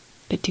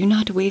 But do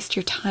not waste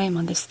your time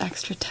on this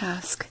extra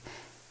task.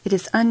 It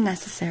is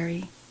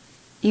unnecessary.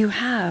 You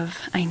have,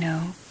 I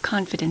know,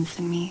 confidence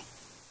in me.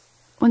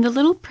 When the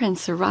little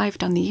prince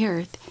arrived on the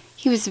earth,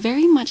 he was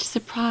very much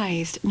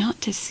surprised not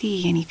to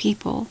see any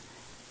people.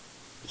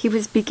 He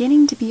was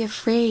beginning to be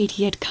afraid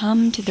he had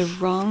come to the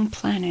wrong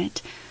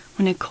planet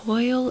when a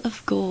coil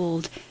of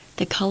gold,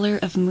 the color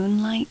of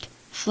moonlight,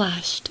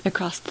 flashed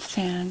across the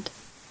sand.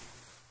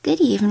 "Good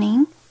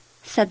evening,"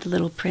 said the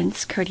little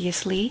prince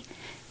courteously.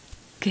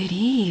 "Good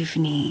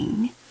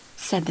evening,"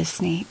 said the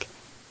snake.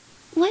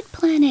 "What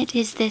planet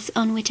is this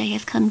on which I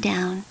have come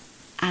down?"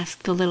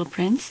 asked the little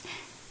prince.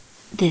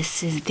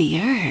 "This is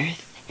the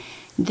earth.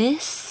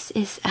 This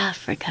is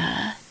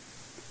Africa,"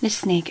 the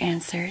snake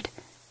answered.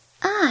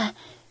 "Ah,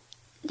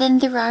 then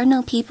there are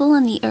no people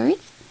on the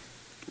earth?"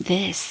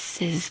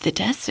 "This is the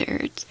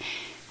desert.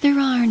 There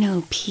are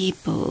no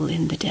people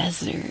in the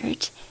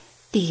desert.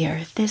 The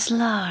earth is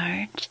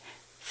large,"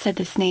 said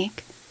the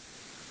snake.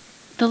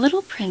 The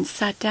little prince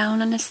sat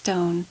down on a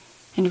stone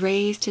and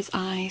raised his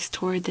eyes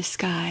toward the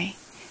sky.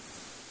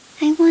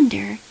 "I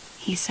wonder,"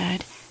 he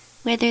said,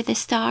 "whether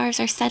the stars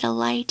are set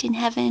alight in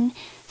heaven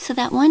so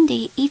that one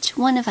day each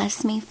one of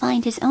us may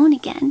find his own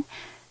again.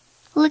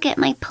 Look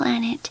at my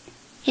planet.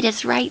 It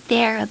is right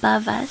there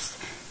above us.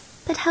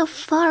 But how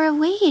far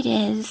away it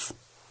is!"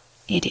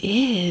 "It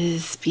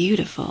is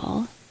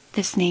beautiful,"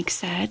 the snake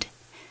said.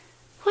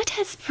 "What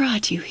has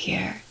brought you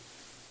here?"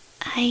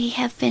 "I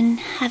have been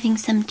having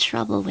some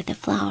trouble with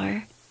the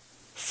flower,"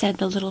 said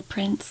the little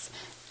prince.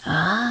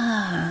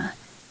 "Ah,"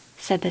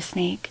 said the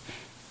snake,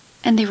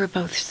 and they were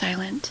both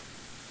silent.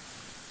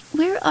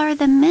 "Where are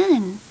the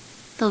men?"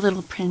 The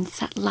little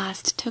prince at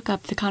last took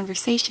up the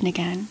conversation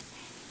again.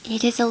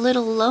 "It is a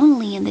little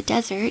lonely in the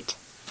desert."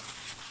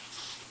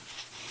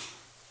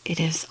 "It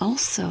is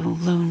also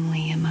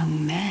lonely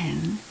among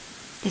men,"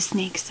 the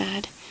snake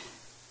said.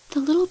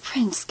 The little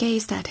prince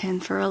gazed at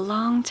him for a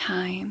long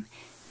time.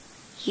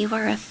 "You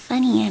are a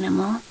funny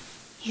animal,"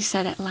 he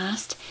said at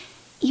last.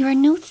 "You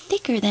are no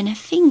thicker than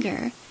a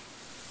finger."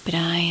 "But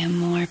I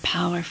am more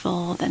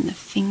powerful than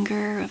the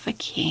finger of a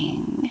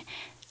king,"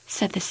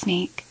 said the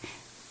snake.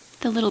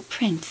 The little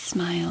prince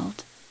smiled.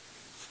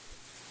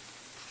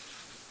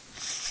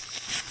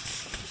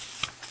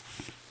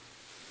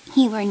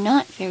 "You are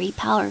not very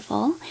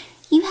powerful.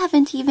 You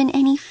haven't even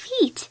any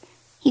feet.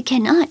 You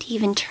cannot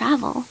even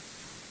travel."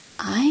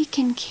 "I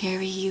can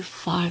carry you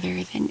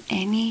farther than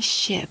any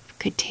ship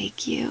could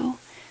take you,"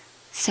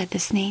 said the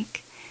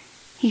snake.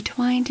 He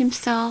twined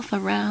himself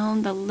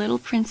around the little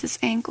prince's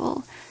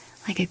ankle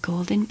like a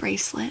golden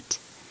bracelet.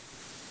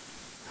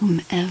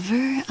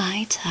 "Whomever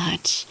I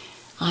touch,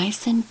 I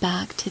send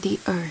back to the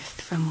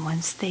earth from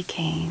whence they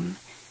came,"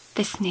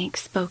 the snake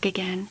spoke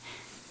again.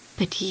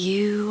 "But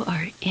you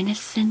are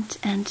innocent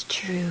and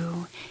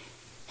true,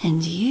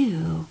 and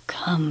you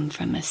come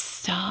from a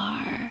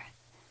star."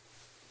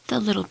 The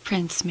little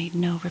prince made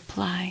no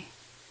reply.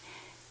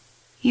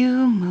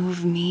 "You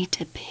move me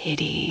to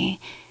pity.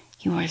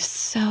 You are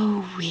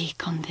so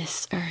weak on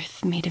this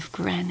earth made of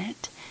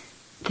granite,"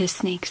 the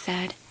snake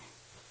said.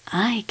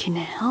 "I can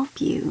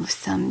help you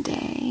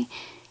someday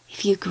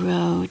if you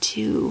grow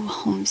too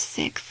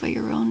homesick for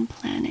your own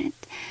planet.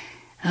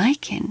 I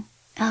can—"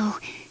 "Oh,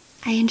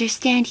 I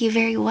understand you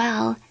very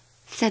well,"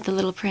 said the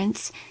little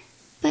prince.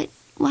 "But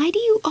why do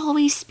you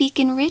always speak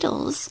in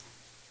riddles?"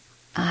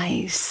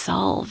 "I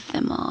solve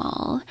them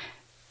all,"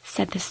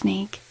 said the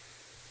snake,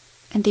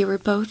 and they were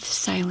both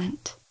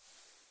silent.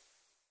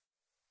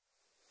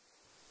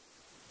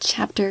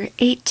 Chapter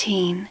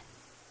 18.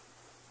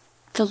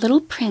 The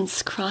little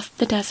prince crossed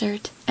the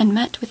desert and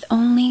met with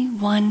only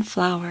one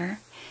flower.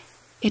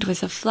 It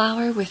was a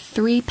flower with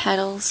 3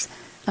 petals,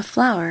 a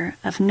flower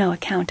of no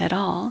account at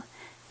all.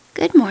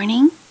 "Good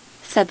morning,"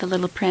 said the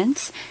little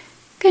prince.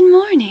 "Good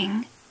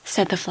morning,"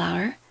 said the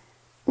flower.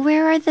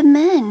 "Where are the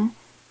men?"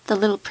 the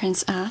little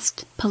prince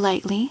asked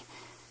politely.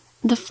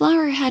 The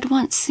flower had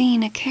once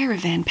seen a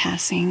caravan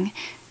passing.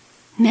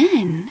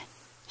 "Men?"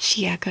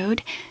 she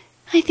echoed.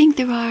 "I think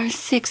there are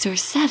 6 or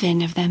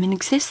 7 of them in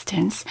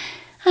existence.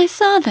 I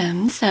saw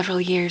them several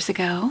years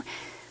ago,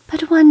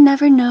 but one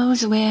never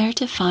knows where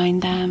to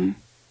find them.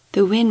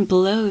 The wind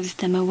blows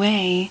them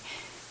away.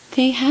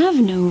 They have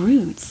no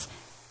roots,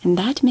 and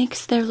that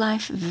makes their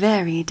life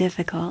very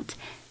difficult."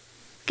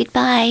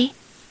 "Goodbye,"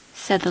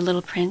 said the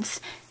little prince.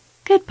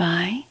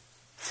 "Goodbye,"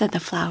 said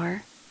the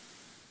flower.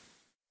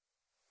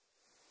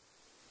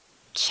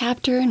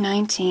 Chapter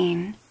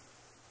 19.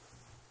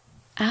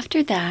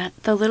 After that,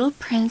 the little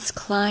prince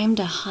climbed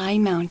a high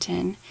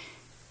mountain.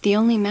 The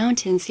only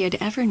mountains he had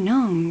ever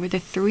known were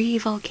the 3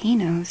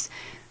 volcanoes,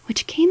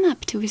 which came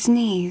up to his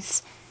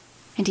knees,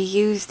 and he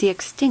used the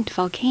extinct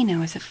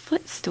volcano as a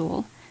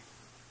footstool.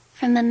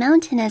 "From a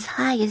mountain as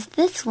high as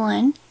this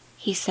one,"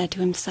 he said to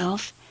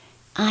himself,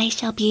 "I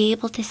shall be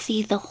able to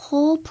see the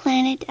whole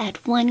planet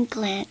at one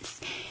glance,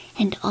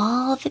 and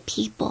all the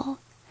people."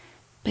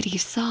 But he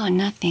saw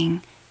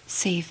nothing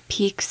save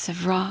peaks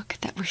of rock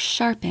that were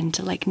sharpened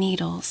like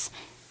needles.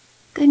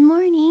 "Good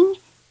morning,"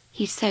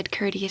 he said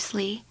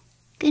courteously.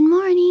 "Good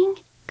morning,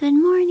 good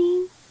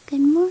morning,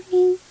 good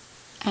morning,"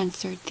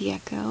 answered the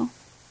echo.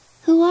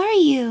 "Who are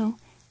you?"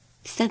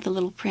 said the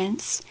little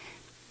prince.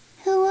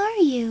 "Who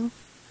are you?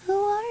 Who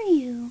are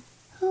you?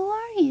 Who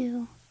are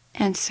you?"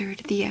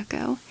 answered the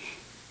echo.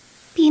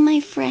 "Be my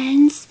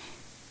friends.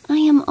 I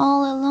am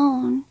all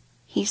alone,"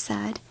 he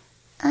said.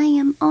 "I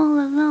am all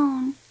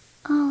alone,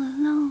 all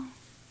alone,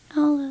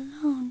 all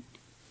alone,"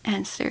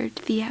 answered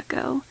the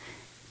echo.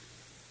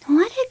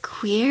 "What a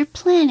queer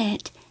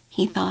planet,"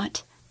 he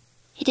thought.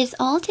 "It is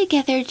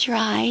altogether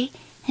dry,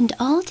 and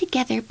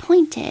altogether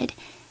pointed,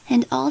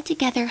 and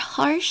altogether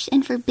harsh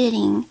and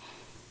forbidding,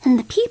 and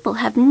the people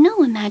have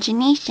no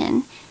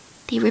imagination.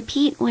 They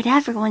repeat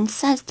whatever one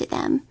says to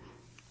them.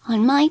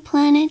 On my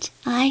planet,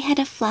 I had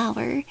a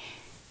flower.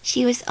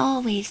 She was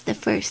always the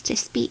first to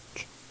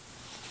speak."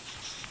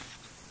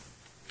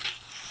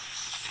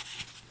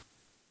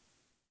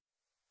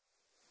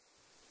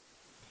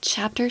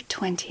 Chapter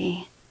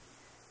 20.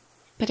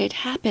 But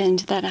it happened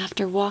that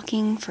after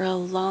walking for a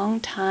long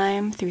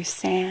time through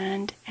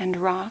sand and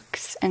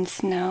rocks and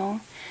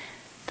snow,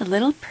 the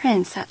little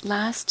prince at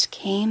last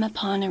came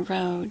upon a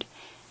road,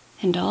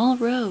 and all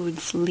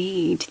roads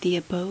lead to the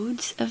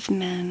abodes of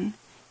men.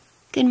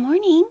 "Good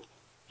morning,"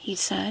 he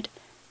said.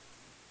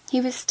 He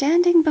was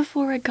standing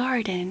before a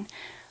garden,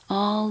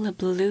 all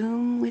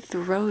abloom with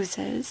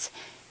roses.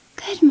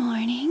 "Good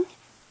morning,"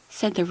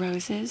 said the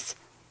roses.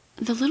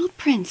 The little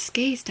prince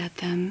gazed at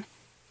them.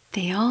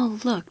 They all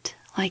looked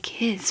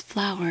like his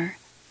flower.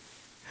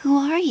 "Who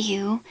are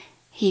you?"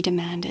 he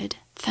demanded,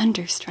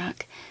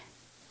 thunderstruck.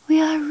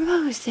 "We are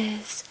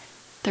roses,"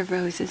 the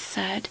roses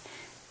said,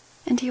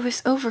 and he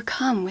was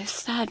overcome with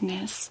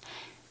sadness.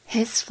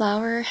 His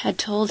flower had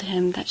told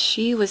him that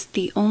she was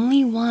the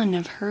only one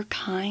of her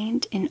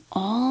kind in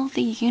all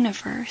the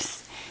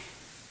universe,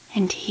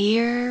 and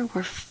here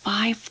were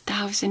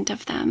 5,000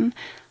 of them,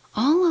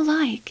 all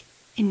alike,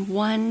 in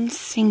one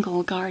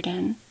single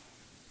garden.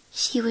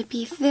 "She would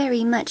be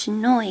very much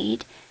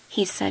annoyed,"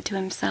 he said to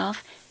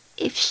himself.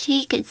 "If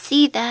she could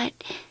see that,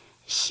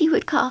 she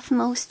would cough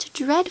most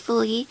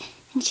dreadfully,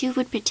 and she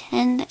would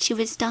pretend that she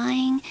was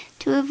dying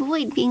to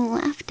avoid being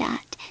laughed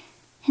at,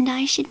 and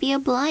I should be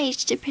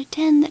obliged to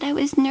pretend that I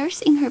was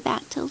nursing her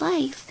back to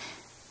life,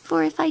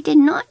 for if I did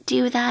not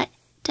do that,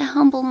 to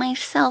humble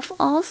myself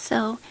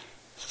also,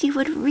 she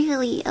would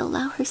really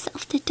allow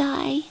herself to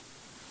die."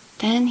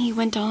 Then he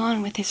went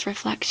on with his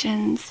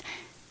reflections.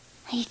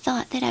 I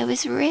thought that I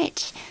was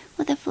rich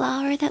with a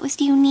flower that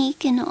was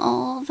unique in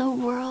all the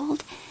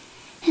world,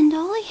 and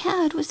all I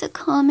had was a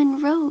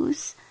common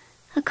rose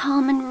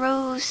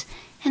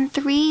and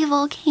 3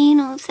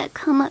 volcanoes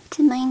that come up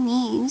to my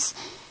knees,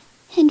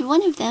 and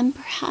one of them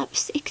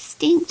perhaps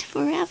extinct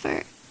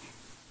forever.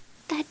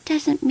 That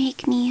doesn't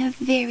make me a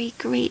very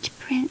great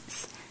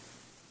prince.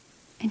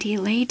 And he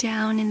lay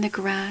down in the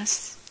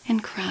grass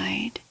and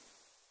cried.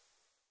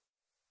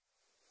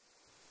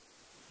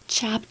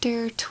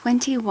 Chapter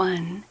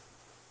 21.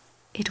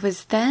 It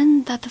was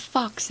then that the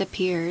fox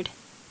appeared.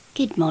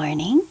 "Good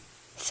morning,"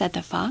 said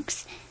the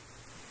fox.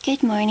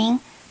 "Good morning,"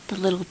 The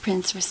little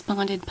prince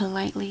responded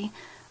politely,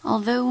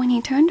 although when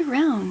he turned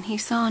around he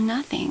saw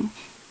nothing.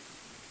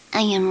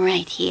 "I am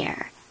right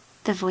here,"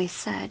 the voice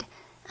said,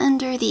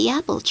 "under the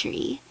apple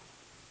tree."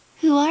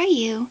 "Who are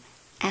you?"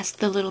 asked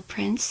the little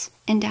prince,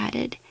 and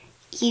added,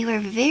 "You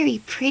are very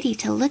pretty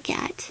to look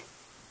at."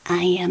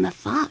 "I am a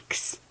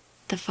fox,"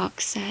 the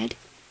fox said.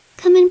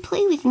 "Come and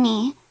play with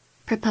me,"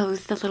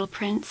 proposed the little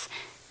prince.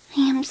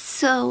 "I am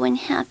so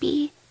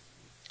unhappy."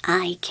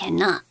 "I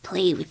cannot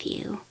play with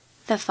you,"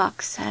 the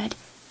fox said.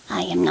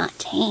 "I am not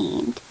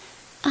tamed."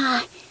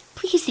 "Ah,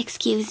 please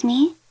excuse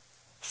me,"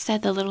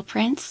 said the little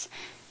prince.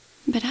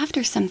 But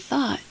after some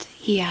thought,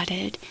 he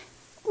added,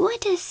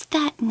 "What does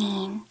that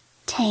mean,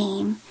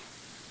 tame?"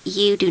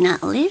 "You do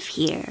not live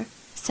here,"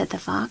 said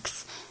the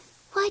fox.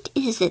 "What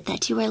is it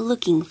that you are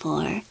looking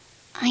for?"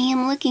 "I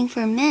am looking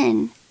for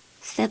men,"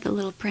 said the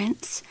little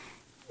prince.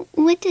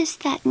 "What does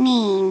that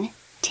mean,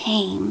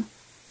 tame?"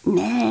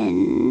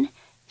 "Men,"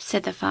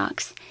 said the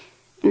fox.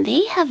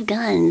 "They have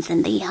guns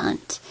and they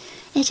hunt.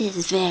 It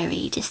is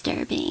very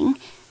disturbing.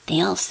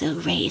 They also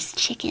raise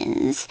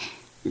chickens.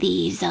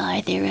 These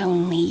are their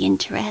only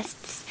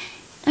interests.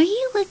 Are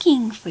you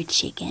looking for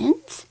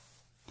chickens?"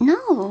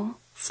 "No,"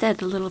 said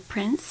the little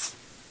prince.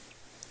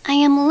 "I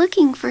am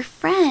looking for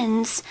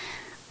friends.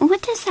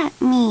 What does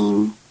that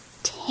mean,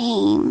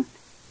 tame?"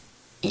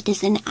 "It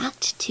is an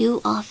act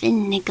too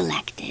often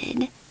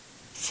neglected,"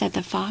 said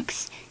the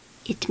fox.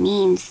 "It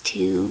means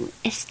to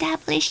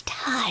establish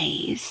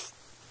ties."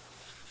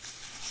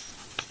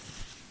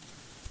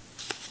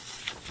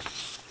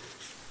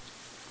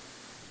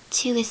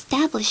 "To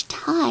establish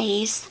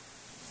ties?"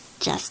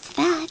 "Just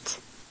that,"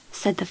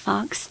 said the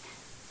fox.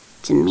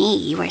 "To me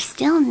you are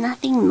still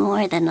nothing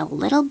more than a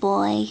little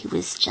boy who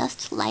is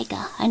just like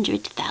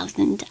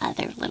 100,000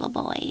 other little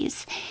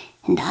boys,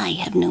 and I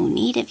have no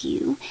need of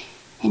you,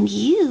 and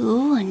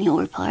you, on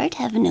your part,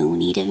 have no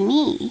need of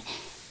me.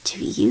 To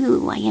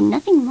you I am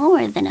nothing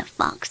more than a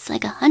fox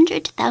like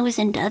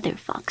 100,000 other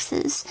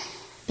foxes,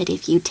 but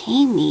if you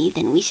tame me,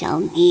 then we shall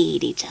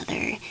need each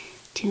other.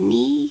 To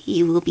me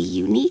you will be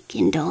unique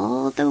in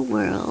all the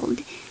world.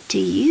 To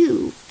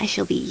you I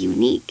shall be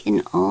unique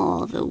in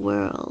all the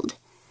world."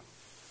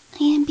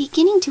 "I am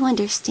beginning to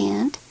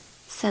understand,"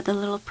 said the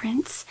little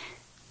prince.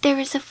 "There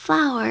is a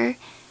flower.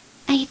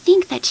 I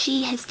think that she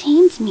has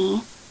tamed me."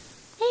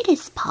 "It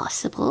is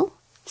possible,"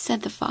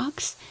 said the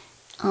fox.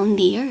 "On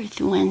the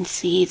earth one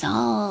sees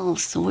all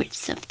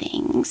sorts of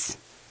things."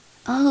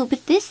 "Oh,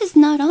 but this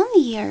is not on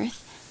the earth,"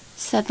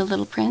 said the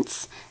little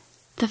prince.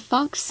 The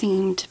fox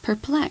seemed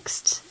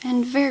perplexed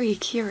and very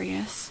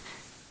curious.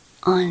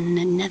 "On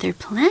another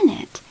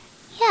planet?"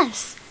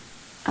 "Yes."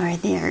 "Are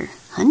there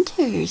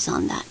hunters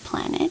on that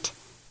planet?"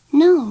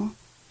 "No."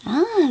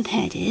 "Ah,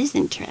 that is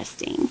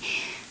interesting.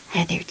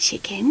 Are there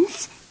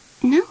chickens?"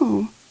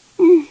 "No."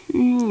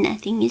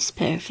 "Nothing is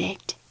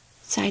perfect,"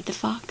 sighed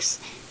the fox,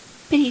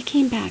 but he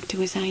came back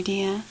to his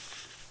idea.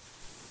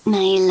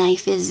 "My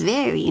life is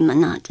very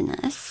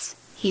monotonous,"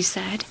 he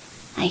said.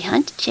 "I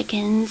hunt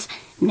chickens,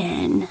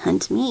 men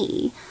hunt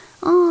me.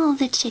 All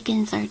the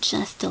chickens are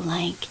just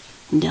alike,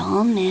 and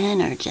all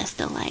men are just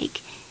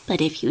alike.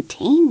 But if you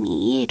tame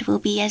me, it will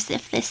be as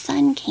if the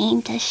sun came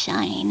to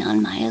shine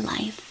on my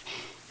life.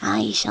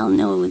 I shall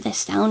know the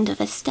sound of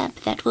a step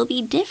that will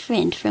be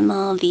different from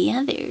all the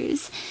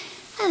others.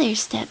 Other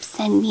steps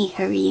send me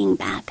hurrying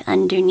back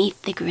underneath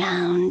the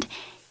ground.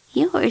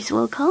 Yours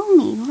will call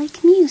me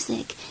like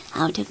music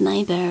out of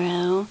my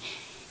burrow.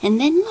 And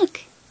then look,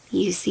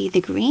 you see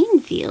the grain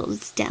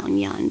fields down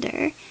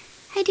yonder.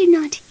 I do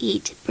not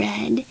eat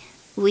bread.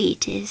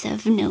 Wheat is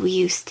of no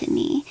use to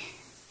me.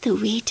 The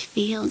wheat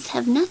fields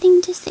have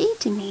nothing to say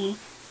to me,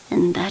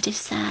 and that is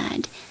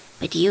sad.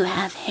 But you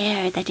have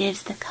hair that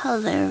is the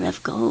color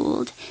of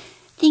gold.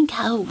 Think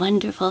how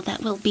wonderful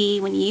that will be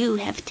when you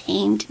have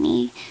tamed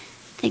me.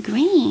 The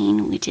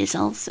grain, which is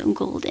also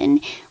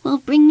golden, will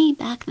bring me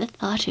back the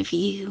thought of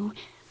you,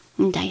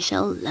 and I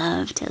shall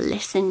love to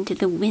listen to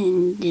the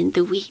wind in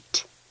the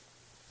wheat."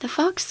 The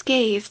fox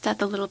gazed at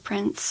the little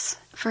prince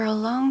for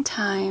a long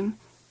time.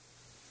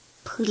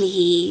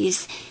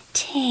 "Please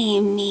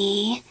tame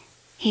me,"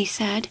 he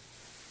said.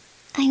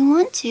 "I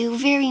want to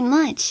very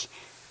much,"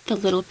 the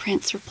little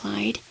prince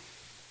replied.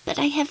 "But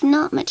I have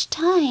not much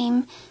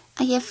time.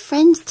 I have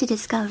friends to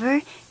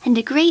discover and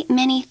a great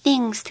many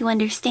things to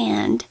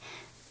understand."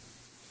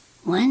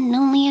 One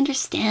only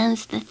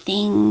understands the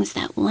things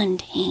that one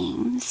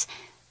tames,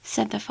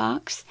 said the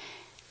fox.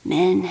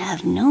 Men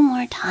have no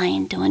more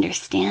time to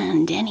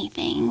understand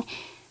anything.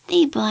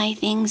 They buy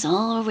things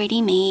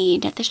already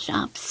made at the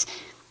shops,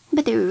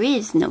 but there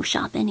is no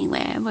shop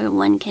anywhere where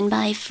one can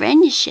buy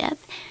friendship,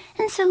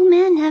 and so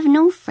men have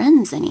no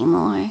friends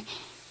anymore.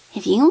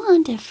 If you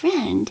want a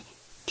friend,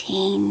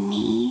 tame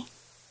me.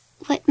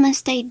 What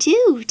must I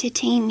do to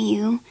tame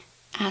you?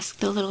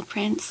 Asked the little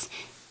prince.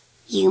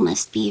 You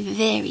must be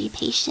very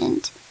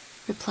patient,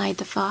 replied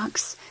the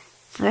fox.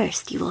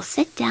 First you will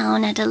sit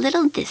down at a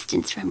little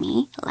distance from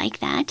me, like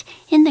that,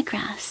 in the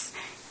grass.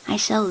 I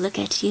shall look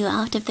at you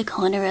out of the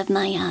corner of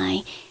my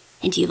eye,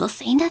 and you will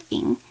say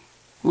nothing.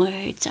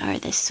 Words are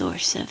the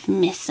source of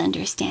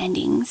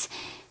misunderstandings,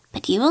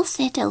 but you will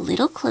sit a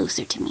little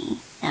closer to me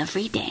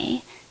every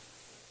day.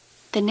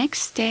 The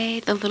next day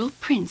the little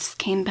prince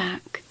came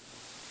back.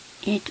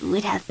 It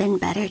would have been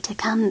better to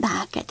come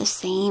back at the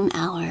same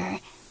hour,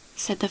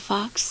 said the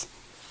fox.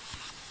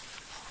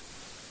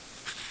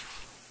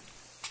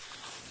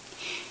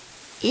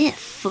 If,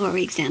 for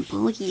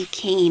example, you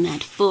came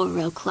at 4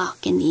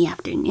 o'clock in the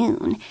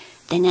afternoon,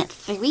 then at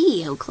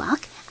 3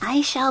 o'clock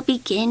I shall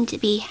begin to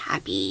be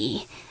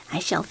happy. I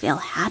shall feel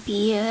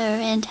happier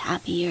and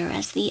happier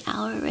as the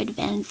hour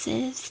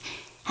advances.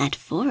 At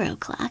 4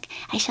 o'clock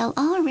I shall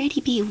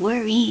already be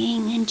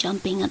worrying and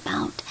jumping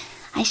about.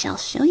 I shall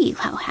show you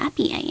how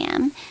happy I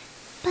am.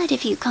 But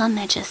if you come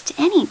at just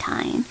any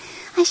time,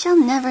 I shall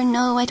never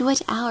know at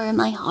what hour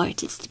my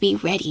heart is to be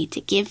ready to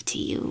give to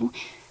you.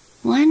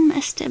 One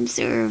must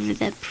observe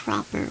the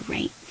proper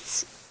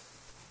rites.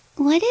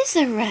 What is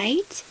a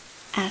rite?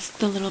 Asked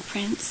the little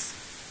prince.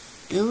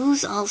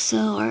 Those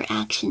also are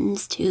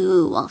actions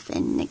too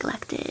often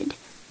neglected,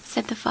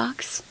 said the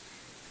fox.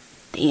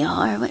 They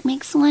are what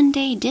makes one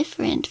day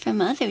different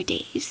from other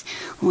days,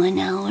 1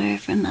 hour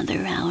from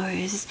other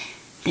hours.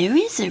 There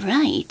is a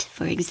rite,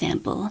 for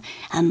example,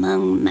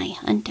 among my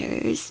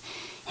hunters.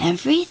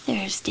 Every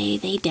Thursday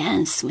they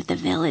dance with the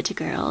village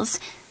girls,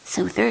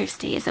 so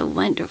Thursday is a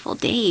wonderful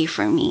day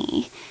for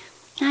me.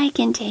 I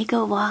can take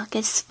a walk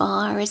as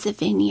far as the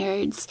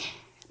vineyards,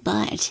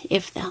 but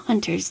if the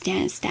hunters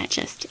danced at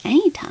just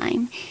any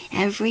time,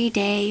 every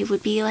day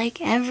would be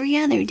like every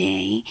other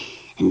day,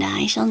 and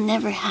I shall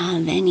never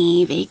have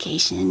any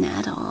vacation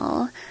at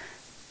all.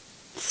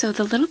 So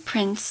the little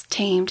prince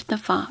tamed the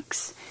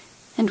fox,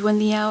 and when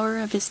the hour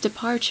of his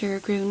departure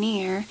grew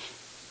near,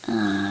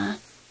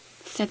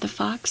 said the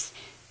fox,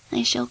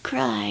 I shall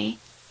cry.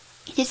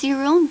 It is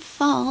your own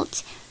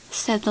fault,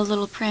 said the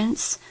little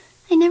prince.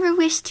 I never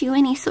wished you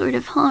any sort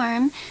of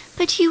harm,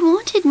 but you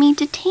wanted me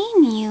to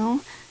tame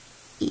you.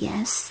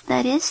 Yes,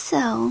 that is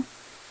so,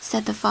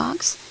 said the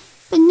fox.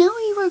 But now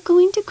you are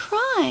going to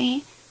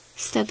cry,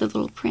 said the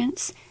little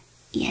prince.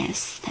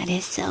 Yes, that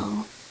is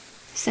so,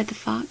 said the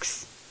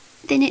fox.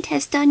 Then it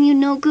has done you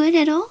no good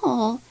at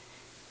all.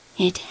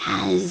 It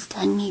has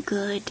done me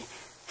good,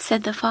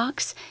 said the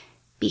fox,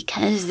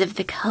 because of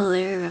the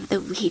color of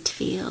the wheat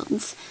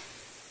fields.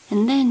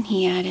 And then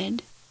he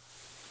added,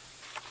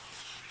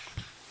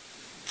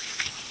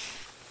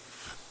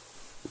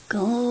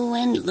 Go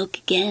and look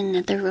again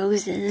at the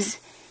roses.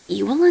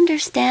 You will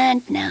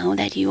understand now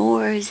that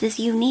yours is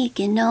unique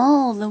in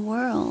all the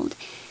world.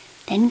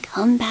 Then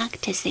come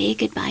back to say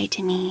goodbye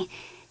to me,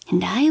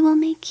 and I will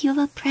make you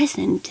a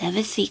present of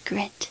a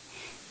secret.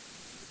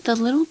 The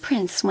little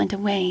prince went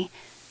away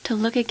to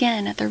look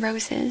again at the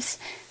roses.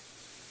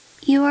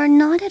 You are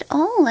not at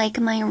all like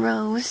my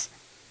rose,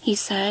 he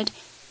said.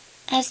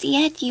 As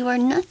yet you are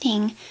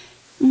nothing.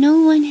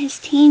 No one has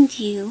tamed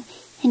you,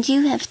 and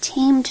you have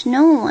tamed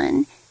no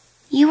one.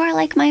 You are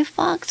like my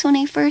fox when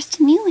I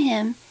first knew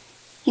him.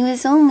 He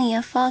was only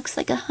a fox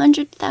like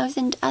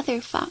 100,000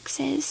 other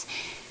foxes.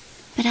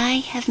 But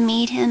I have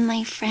made him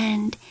my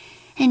friend,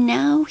 and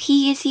now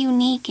he is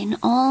unique in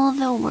all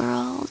the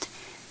world.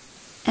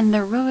 And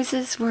the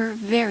roses were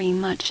very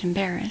much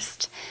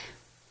embarrassed.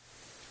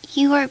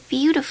 You are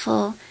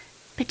beautiful,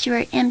 but you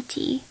are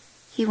empty,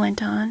 he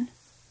went on.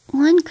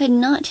 One could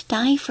not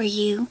die for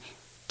you.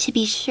 To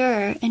be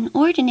sure, an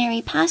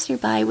ordinary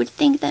passerby would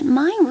think that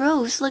my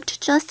rose looked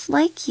just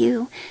like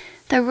you,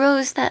 the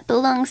rose that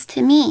belongs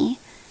to me.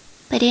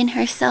 But in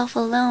herself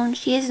alone,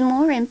 she is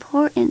more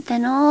important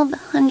than all the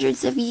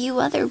hundreds of you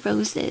other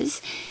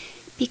roses,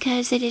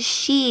 because it is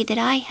she that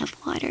I have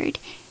watered,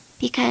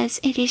 because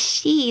it is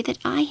she that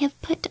I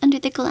have put under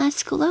the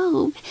glass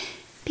globe,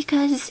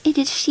 because it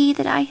is she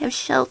that I have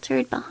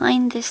sheltered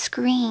behind the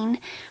screen,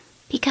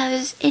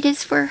 because it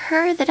is for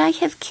her that I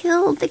have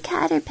killed the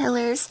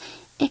caterpillars,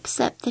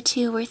 except the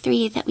 2 or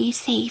 3 that we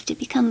saved to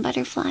become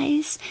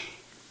butterflies,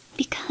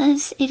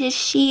 because it is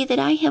she that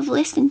I have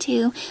listened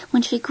to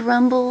when she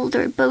grumbled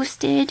or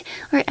boasted,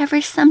 or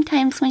ever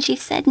sometimes when she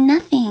said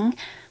nothing,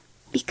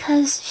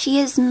 because she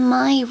is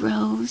my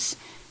rose.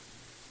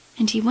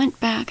 And he went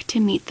back to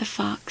meet the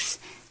fox.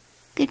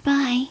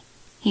 Goodbye,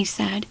 he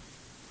said.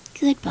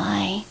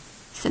 Goodbye,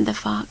 said the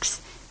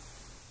fox.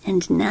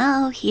 And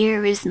now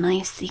here is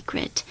my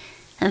secret,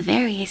 a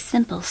very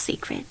simple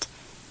secret.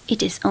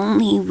 It is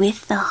only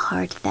with the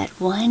heart that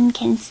one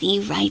can see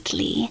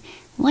rightly.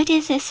 What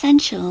is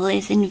essential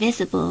is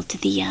invisible to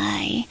the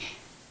eye.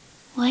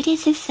 What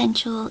is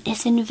essential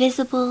is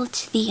invisible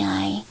to the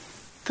eye,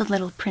 the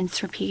little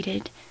prince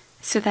repeated,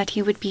 so that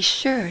he would be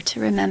sure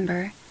to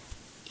remember.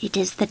 It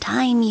is the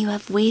time you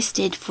have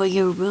wasted for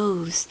your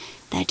rose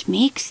that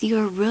makes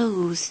your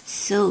rose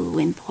so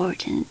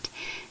important.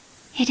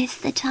 It is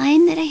the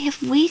time that I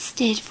have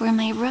wasted for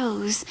my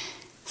rose,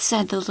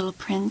 said the little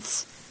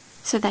prince,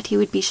 so that he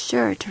would be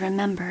sure to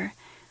remember.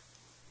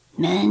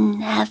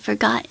 Men have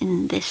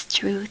forgotten this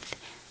truth,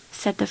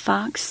 said the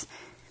fox,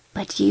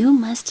 but you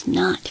must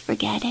not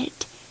forget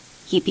it.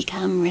 You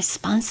become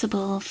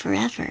responsible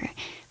forever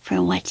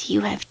for what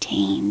you have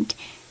tamed.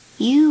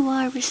 You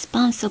are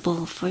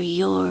responsible for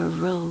your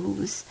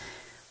rose.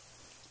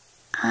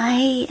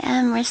 I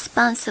am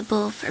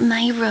responsible for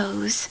my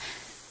rose,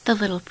 the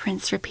little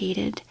prince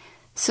repeated,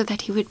 so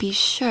that he would be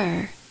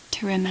sure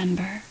to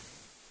remember.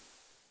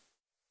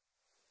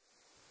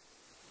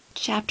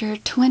 Chapter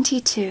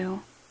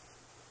 22.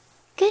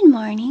 Good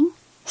morning,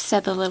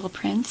 said the little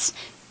prince.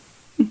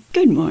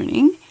 Good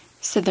morning,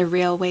 said the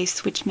railway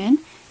switchman.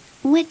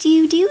 What do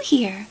you do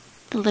here?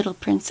 The little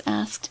prince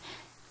asked.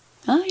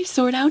 I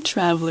sort out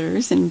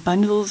travelers in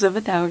bundles of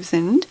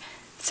 1,000,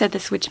 said the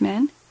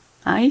switchman.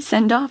 I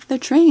send off the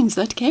trains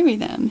that carry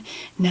them,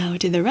 now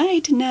to the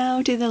right,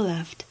 now to the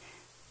left.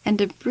 And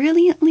a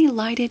brilliantly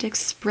lighted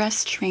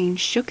express train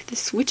shook the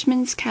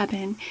switchman's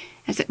cabin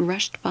as it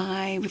rushed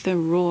by with a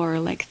roar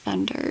like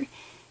thunder.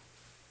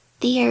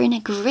 They are in a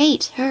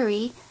great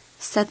hurry,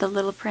 said the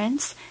little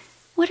prince.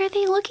 What are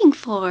they looking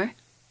for?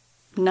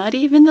 Not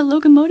even the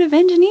locomotive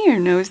engineer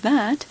knows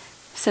that,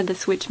 said the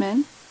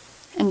switchman.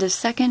 And a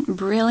second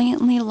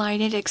brilliantly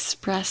lighted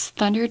express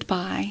thundered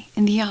by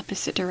in the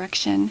opposite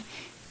direction.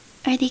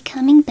 Are they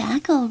coming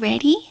back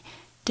already?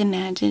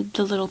 Demanded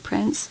the little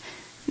prince.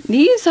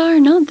 These are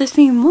not the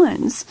same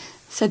ones,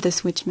 said the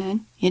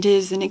switchman. It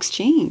is an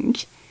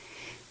exchange.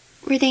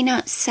 Were they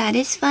not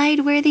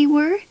satisfied where they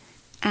were?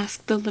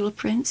 Asked the little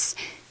prince.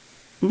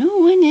 No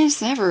one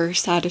is ever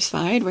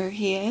satisfied where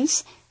he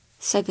is,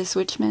 said the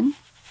switchman.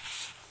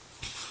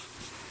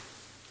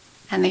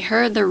 And they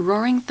heard the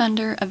roaring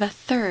thunder of a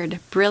third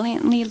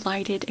brilliantly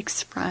lighted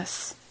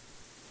express.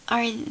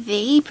 Are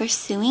they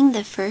pursuing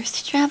the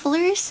first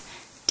travelers?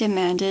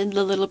 Demanded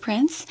the little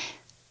prince.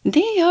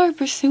 They are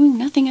pursuing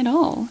nothing at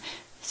all,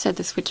 said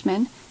the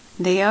switchman.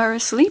 They are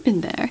asleep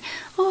in there,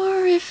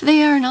 or if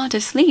they are not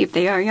asleep,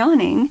 they are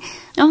yawning.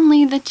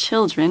 Only the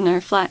children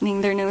are flattening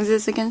their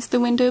noses against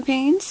the window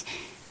panes.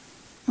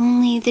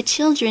 Only the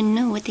children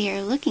know what they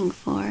are looking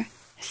for,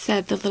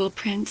 said the little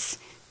prince.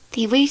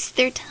 They waste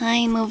their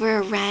time over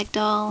a rag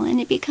doll, and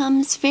it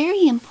becomes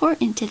very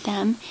important to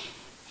them.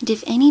 And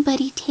if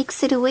anybody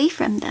takes it away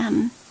from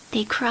them,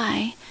 they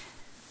cry.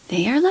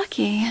 They are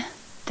lucky,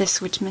 the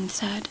switchman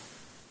said.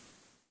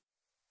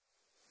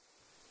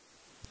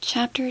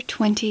 Chapter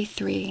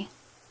 23.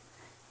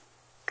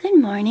 Good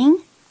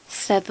morning,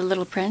 said the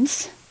little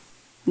prince.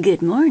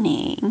 Good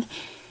morning,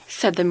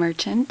 said the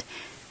merchant.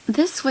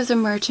 This was a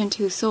merchant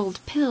who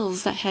sold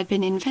pills that had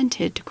been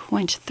invented to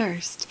quench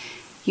thirst.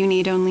 You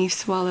need only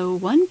swallow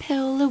 1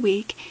 pill a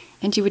week,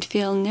 and you would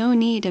feel no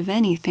need of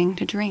anything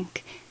to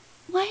drink.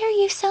 Why are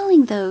you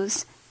selling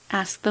those?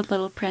 asked the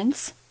little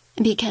prince.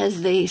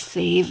 Because they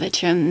save a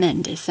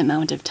tremendous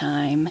amount of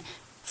time,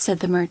 said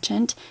the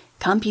merchant.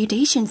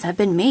 Computations have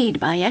been made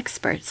by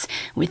experts.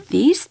 With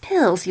these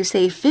pills, you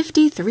save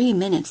 53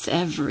 minutes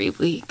every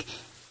week.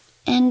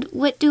 And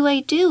what do I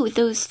do with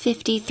those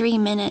 53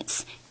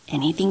 minutes?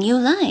 Anything you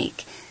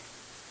like.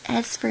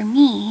 As for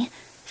me,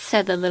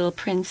 said the little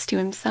prince to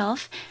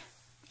himself,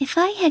 if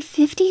I had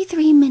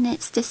 53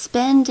 minutes to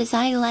spend as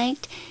I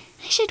liked,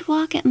 I should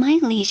walk at my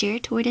leisure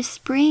toward a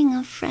spring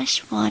of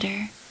fresh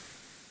water.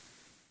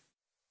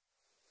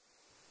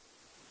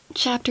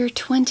 Chapter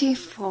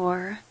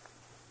 24.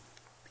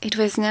 It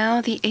was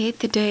now the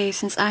 8th day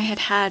since I had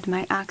had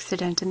my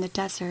accident in the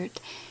desert,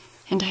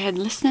 and I had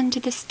listened to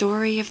the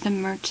story of the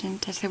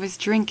merchant as I was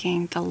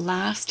drinking the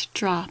last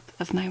drop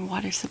of my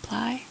water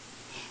supply.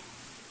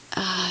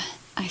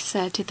 I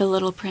said to the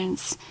little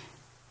prince,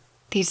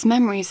 these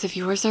memories of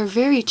yours are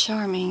very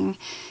charming,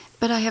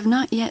 but I have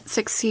not yet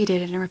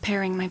succeeded in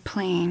repairing my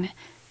plane.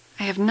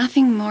 I have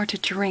nothing more to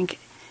drink,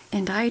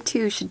 and I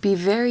too should be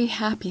very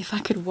happy if I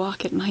could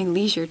walk at my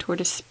leisure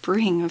toward a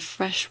spring of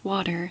fresh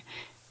water.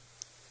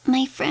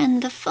 My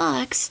friend the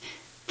fox,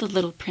 the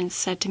little prince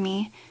said to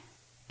me.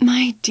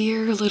 My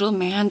dear little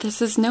man,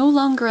 this is no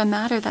longer a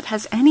matter that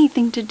has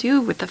anything to do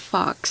with the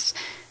fox.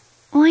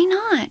 Why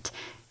not?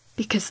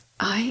 Because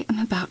I am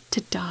about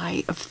to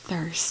die of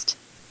thirst.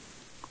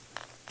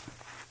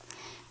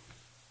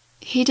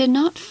 He did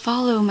not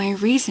follow my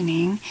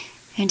reasoning,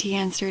 and he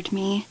answered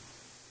me,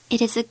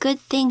 It is a good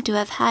thing to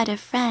have had a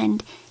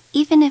friend,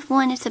 even if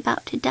one is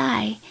about to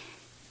die.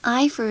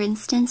 I, for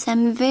instance,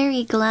 am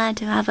very glad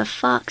to have a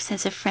fox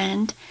as a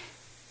friend.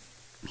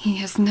 He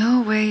has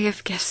no way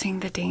of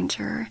guessing the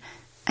danger,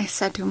 I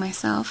said to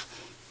myself.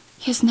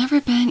 He has never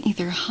been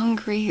either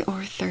hungry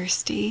or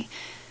thirsty.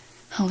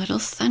 A little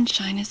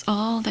sunshine is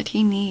all that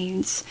he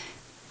needs.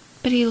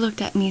 But he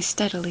looked at me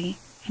steadily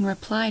and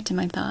replied to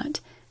my thought.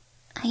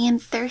 I am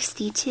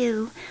thirsty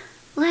too.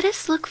 Let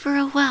us look for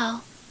a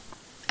well.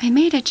 I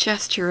made a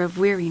gesture of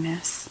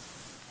weariness.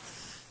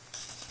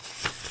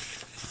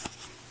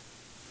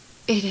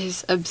 It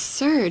is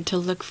absurd to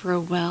look for a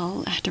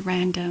well at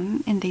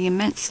random in the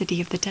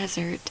immensity of the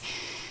desert.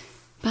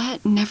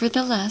 But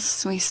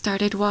nevertheless, we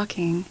started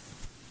walking.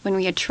 When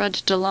we had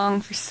trudged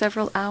along for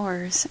several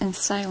hours in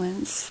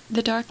silence,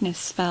 the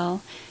darkness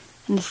fell,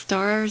 and the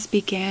stars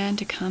began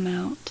to come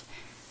out.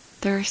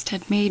 Thirst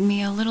had made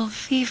me a little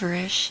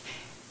feverish,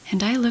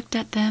 and I looked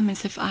at them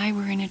as if I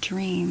were in a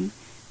dream.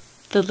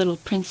 The little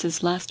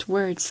prince's last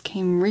words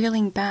came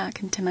reeling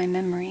back into my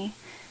memory.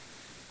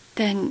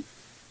 "Then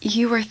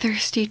you are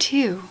thirsty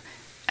too?"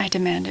 I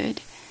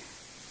demanded.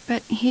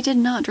 But he did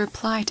not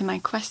reply to my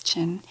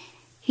question.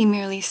 He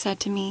merely said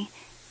to me,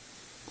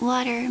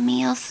 Water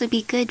may also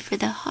be good for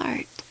the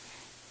heart.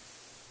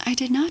 I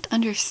did not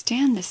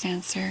understand this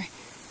answer,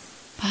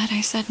 but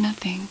I said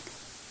nothing.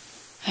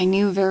 I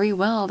knew very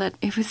well that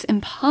it was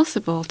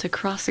impossible to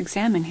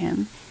cross-examine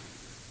him.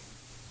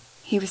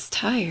 He was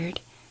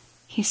tired.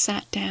 He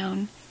sat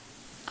down.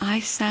 I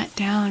sat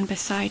down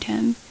beside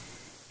him,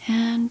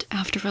 and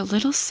after a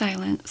little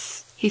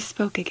silence, he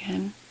spoke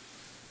again.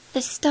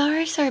 The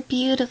stars are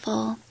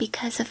beautiful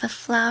because of a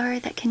flower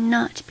that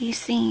cannot be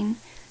seen.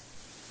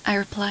 I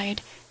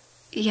replied,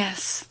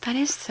 "Yes, that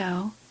is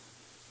so."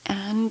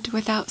 And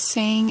without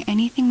saying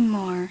anything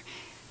more,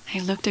 I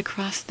looked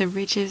across the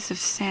ridges of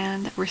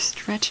sand that were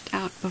stretched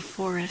out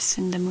before us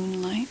in the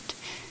moonlight.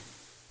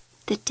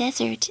 The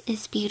desert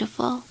is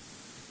beautiful,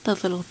 the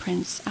little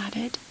prince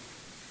added.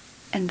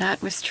 And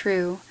that was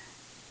true.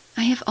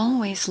 I have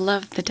always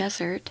loved the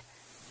desert.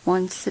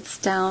 One sits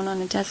down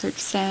on a desert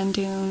sand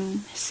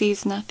dune,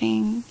 sees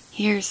nothing,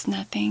 hears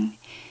nothing.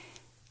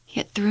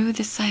 Yet through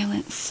the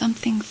silence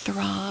something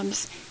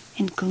throbs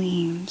and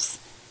gleams.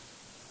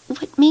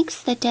 What makes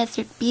the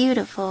desert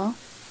beautiful,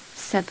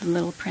 said the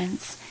little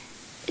prince,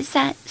 is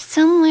that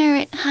somewhere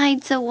it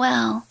hides a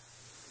well.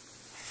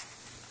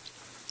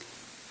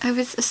 I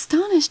was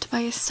astonished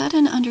by a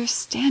sudden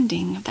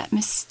understanding of that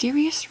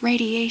mysterious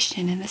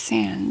radiation in the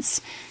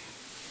sands.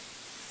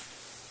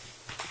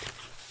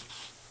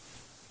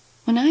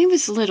 When I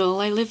was little,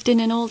 I lived in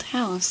an old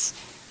house,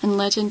 and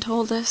legend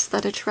told us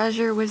that a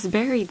treasure was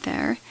buried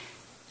there.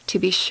 To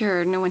be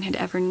sure, no one had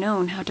ever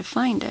known how to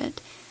find it,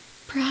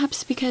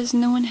 perhaps because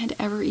no one had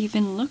ever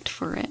even looked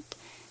for it,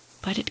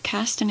 but it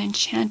cast an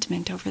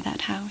enchantment over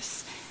that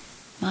house.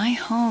 My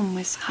home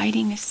was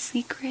hiding a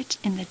secret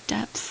in the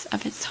depths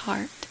of its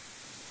heart.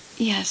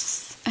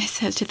 Yes, I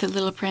said to the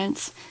little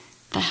prince,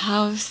 the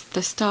house,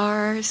 the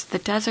stars, the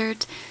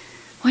desert,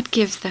 what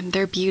gives them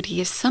their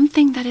beauty is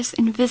something that is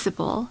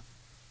invisible.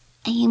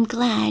 I am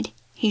glad,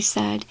 he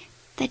said,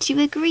 that you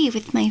agree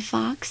with my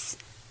fox.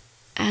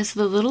 As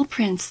the little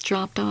prince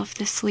dropped off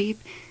to sleep,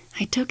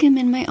 I took him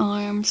in my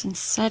arms and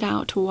set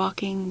out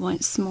walking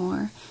once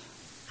more.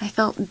 I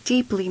felt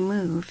deeply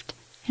moved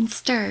and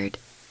stirred.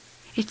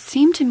 It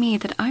seemed to me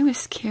that I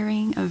was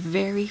carrying a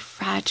very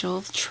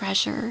fragile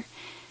treasure.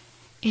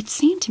 It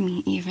seemed to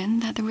me even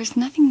that there was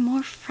nothing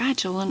more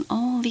fragile in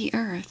all the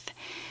earth.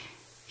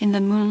 In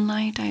the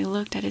moonlight I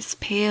looked at his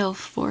pale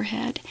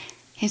forehead,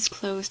 his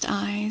closed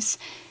eyes,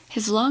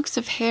 his locks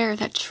of hair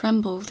that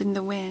trembled in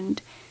the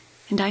wind,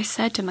 and I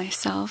said to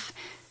myself,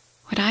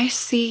 what I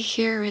see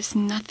here is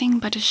nothing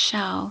but a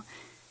shell.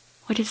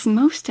 What is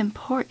most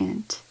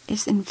important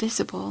is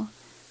invisible.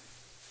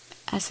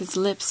 As his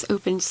lips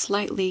opened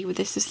slightly with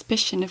the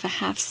suspicion of a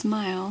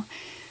half-smile,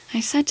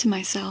 I said to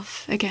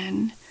myself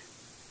again,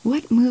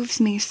 what moves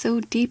me so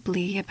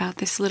deeply about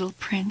this little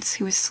prince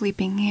who is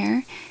sleeping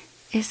here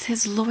is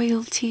his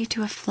loyalty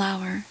to a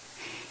flower,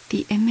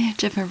 the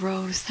image of a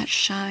rose that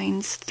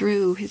shines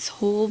through his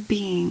whole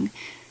being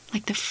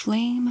like the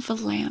flame of a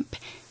lamp,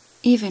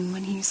 even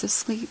when he's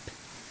asleep.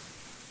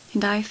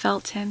 And I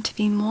felt him to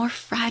be more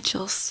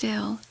fragile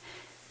still.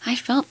 I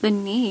felt the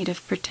need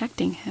of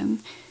protecting him,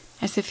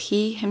 as if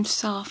he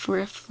himself were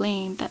a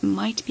flame that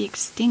might be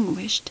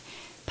extinguished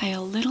by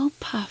a little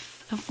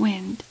puff of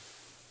wind.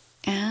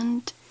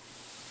 And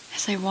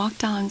as I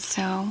walked on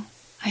so,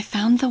 I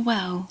found the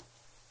well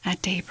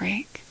at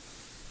daybreak.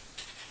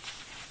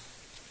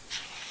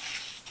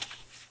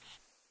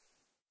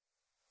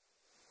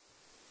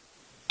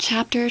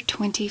 Chapter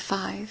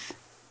 25.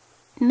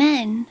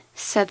 Men,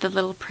 said the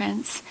little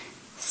prince,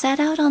 set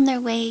out on their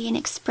way in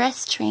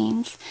express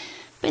trains,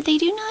 but they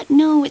do not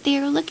know what they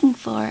are looking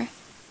for.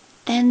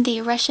 Then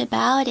they rush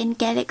about and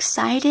get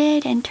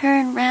excited and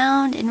turn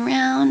round and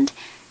round.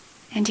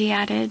 And he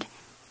added,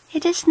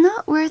 it is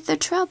not worth the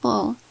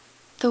trouble.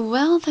 The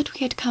well that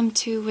we had come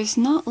to was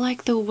not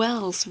like the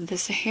wells of the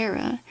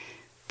Sahara.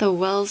 The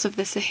wells of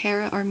the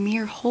Sahara are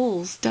mere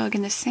holes dug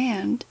in the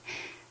sand.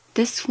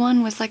 This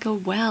one was like a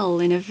well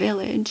in a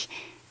village,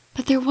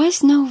 but there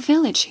was no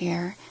village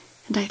here,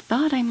 and I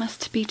thought I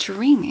must be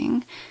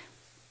dreaming.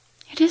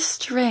 It is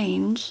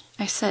strange,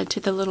 I said to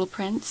the little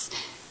prince.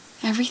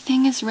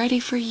 Everything is ready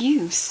for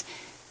use.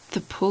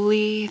 The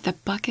pulley, the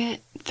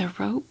bucket, the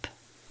rope.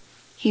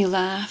 He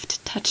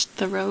laughed, touched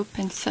the rope,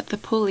 and set the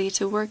pulley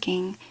to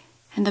working,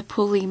 and the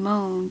pulley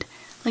moaned,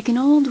 like an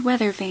old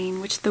weather vane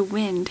which the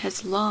wind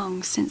has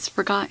long since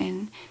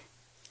forgotten.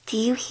 "Do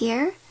you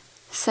hear?"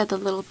 said the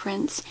little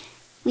prince.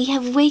 "We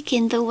have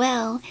wakened the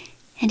well,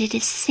 and it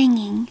is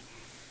singing."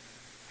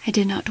 I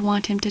did not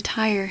want him to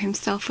tire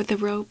himself with the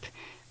rope.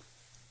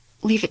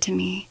 "Leave it to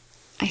me,"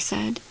 I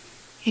said.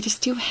 "It is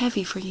too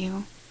heavy for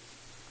you."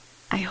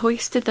 I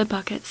hoisted the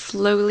bucket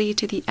slowly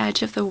to the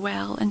edge of the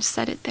well and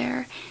set it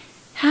there,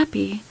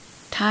 happy,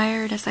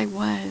 tired as I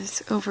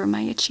was over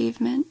my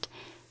achievement.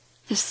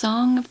 The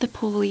song of the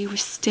pulley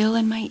was still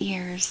in my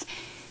ears,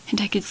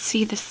 and I could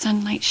see the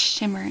sunlight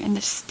shimmer in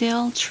the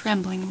still,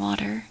 trembling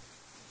water.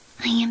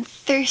 "I am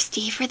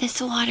thirsty for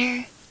this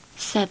water,"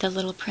 said the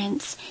little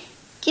prince.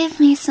 "Give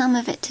me some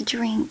of it to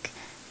drink."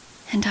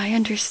 And I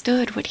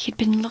understood what he'd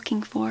been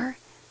looking for.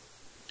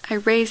 I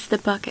raised the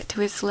bucket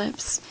to his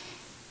lips.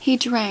 He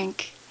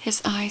drank,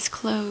 his eyes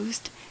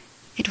closed.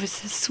 It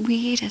was as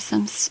sweet as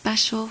some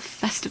special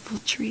festival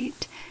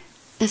treat.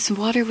 This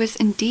water was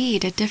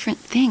indeed a different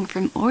thing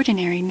from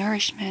ordinary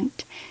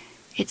nourishment.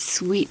 Its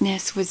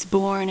sweetness was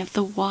born of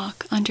the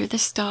walk under the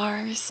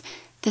stars,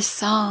 the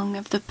song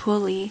of the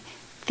pulley,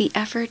 the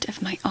effort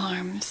of my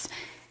arms.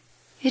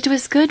 It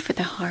was good for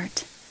the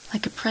heart,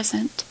 like a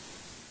present.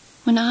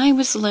 When I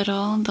was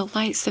little, the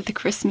lights of the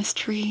Christmas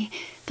tree,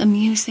 the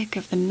music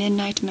of the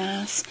midnight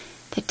mass,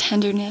 the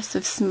tenderness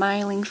of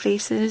smiling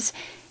faces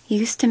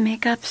used to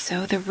make up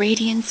so the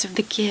radiance of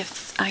the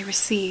gifts I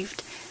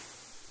received.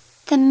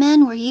 "The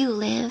men where you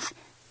live,"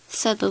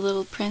 said the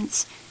little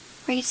prince,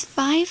 "raise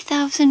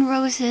 5,000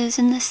 roses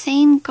in the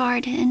same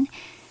garden,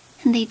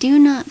 and they do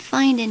not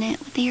find in it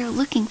what they are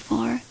looking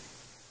for."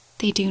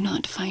 "They do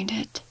not find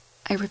it,"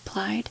 I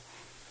replied.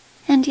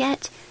 "And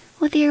yet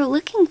what they are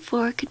looking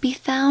for could be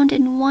found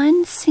in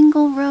one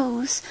single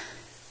rose,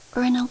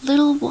 or in a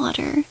little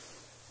water."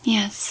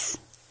 "Yes,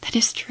 that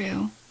is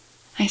true,"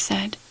 I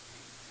said.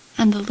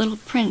 And the little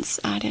prince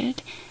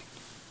added,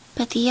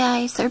 "But the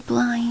eyes are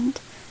blind.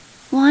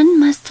 One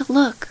must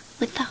look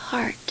with the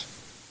heart."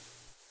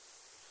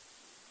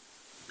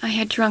 I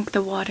had drunk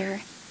the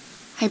water.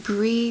 I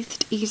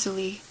breathed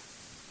easily.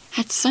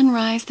 At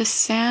sunrise, the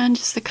sand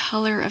is the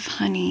color of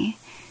honey,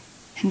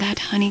 and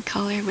that honey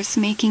color was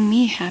making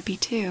me happy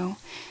too.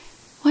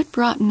 What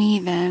brought me,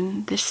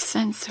 then, this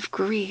sense of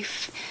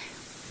grief?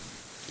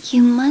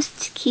 "You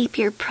must keep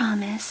your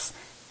promise,"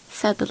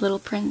 said the little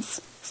prince,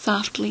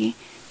 softly,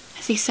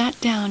 as he sat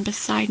down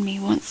beside me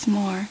once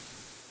more.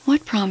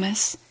 "What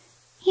promise?"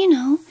 "You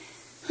know,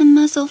 a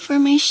muzzle for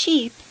my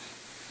sheep.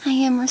 I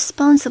am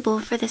responsible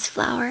for this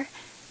flower."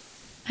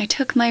 I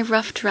took my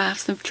rough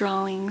drafts of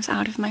drawings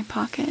out of my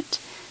pocket.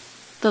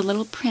 The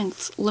little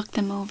prince looked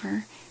them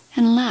over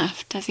and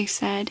laughed as he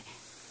said,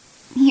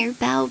 "Your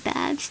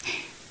baobabs,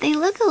 they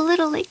look a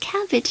little like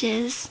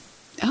cabbages."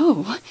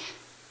 "Oh,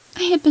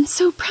 I had been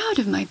so proud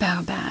of my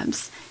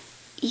baobabs."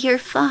 "Your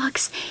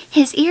fox,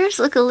 his ears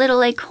look a little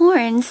like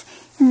horns,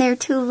 and they're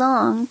too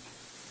long."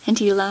 And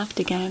he laughed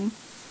again.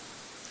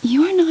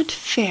 "You are not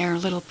fair,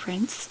 little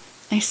prince,"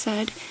 I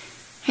said.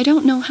 "I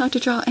don't know how to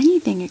draw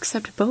anything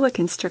except boa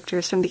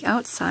constrictors from the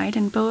outside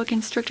and boa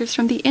constrictors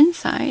from the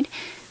inside."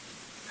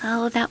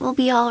 "Oh, that will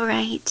be all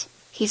right,"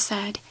 he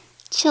said.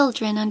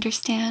 "Children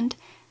understand."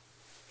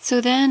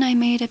 So then I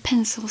made a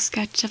pencil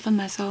sketch of a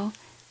muzzle,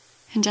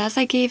 and as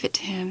I gave it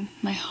to him,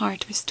 my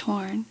heart was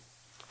torn.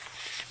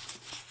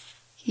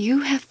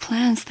 "You have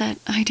plans that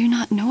I do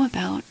not know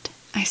about,"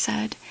 I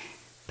said,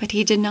 but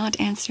he did not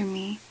answer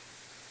me.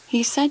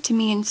 He said to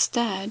me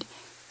instead,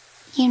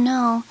 "You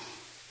know,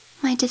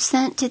 my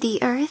descent to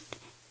the earth,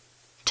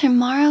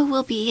 tomorrow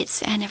will be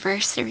its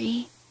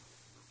anniversary."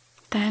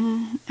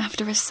 Then,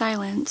 after a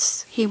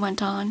silence, he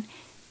went on,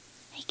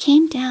 "I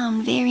came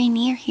down very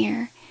near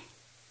here."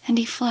 And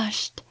he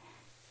flushed.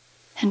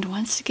 And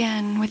once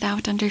again,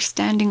 without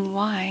understanding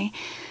why,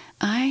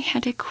 I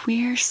had a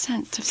queer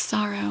sense of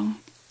sorrow.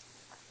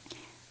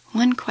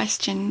 One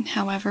question,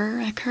 however,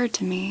 occurred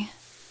to me.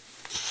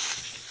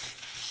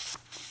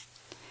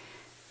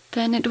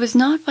 "Then it was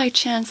not by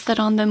chance that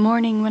on the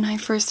morning when I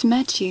first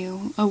met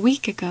you, a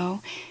week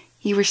ago,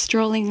 you were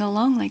strolling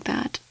along like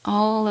that,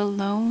 all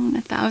alone,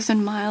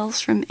 1,000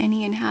 miles from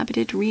any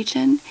inhabited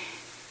region?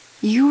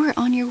 You were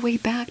on your way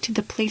back to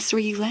the place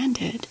where you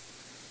landed."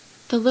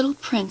 The little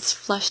prince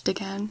flushed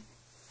again,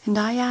 and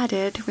I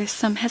added, with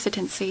some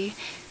hesitancy,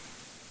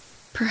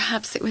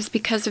 "Perhaps it was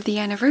because of the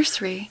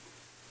anniversary."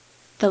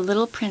 The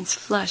little prince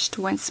flushed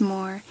once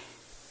more.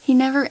 He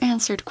never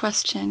answered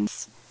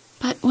questions.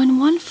 But when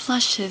one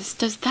flushes,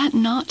 does that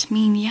not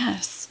mean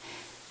yes?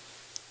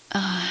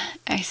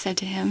 I said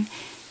to him,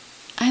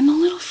 "I'm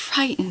a little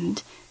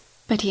frightened,"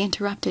 but he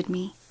interrupted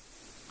me.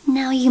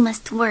 "Now you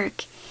must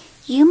work.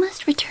 You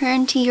must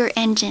return to your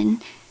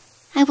engine.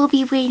 I will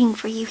be waiting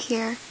for you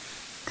here.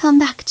 Come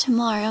back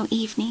tomorrow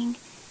evening."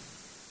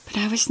 But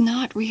I was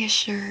not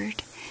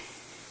reassured.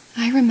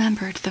 I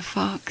remembered the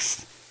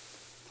fox.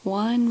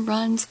 One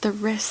runs the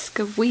risk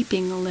of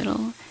weeping a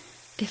little,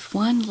 if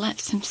one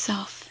lets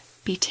himself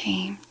be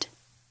tamed.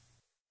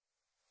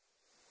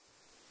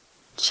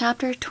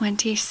 Chapter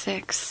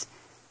 26.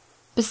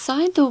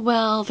 Beside the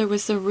well there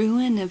was the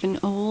ruin of an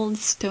old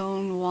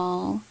stone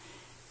wall.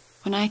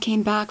 When I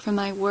came back from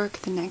my work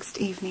the next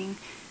evening,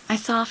 I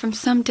saw from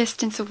some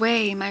distance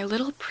away my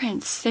little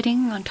prince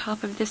sitting on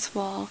top of this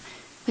wall,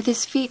 with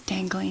his feet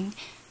dangling,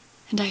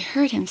 and I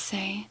heard him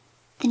say,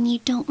 "Then you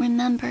don't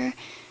remember.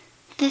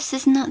 This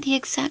is not the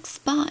exact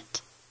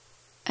spot."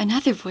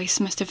 Another voice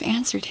must have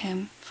answered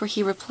him, for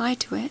he replied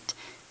to it,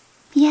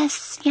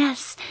 Yes,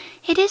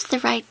 it is the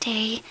right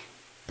day,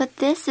 but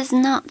this is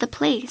not the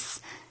place."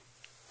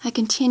 I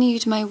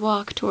continued my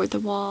walk toward the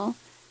wall.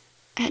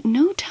 At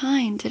no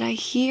time did I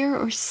hear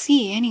or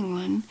see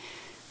anyone.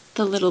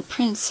 The little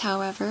prince,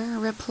 however,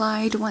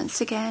 replied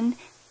once again,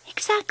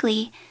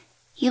 "Exactly.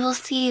 You will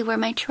see where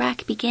my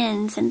track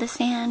begins in the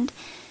sand.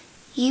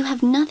 You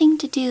have nothing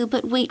to do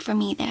but wait for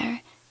me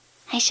there.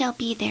 I shall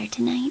be there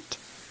tonight."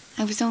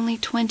 I was only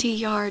 20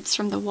 yards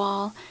from the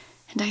wall,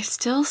 and I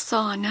still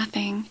saw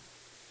nothing.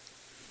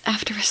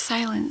 After a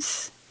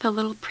silence, the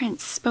little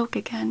prince spoke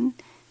again.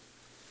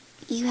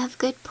 "You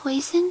have good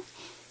poison?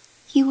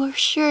 You are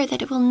sure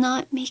that it will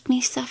not make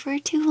me suffer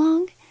too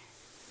long?"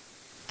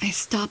 I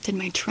stopped in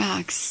my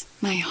tracks,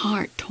 my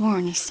heart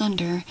torn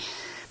asunder,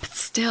 but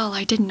still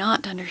I did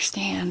not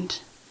understand.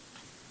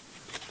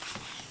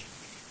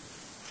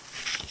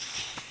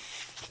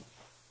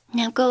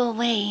 "Now go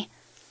away,"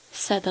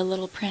 said the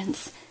little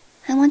prince.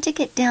 "I want to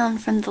get down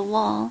from the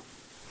wall."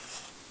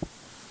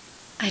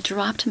 I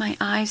dropped my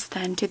eyes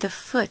then to the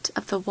foot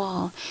of the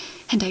wall,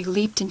 and I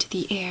leaped into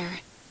the air.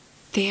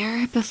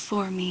 There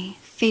before me,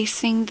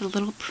 facing the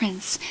little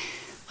prince,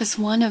 was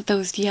one of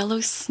those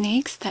yellow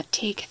snakes that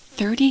take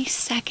 30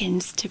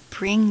 seconds to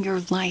bring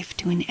your life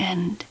to an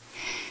end.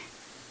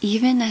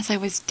 Even as I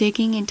was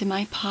digging into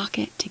my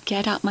pocket to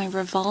get out my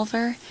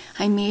revolver,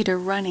 I made a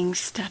running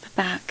step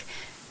back.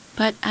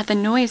 But at the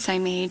noise I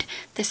made,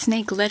 the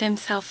snake let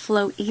himself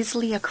flow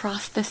easily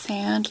across the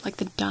sand like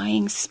the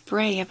dying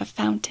spray of a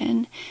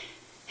fountain,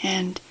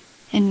 and,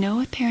 in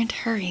no apparent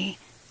hurry,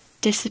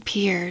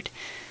 disappeared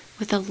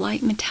with a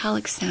light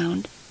metallic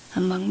sound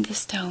among the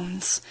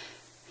stones.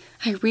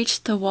 I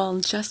reached the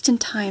wall just in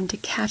time to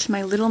catch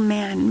my little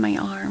man in my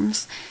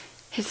arms.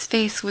 His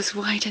face was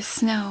white as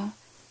snow.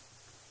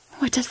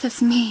 "What does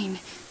this mean?"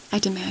 I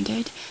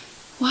demanded.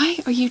 "Why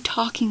are you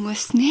talking with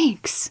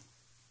snakes?"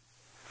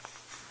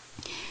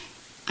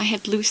 I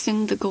had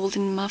loosened the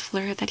golden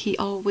muffler that he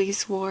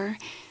always wore.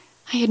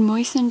 I had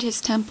moistened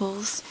his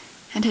temples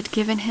and had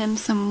given him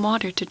some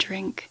water to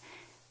drink.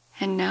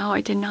 And now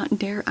I did not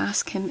dare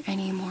ask him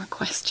any more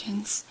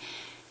questions.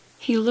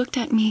 He looked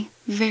at me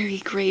very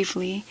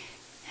gravely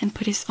and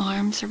put his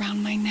arms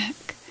around my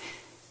neck.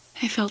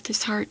 I felt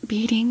his heart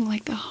beating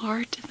like the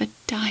heart of a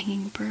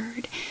dying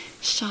bird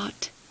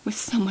shot with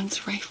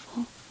someone's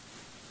rifle.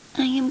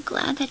 "I am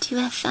glad that you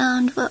have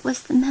found what was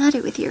the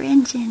matter with your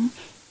engine,"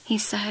 he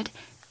said.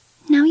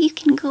 "Now you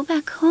can go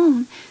back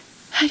home."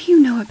 "How do you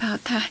know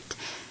about that?"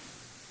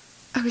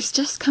 I was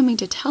just coming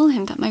to tell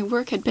him that my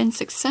work had been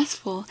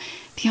successful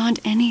beyond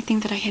anything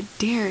that I had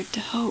dared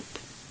to hope.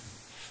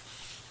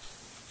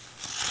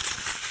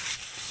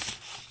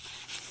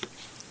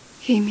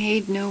 He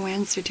made no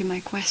answer to my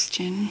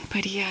question,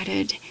 but he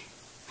added,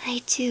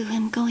 "I too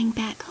am going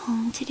back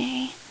home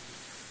today."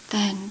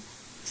 Then,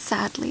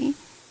 sadly,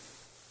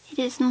 "It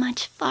is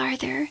much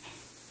farther.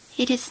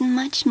 It is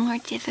much more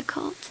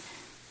difficult."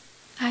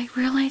 I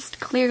realized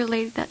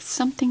clearly that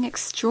something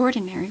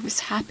extraordinary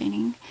was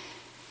happening.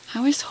 I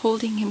was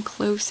holding him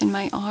close in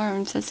my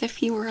arms as if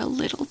he were a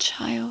little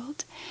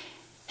child,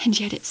 and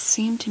yet it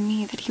seemed to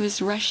me that he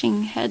was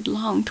rushing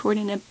headlong toward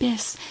an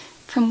abyss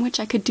from which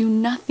I could do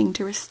nothing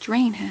to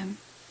restrain him.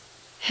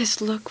 His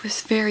look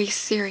was very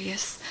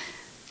serious,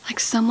 like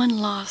someone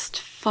lost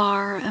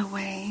far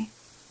away.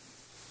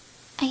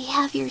 "I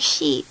have your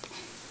sheep,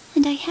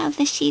 and I have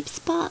the sheep's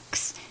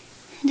box,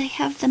 and I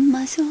have the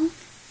muzzle."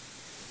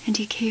 And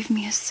he gave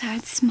me a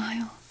sad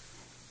smile.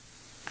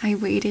 I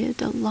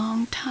waited a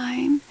long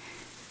time.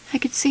 I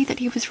could see that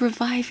he was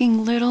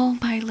reviving little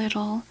by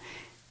little.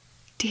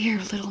 "Dear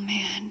little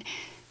man,"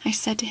 I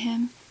said to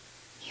him,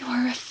 "you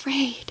are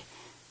afraid."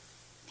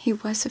 He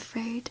was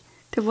afraid.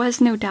 There was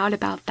no doubt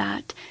about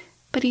that,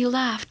 but he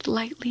laughed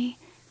lightly.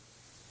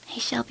 "I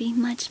shall be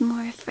much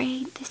more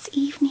afraid this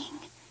evening."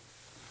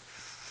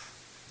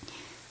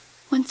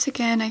 Once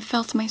again I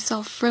felt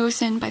myself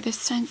frozen by the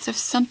sense of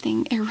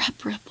something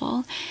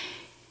irreparable,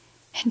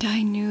 and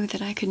I knew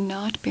that I could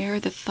not bear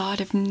the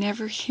thought of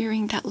never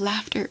hearing that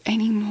laughter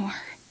any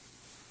more.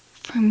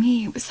 For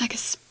me it was like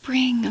a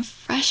spring of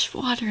fresh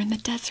water in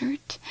the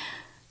desert.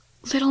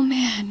 "Little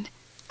man,"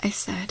 I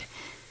said,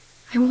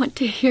 "I want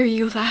to hear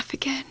you laugh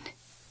again."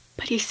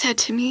 But he said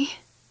to me,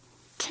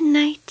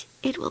 "Tonight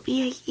it will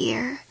be a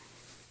year.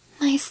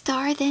 My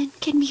star then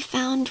can be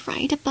found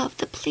right above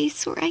the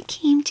place where I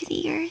came to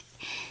the earth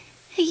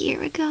a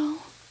year ago."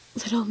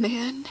 "Little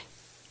man,"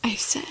 I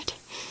said,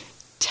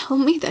 "tell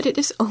me that it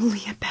is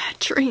only a bad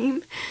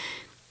dream.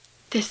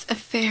 This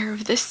affair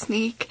of the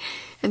snake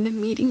and the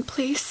meeting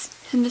place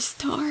and the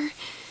star.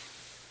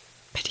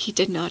 But he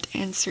did not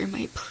answer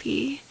my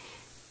plea.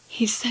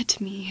 He said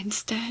to me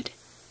instead,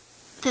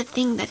 "The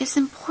thing that is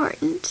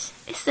important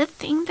is the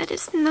thing that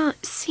is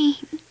not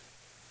seen."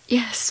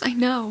 "Yes, I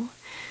know."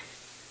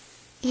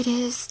 It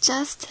is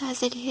just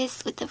as it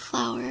is with the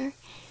flower.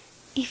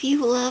 If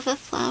you love a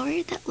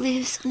flower that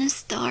lives on a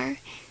star,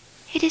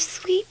 it is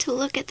sweet to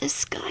look at the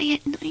sky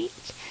at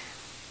night.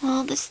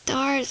 All the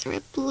stars are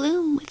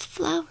abloom with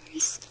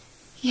flowers.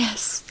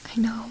 "Yes, I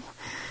know."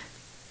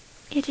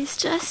 It is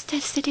just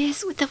as it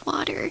is with the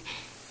water.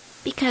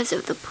 Because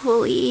of the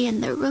pulley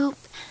and the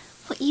rope,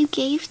 what you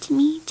gave to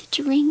me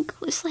to drink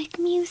was like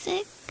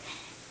music.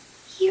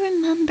 You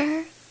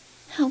remember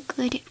how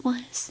good it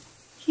was.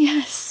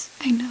 "Yes,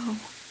 I know."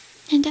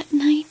 And at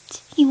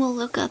night, you will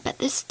look up at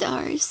the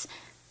stars.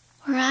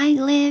 Where I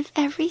live,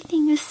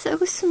 everything is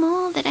so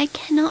small that I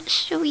cannot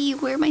show you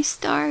where my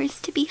star is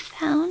to be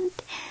found.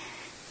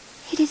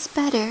 It is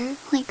better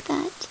like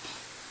that.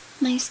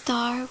 My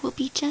star will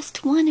be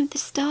just one of the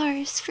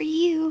stars for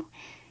you.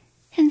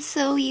 And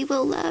so you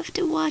will love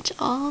to watch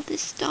all the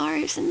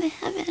stars in the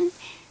heaven.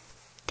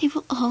 They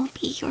will all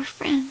be your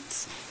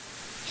friends.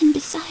 And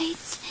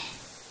besides,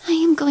 I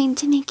am going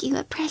to make you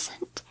a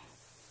present.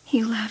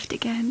 He laughed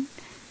again.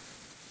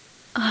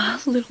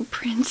 "Ah, little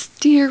prince,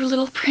 dear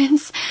little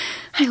prince,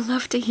 I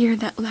love to hear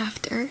that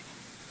laughter."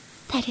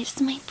 That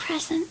is my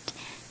present,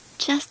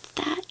 just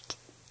that.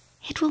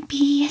 It will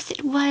be as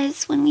it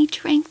was when we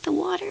drank the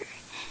water.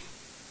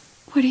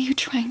 "What are you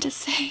trying to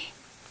say?"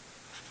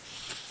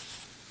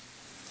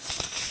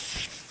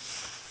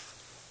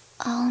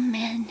 All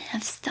men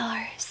have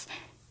stars,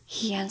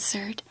 he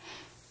answered,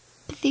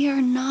 but they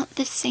are not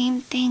the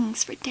same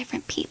things for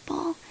different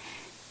people.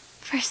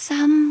 For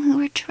some who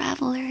are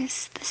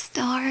travelers, the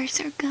stars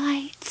are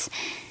guides.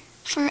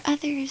 For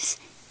others,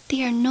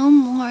 they are no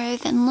more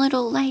than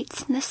little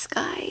lights in the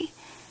sky.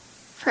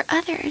 For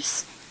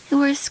others,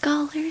 who are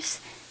scholars,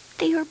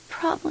 they are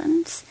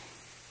problems.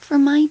 For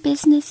my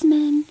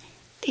businessmen,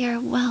 they are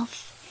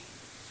wealth.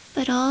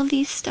 But all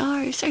these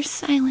stars are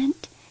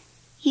silent.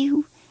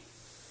 You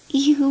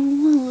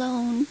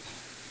alone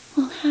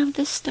will have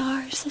the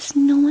stars as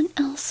no one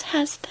else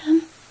has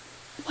them.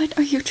 "What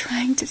are you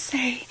trying to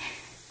say?"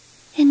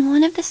 In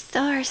one of the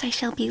stars I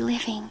shall be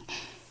living,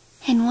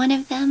 in one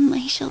of them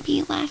I shall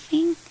be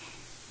laughing.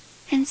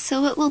 And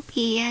so it will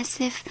be as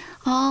if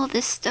all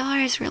the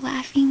stars were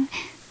laughing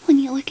when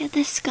you look at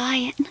the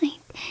sky at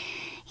night.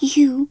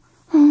 You,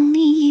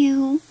 only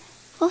you,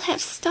 will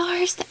have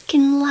stars that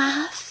can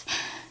laugh.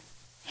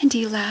 And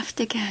he laughed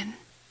again.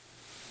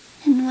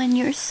 And when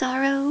your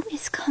sorrow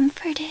is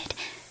comforted,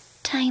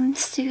 time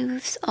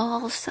soothes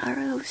all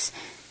sorrows.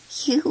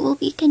 You will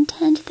be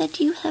content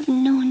that you have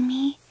known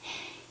me.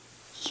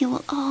 You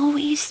will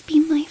always be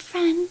my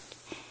friend.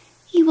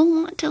 You will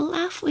want to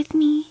laugh with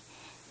me.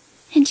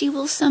 And you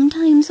will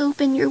sometimes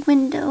open your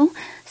window,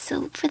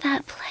 so for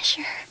that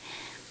pleasure.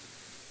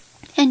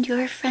 And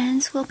your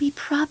friends will be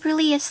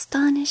properly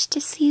astonished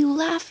to see you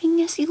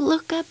laughing as you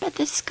look up at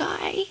the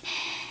sky.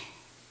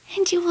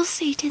 And you will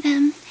say to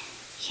them,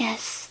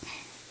 "Yes,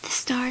 the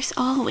stars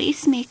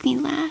always make me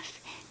laugh."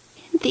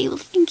 And they will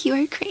think you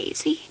are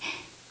crazy.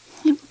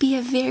 It will be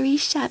a very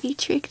shabby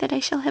trick that I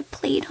shall have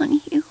played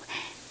on you.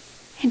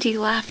 And he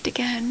laughed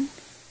again.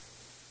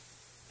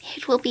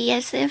 It will be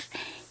as if,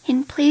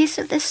 in place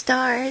of the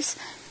stars,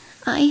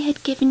 I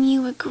had given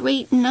you a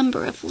great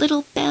number of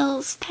little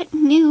bells that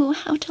knew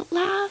how to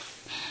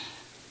laugh.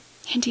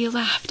 And he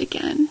laughed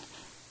again.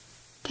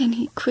 Then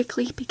he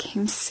quickly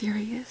became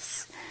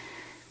serious.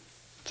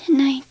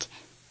 Tonight,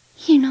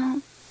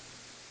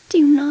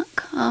 do not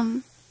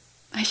come.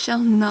 "I shall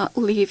not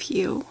leave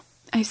you,"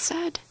 I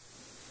said.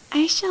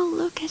 I shall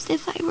look as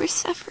if I were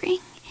suffering.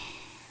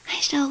 I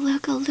shall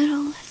look a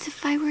little as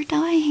if I were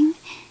dying.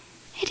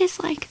 It is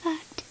like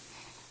that.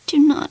 Do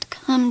not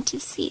come to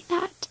see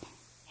that.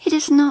 It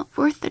is not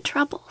worth the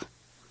trouble.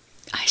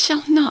 "I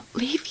shall not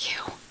leave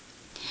you."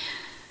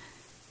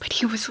 But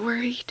he was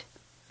worried.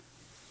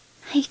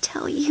 I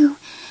tell you,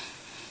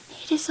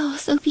 it is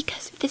also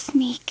because of the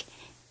snake.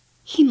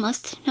 He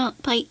must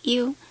not bite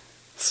you.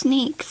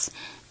 Snakes,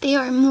 they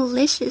are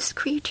malicious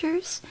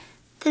creatures.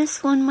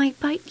 This one might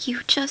bite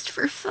you just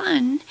for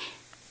fun.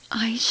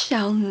 "I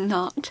shall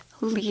not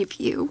leave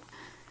you."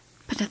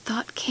 But a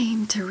thought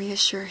came to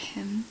reassure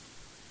him.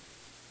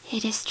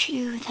 It is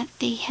true that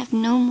they have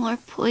no more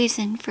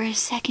poison for a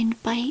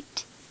second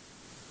bite.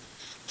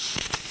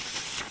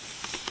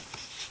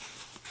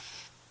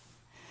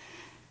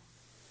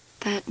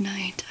 That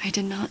night I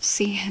did not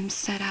see him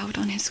set out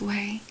on his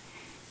way.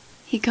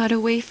 He got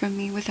away from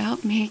me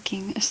without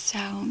making a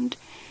sound.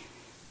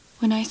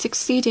 When I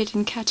succeeded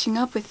in catching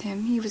up with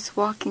him, he was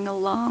walking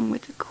along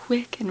with a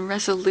quick and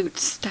resolute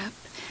step.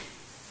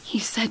 He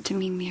said to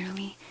me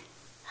merely,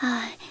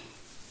 "Ah,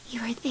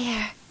 you are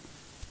there."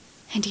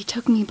 And he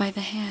took me by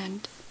the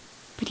hand,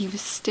 but he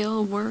was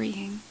still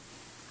worrying.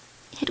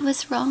 "It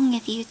was wrong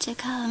of you to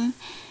come.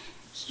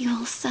 You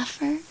will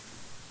suffer.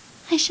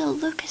 I shall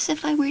look as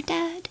if I were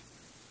dead."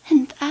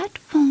 and that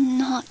will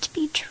not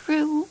be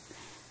true.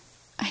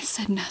 I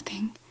said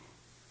nothing.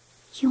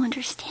 You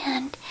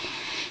understand?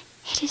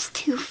 It is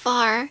too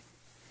far.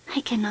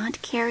 I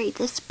cannot carry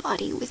this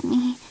body with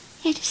me.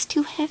 It is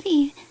too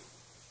heavy.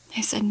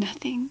 I said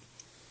nothing.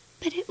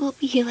 But it will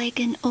be like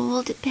an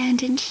old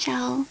abandoned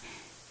shell.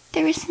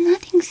 There is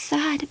nothing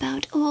sad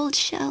about old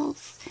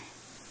shells.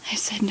 I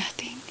said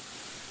nothing.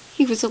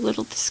 He was a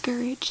little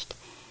discouraged,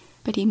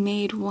 but he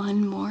made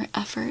one more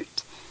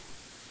effort.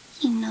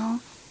 You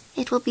know,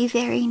 it will be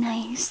very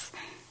nice.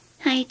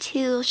 I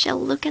too shall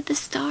look at the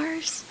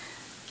stars.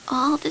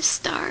 All the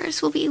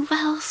stars will be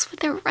wells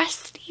with a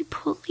rusty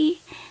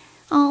pulley.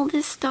 All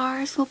the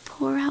stars will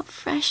pour out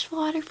fresh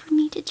water for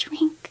me to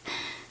drink.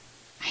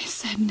 I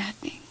said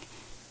nothing.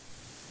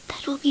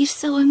 That will be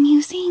so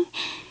amusing.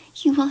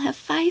 You will have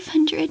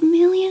 500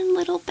 million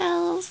little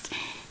bells,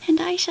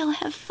 and I shall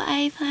have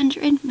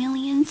 500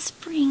 million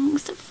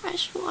springs of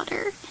fresh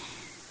water.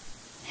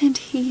 And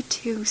he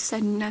too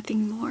said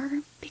nothing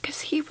more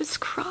because he was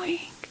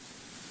crying.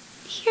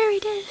 Here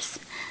it is.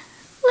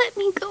 Let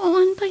me go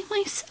on by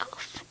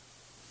myself.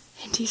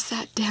 And he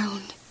sat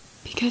down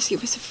because he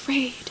was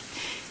afraid.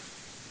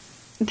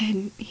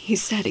 Then he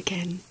said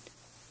again,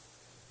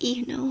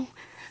 You know,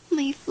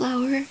 my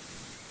flower,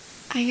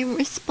 I am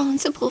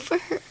responsible for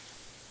her.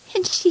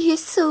 And she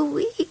is so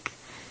weak.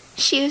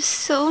 She is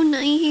so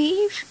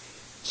naive.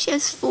 She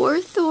has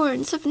 4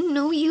 thorns of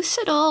no use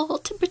at all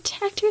to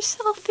protect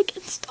herself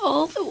against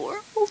all the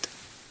world.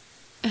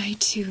 I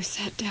too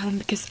sat down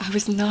because I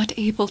was not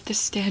able to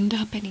stand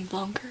up any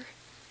longer.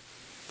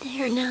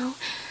 There now,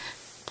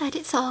 that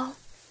is all.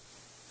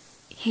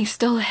 He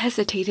still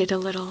hesitated a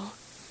little.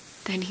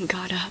 Then he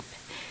got up.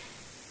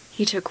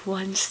 He took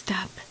one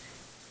step.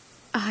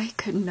 I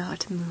could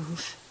not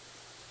move.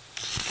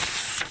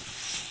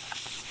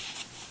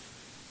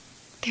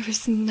 There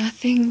was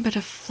nothing but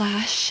a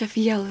flash of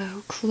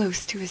yellow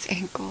close to his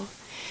ankle.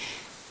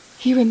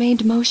 He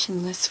remained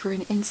motionless for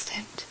an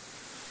instant.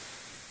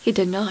 He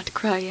did not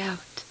cry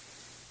out.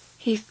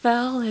 He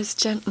fell as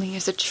gently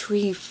as a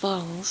tree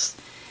falls.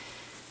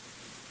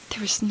 There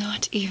was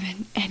not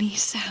even any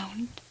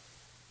sound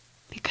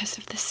because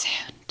of the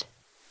sand.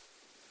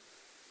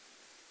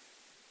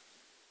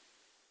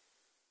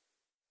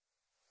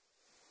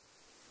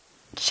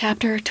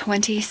 Chapter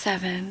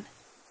 27.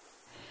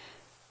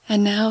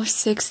 And now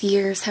 6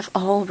 years have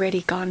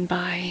already gone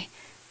by.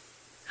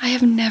 I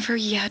have never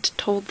yet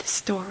told the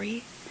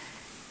story.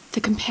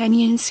 The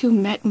companions who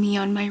met me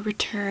on my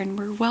return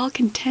were well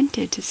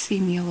contented to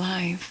see me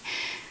alive.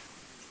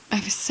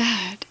 I was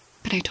sad,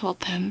 but I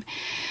told them,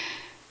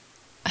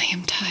 I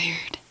am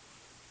tired.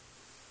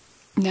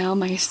 Now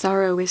my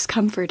sorrow is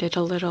comforted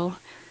a little.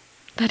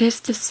 That is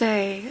to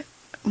say,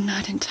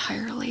 not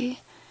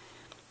entirely.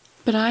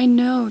 But I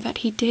know that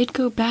he did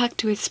go back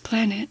to his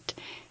planet,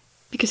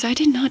 because I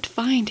did not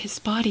find his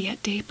body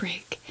at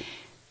daybreak.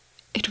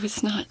 It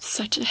was not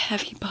such a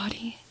heavy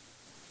body.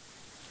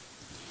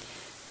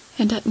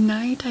 And at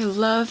night I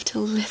love to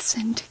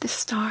listen to the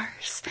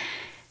stars.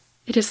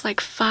 It is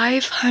like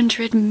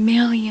 500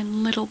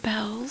 million little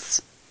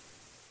bells.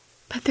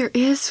 But there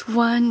is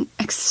one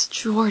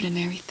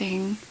extraordinary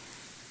thing.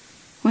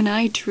 When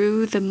I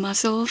drew the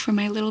muzzle for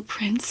my little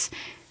prince,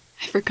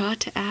 I forgot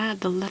to add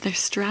the leather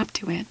strap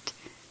to it.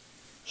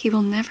 He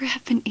will never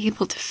have been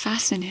able to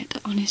fasten it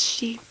on his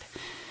sheep.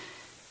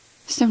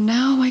 So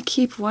now I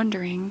keep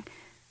wondering,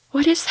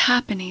 what is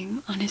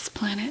happening on his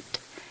planet?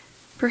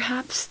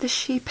 Perhaps the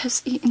sheep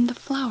has eaten the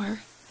flower.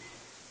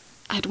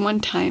 At one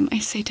time I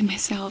say to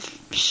myself,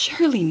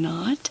 surely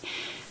not.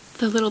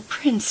 The little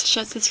prince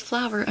shuts his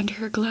flower under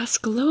her glass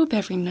globe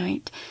every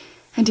night,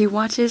 and he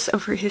watches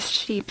over his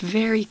sheep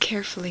very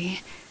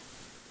carefully.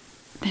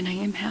 Then I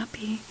am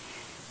happy,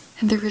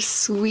 and there is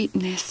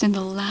sweetness in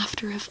the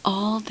laughter of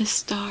all the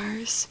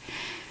stars.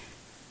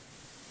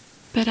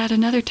 But at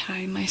another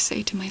time I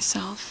say to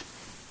myself,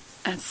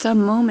 at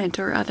some moment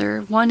or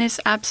other one is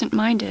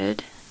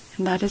absent-minded,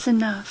 and that is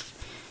enough.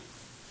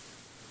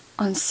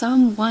 On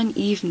some one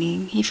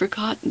evening he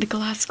forgot the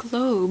glass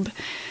globe,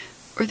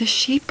 or the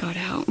sheep got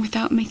out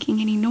without making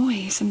any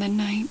noise in the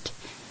night,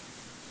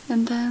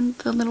 and then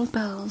the little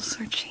bells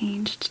are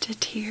changed to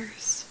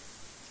tears.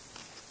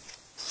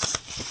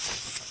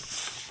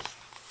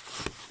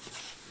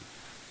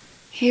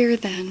 Here,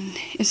 then,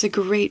 is a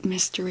great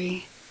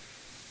mystery.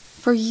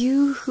 For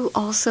you who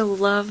also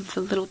love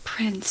the little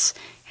prince,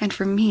 and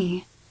for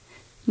me,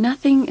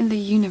 nothing in the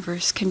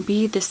universe can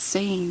be the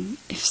same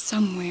if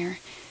somewhere,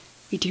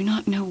 we do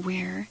not know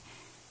where,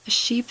 a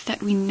sheep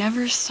that we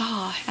never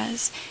saw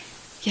has,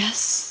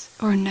 yes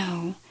or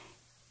no,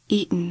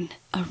 eaten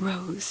a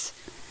rose.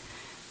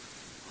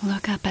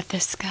 Look up at the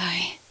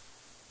sky.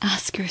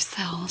 Ask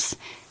yourselves,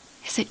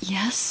 is it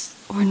yes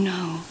or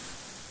no?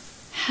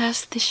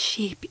 Has the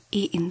sheep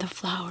eaten the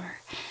flower?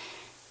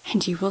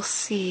 And you will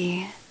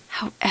see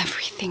how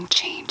everything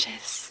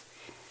changes.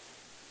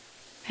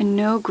 And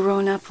no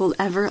grown-up will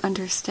ever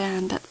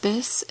understand that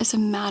this is a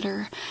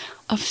matter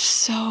of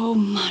so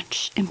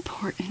much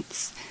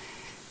importance.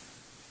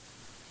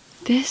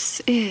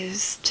 This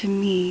is, to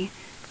me,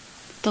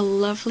 the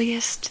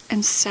loveliest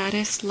and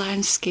saddest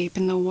landscape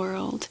in the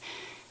world.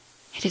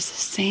 It is the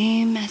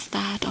same as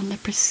that on the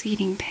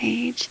preceding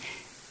page,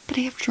 but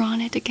I have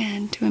drawn it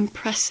again to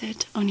impress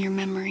it on your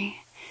memory.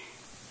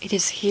 It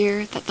is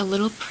here that the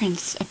little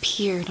prince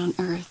appeared on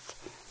earth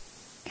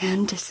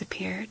and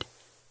disappeared.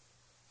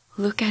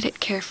 Look at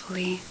it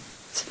carefully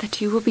so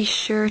that you will be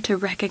sure to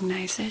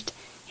recognize it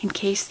in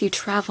case you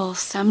travel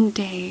some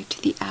day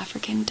to the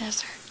African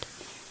desert.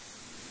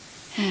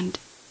 And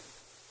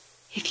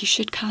if you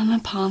should come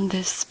upon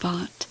this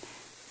spot,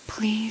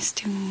 please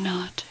do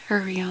not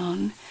hurry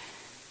on.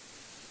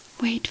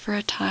 Wait for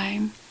a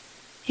time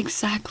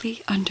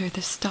exactly under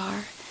the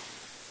star.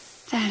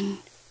 Then,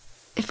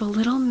 if a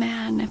little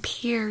man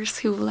appears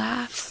who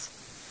laughs,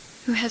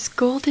 who has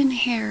golden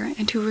hair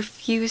and who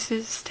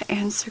refuses to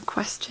answer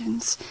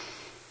questions,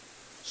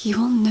 you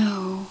will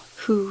know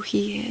who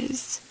he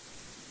is.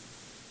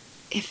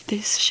 If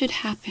this should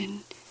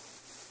happen,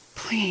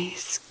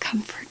 please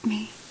comfort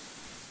me.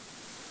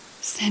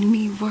 Send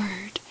me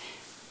word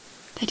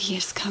that he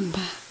has come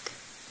back.